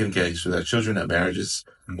us to get engaged with our children, our marriages,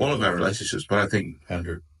 all of our relationships. But I think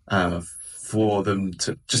for them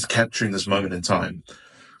to just capturing this moment in time,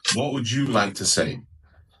 what would you like to say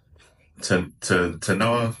to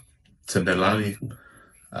Noah, to Nelani,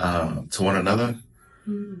 to one another,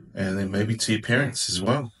 and then maybe to your parents as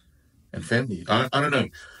well, and family? I don't know.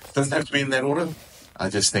 It doesn't have to be in that order. I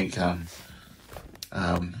just think it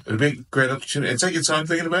would be a great opportunity. And take your time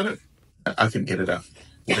thinking about it. I can get it up.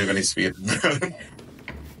 Whatever needs to be it.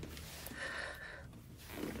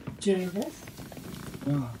 do you know this?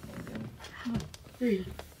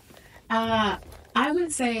 I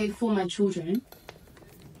would say for my children,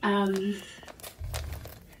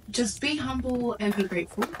 just be humble and be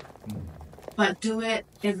grateful, but do it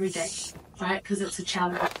every day, right? Because it's a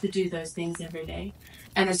challenge to do those things every day.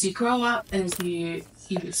 And as you grow up, as you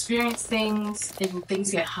experience things, and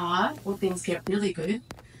things get hard or things get really good,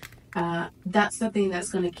 that's the thing that's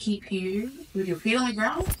going to keep you with your feet on the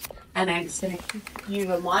ground, and it's going to keep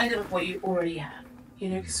you reminded of what you already have. You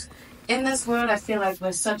know, 'cause in this world, I feel like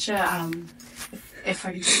we're such a, if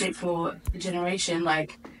I could speak for the generation,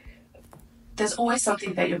 like, there's always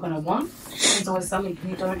something that you're going to want. There's always something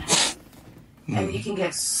you don't have. And you can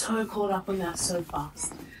get so caught up on that so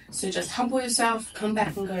fast. So just humble yourself, come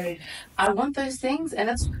back and go, I want those things, and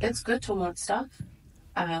it's good to want stuff.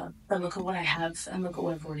 But look at what I have and look at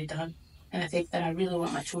what I've already done. And I think that I really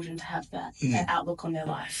want my children to have that outlook on their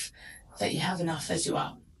life, that you have enough as you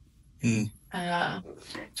are.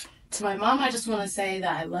 To my mom, I just want to say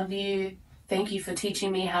that I love you. Thank you for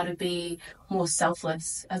teaching me how to be more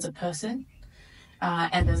selfless as a person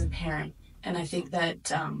and as a parent. And I think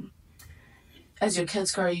that as your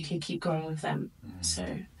kids grow, you can keep growing with them.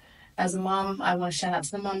 So as a mom, I want to shout out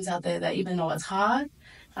to the moms out there that even though it's hard,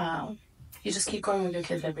 you just keep growing with your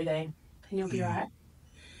kids every day and you'll be all right.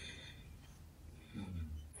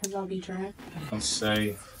 I love you, Jerome. I'll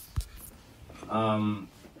say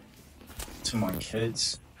to my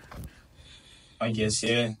kids, I guess,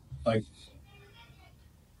 like,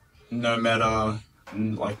 no matter,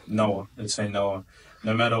 like Noah, let's say Noah,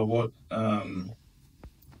 no matter what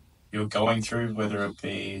you're going through, whether it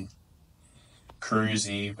be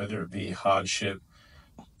cruisy, whether it be hardship,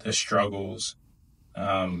 the struggles,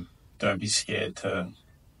 don't be scared to,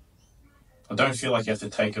 or don't feel like you have to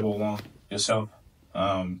take it all on yourself.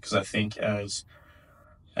 Because I think as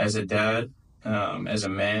a dad, as a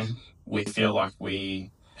man, we feel like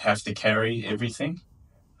we have to carry everything.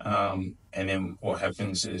 And then what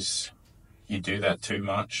happens is you do that too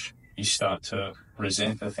much, you start to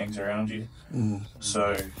resent the things around you.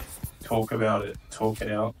 So talk about it, talk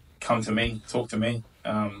it out, come to me, talk to me.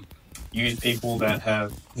 Use people that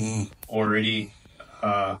have already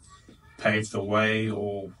paved the way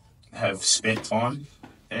or have spent time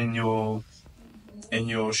in your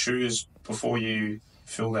shoes before you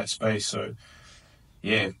fill that space. So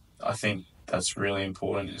yeah, I think that's really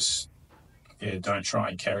important. Is don't try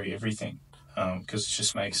and carry everything, because it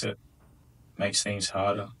just makes things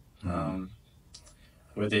harder.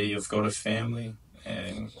 Whether you've got a family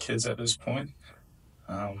and kids at this point,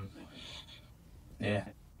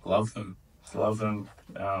 love them,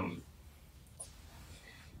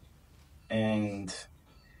 and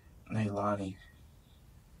Neilani,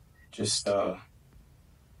 just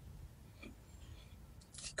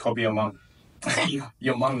copy your mum.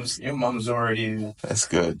 your mum's already That's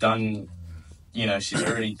good. done. She's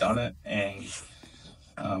already done it, and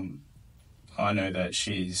I know that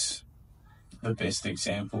she's the best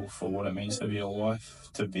example for what it means to be a wife,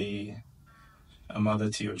 to be a mother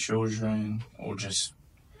to your children, or just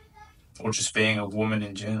being a woman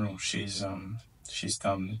in general. She's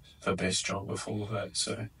done the best job with all of that.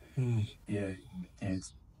 So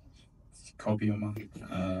copy your mum.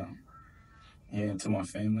 And to my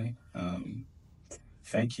family,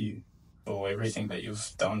 thank you for everything that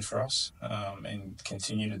you've done for us, and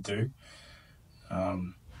continue to do.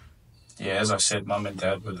 As I said, Mum and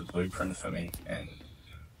Dad were the blueprint for me, and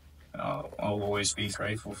I'll always be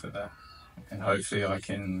grateful for that. And hopefully I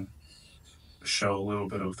can show a little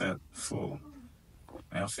bit of that for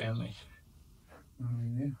our family.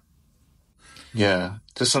 Yeah,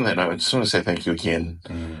 just on that note, I just want to say thank you again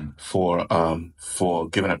for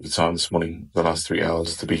giving up your time this morning, the last 3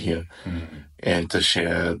 hours, to be here and to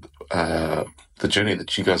share the journey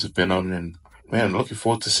that you guys have been on. And man, I'm looking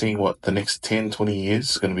forward to seeing what the next 10, 20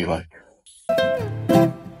 years is going to be like.